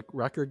to do a quick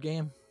record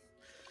game?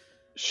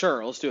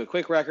 Sure, let's do a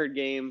quick record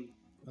game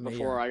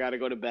before I got to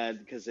go to bed,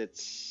 because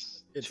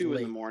it's 2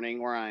 in the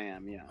morning where I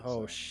am. Yeah.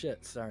 Oh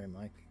shit! Sorry,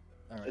 Mike.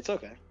 All right. It's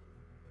okay.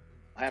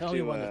 I have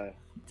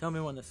tell me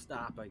when to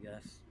stop, I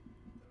guess.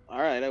 All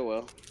right, I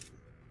will.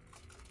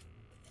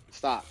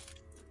 Stop.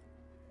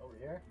 Over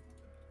here?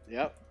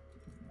 Yep.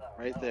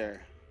 Right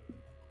there.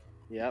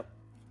 Yep.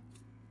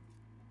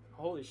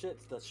 Holy shit,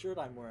 it's the shirt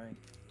I'm wearing.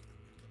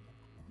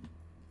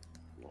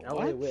 What?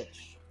 LA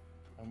Witch.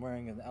 I'm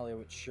wearing an LA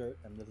Witch shirt,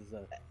 and this is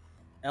a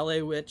LA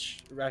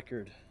Witch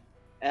record.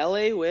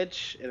 LA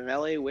Witch and an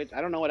LA Witch.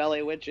 I don't know what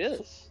LA Witch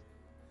is.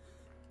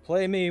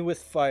 Play Me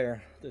With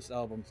Fire, this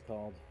album's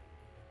called.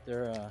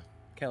 They're a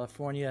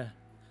California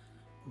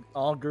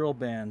all-girl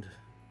band.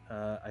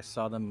 I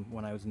saw them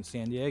when I was in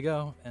San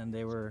Diego, and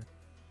they were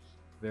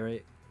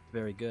very,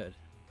 very good.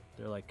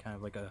 They're like kind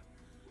of like a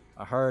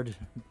hard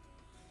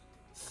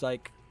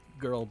psych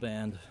girl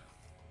band.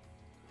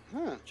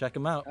 Huh. Check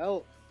them out.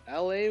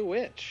 L.A.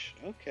 Witch.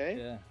 Okay.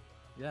 Yeah.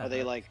 Yeah. Are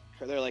they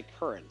they're like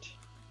current?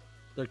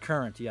 They're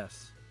current,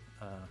 yes.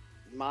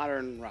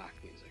 Modern rock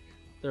music.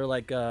 They're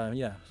like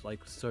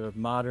like sort of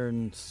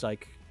modern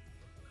psych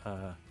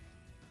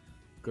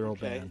girl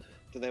band.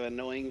 Do they have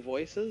annoying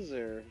voices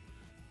or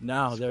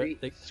No,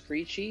 they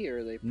screechy, or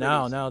are they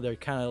no, they're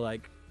kind of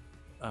like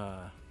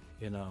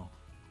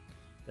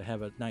they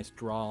have a nice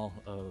drawl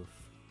of,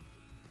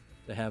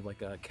 they have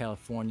like a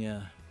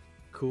California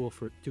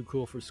too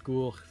cool for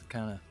school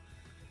kind of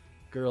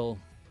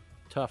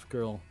tough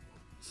girl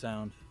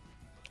sound.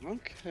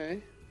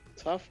 Okay.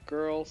 Tough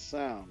girl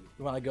sound.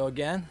 You want to go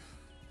again?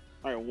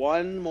 All right,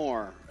 one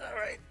more. All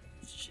right.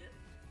 Shit.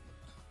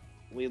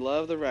 We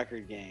love the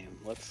record game.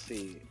 Let's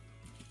see.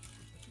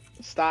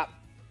 Stop.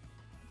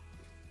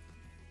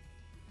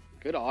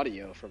 Good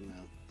audio from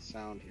the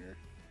sound here.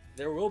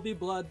 There Will Be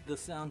Blood, the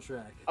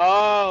soundtrack.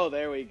 Oh,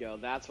 there we go.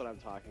 That's what I'm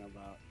talking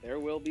about. There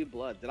Will Be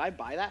Blood. Did I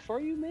buy that for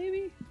you,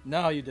 maybe?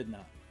 No, you did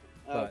not.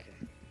 Okay.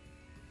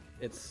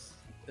 It's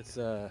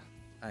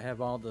I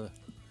have all the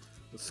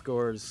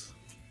scores.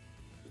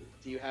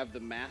 Do you have the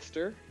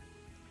master?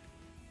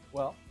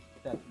 Well,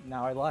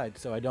 now I lied,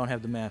 so I don't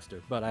have the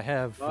master, but I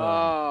have.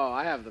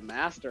 I have the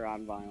master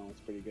on vinyl. It's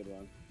a pretty good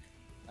one.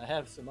 I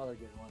have some other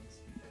good ones.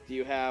 Do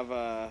you have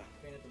Phantom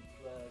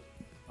Thread?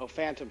 Oh,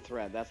 Phantom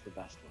Thread. That's the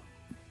best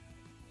one.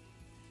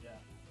 Yeah.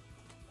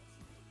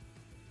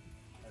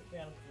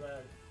 Phantom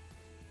Thread.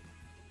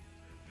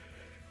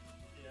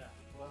 Yeah.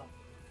 Well.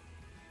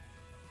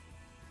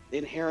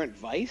 Inherent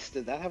Vice.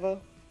 Did that have a?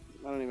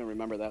 I don't even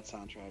remember that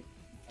soundtrack.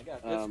 I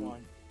got this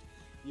one.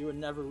 You Would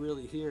Never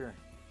Really Hear.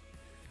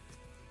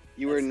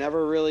 You Were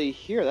Never Really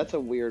Here. That's a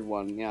weird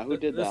one. Yeah, who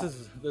did that?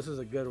 This is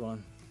a good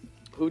one.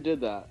 Who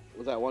did that?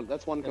 Was that one?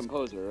 That's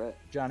composer, right?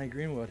 Johnny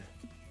Greenwood.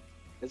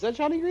 Is that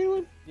Johnny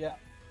Greenwood? Yeah.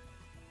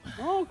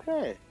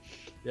 Okay.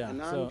 Yeah. And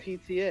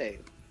non-PTA.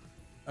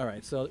 All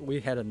right, so we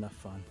had enough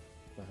fun.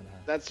 But,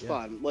 that's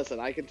fun.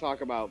 Listen, I can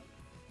talk about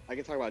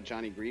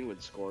Johnny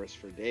Greenwood scores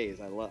for days.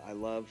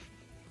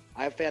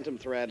 I have Phantom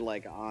Thread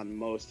like on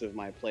most of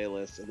my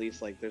playlists. At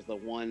least like there's the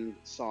one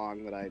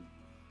song that I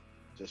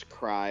just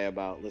cry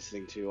about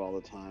listening to all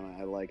the time.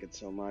 I like it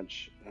so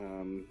much.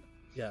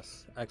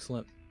 Yes,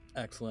 excellent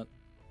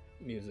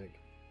music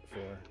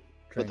for.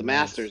 But the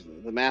master's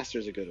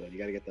a good one. You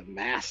got to get the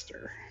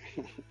master.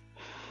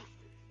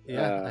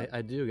 Yeah,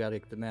 I do got to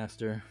get the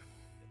master.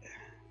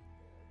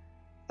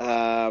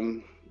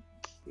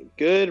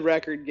 Good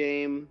record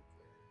game.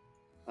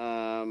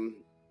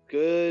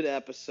 Good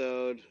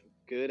episode.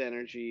 Good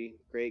energy,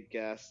 great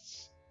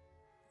guests.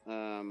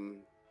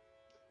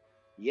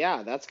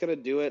 Yeah, that's gonna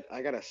do it.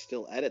 I gotta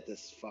still edit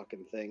this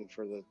fucking thing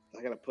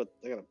I gotta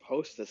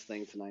post this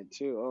thing tonight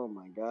too. Oh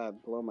my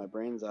god, blow my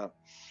brains out.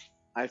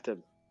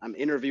 I'm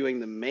interviewing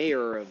the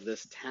mayor of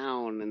this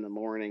town in the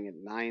morning at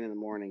 9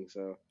 a.m.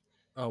 So.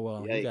 Oh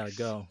well, yikes. You gotta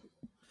go.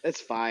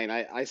 It's fine.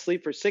 I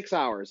sleep for 6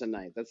 hours a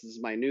night. This is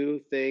my new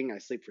thing. I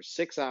sleep for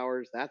 6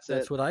 hours. That's it.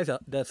 That's what I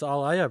thought. That's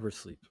all I ever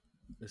sleep.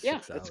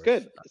 Yeah, it's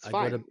good. It's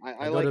fine.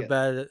 I go to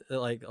bed at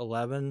like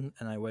 11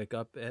 and I wake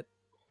up at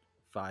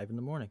 5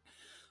 a.m.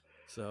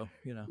 So,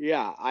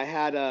 Yeah, I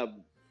had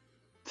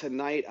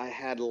tonight I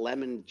had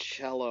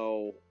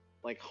limoncello,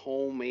 like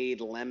homemade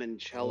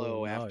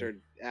limoncello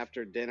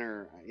after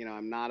dinner.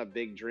 I'm not a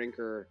big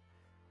drinker.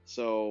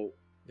 So,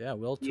 yeah,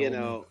 Will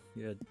told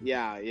me.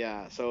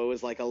 Yeah. So it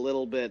was like a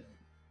little bit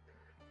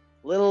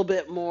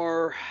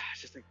more,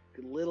 just a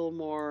little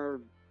more.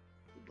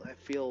 I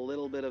feel a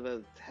little bit of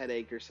a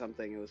headache or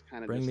something. It was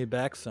kind of bring me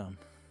back some.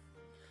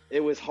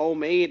 It was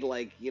homemade,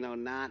 like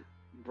not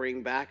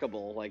bring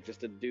backable, like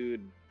just a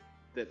dude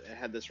that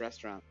had this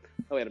restaurant.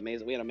 Oh, we had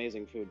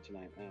amazing food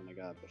tonight. Oh my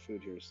god, the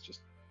food here is just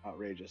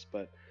outrageous.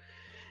 But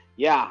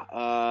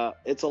yeah,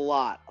 it's a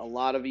lot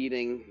of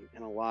eating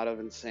and a lot of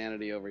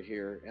insanity over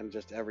here, and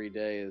just every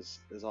day is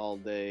all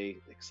day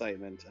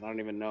excitement. And I don't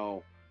even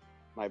know.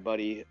 My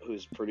buddy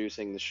who's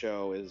producing the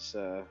show is.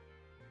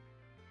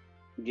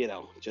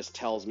 Just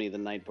tells me the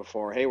night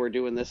before, hey, we're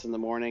doing this in the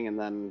morning, and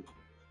then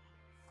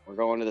we're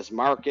going to this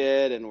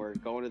market, and we're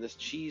going to this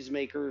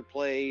cheesemaker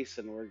place,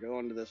 and we're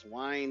going to this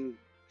wine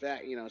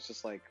it's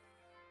just like,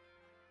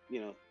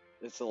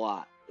 it's a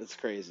lot. It's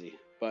crazy,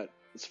 but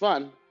it's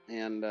fun,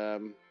 and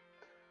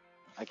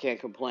I can't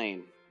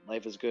complain.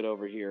 Life is good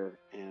over here,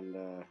 and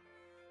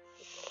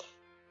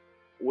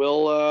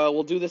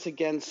we'll do this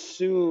again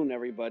soon,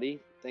 everybody.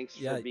 Thanks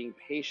for being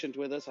patient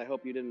with us. I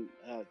hope you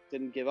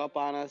didn't give up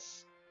on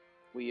us.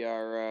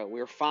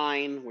 We're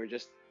fine. We're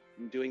just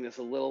doing this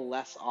a little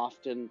less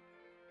often,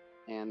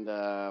 and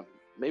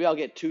maybe I'll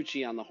get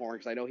Tucci on the horn,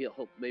 because I know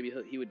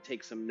he would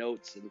take some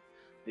notes and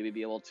maybe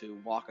be able to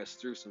walk us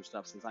through some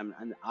stuff, since I'm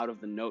out of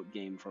the note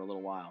game for a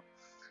little while.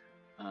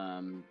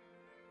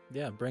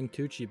 Yeah, bring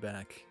Tucci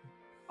back.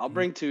 I'll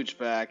bring Tucci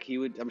back.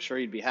 I'm sure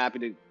he'd be happy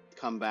to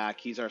come back.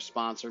 He's our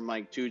sponsor,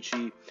 Mike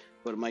Tucci.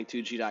 Go to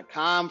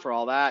MikeTucci.com for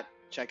all that.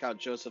 Check out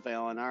Joseph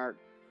Allen Art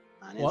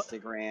on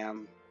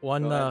Instagram.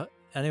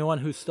 Anyone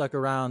who's stuck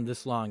around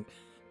this long,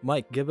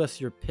 Mike, give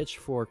us your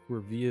pitchfork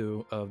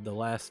review of the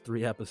last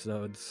 3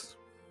 episodes.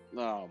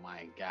 Oh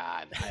my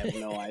God,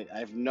 I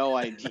have no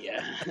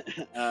idea.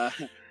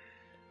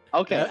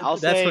 Okay, I'll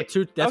say for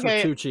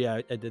okay. Tucci.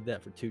 I did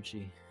that for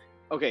Tucci.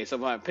 Okay, so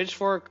my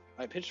pitchfork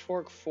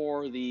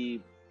for the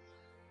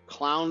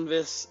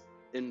Clownvis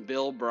and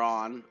Bill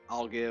Braun,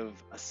 I'll give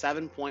a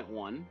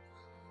 7.1.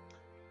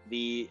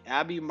 The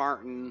Abby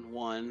Martin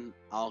one,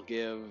 I'll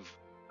give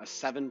a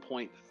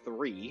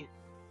 7.3.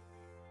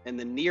 And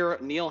the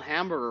Neil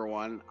Hamburger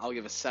one, I'll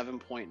give a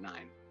 7.9.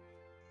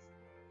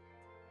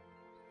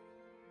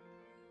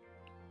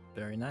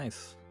 Very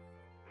nice.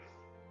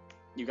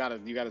 You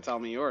gotta tell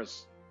me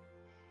yours.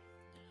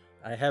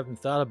 I haven't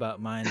thought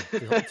about mine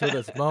till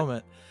this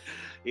moment.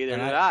 Either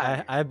did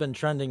I. I've been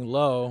trending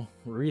low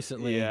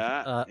recently.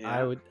 Yeah.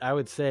 I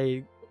would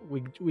say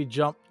we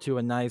jumped to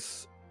a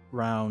nice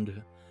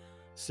round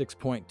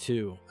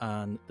 6.2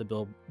 on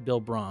the Bill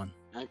Braun.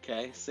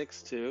 Okay,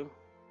 6.2.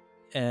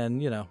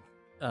 And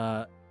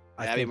I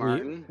Abby think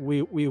Martin.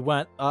 we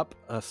went up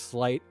a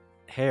slight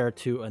hair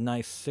to a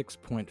nice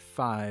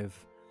 6.5.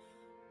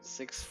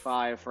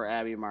 6.5 for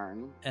Abby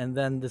Martin. And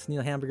then this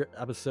Neil Hamburger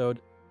episode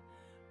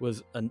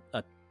was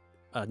a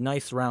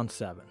nice round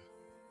 7.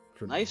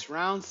 Nice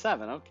round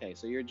 7. Okay,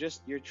 so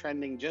you're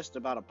trending just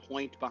about a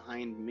point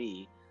behind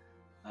me.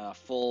 A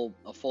full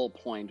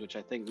point, which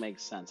I think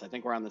makes sense. I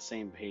think we're on the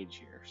same page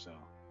here. So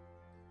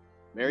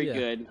very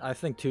good. I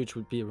think Tooch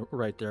would be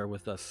right there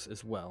with us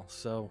as well.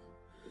 So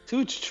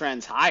Tooch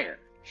trends higher.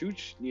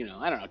 Tooch,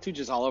 I don't know. Tooch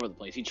is all over the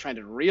place. He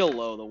trended real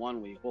low the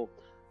one week. Well,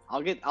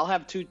 I'll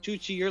have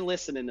Toochie. You're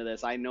listening to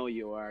this. I know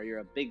you are. You're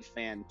a big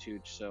fan,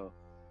 Tooch. So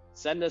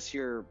send us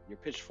your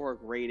pitchfork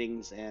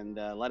ratings and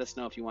let us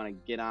know if you want to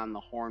get on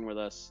the horn with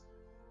us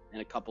in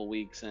a couple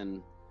weeks.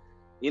 And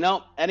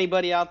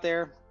anybody out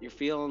there, you're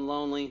feeling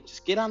lonely,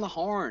 just get on the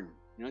horn.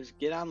 Just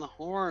get on the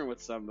horn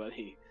with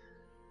somebody,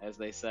 as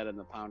they said in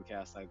the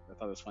Poundcast. I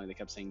thought it was funny. They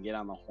kept saying get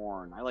on the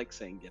horn. I like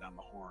saying get on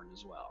the horn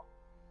as well.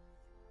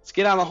 Let's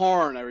get on the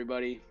horn,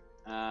 everybody.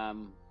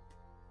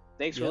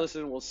 Thanks for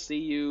listening. We'll see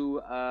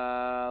you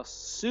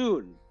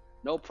soon.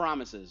 No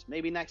promises.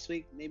 Maybe next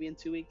week, maybe in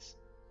 2 weeks,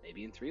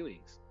 maybe in 3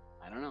 weeks.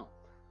 I don't know.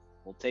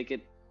 We'll take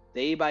it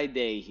day by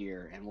day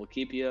here, and we'll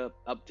keep you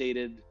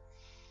updated.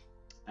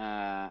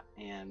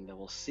 And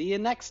we'll see you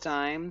next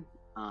time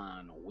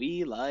on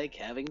We Like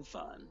Having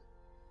Fun.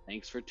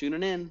 Thanks for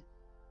tuning in.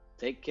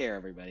 Take care,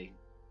 everybody.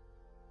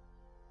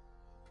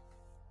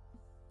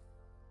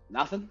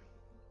 Nothing?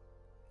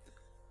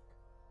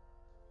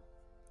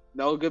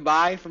 No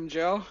goodbye from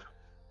Joe?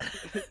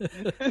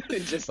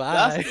 Just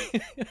bye.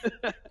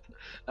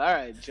 All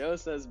right, Joe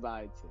says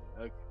bye too.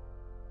 Okay.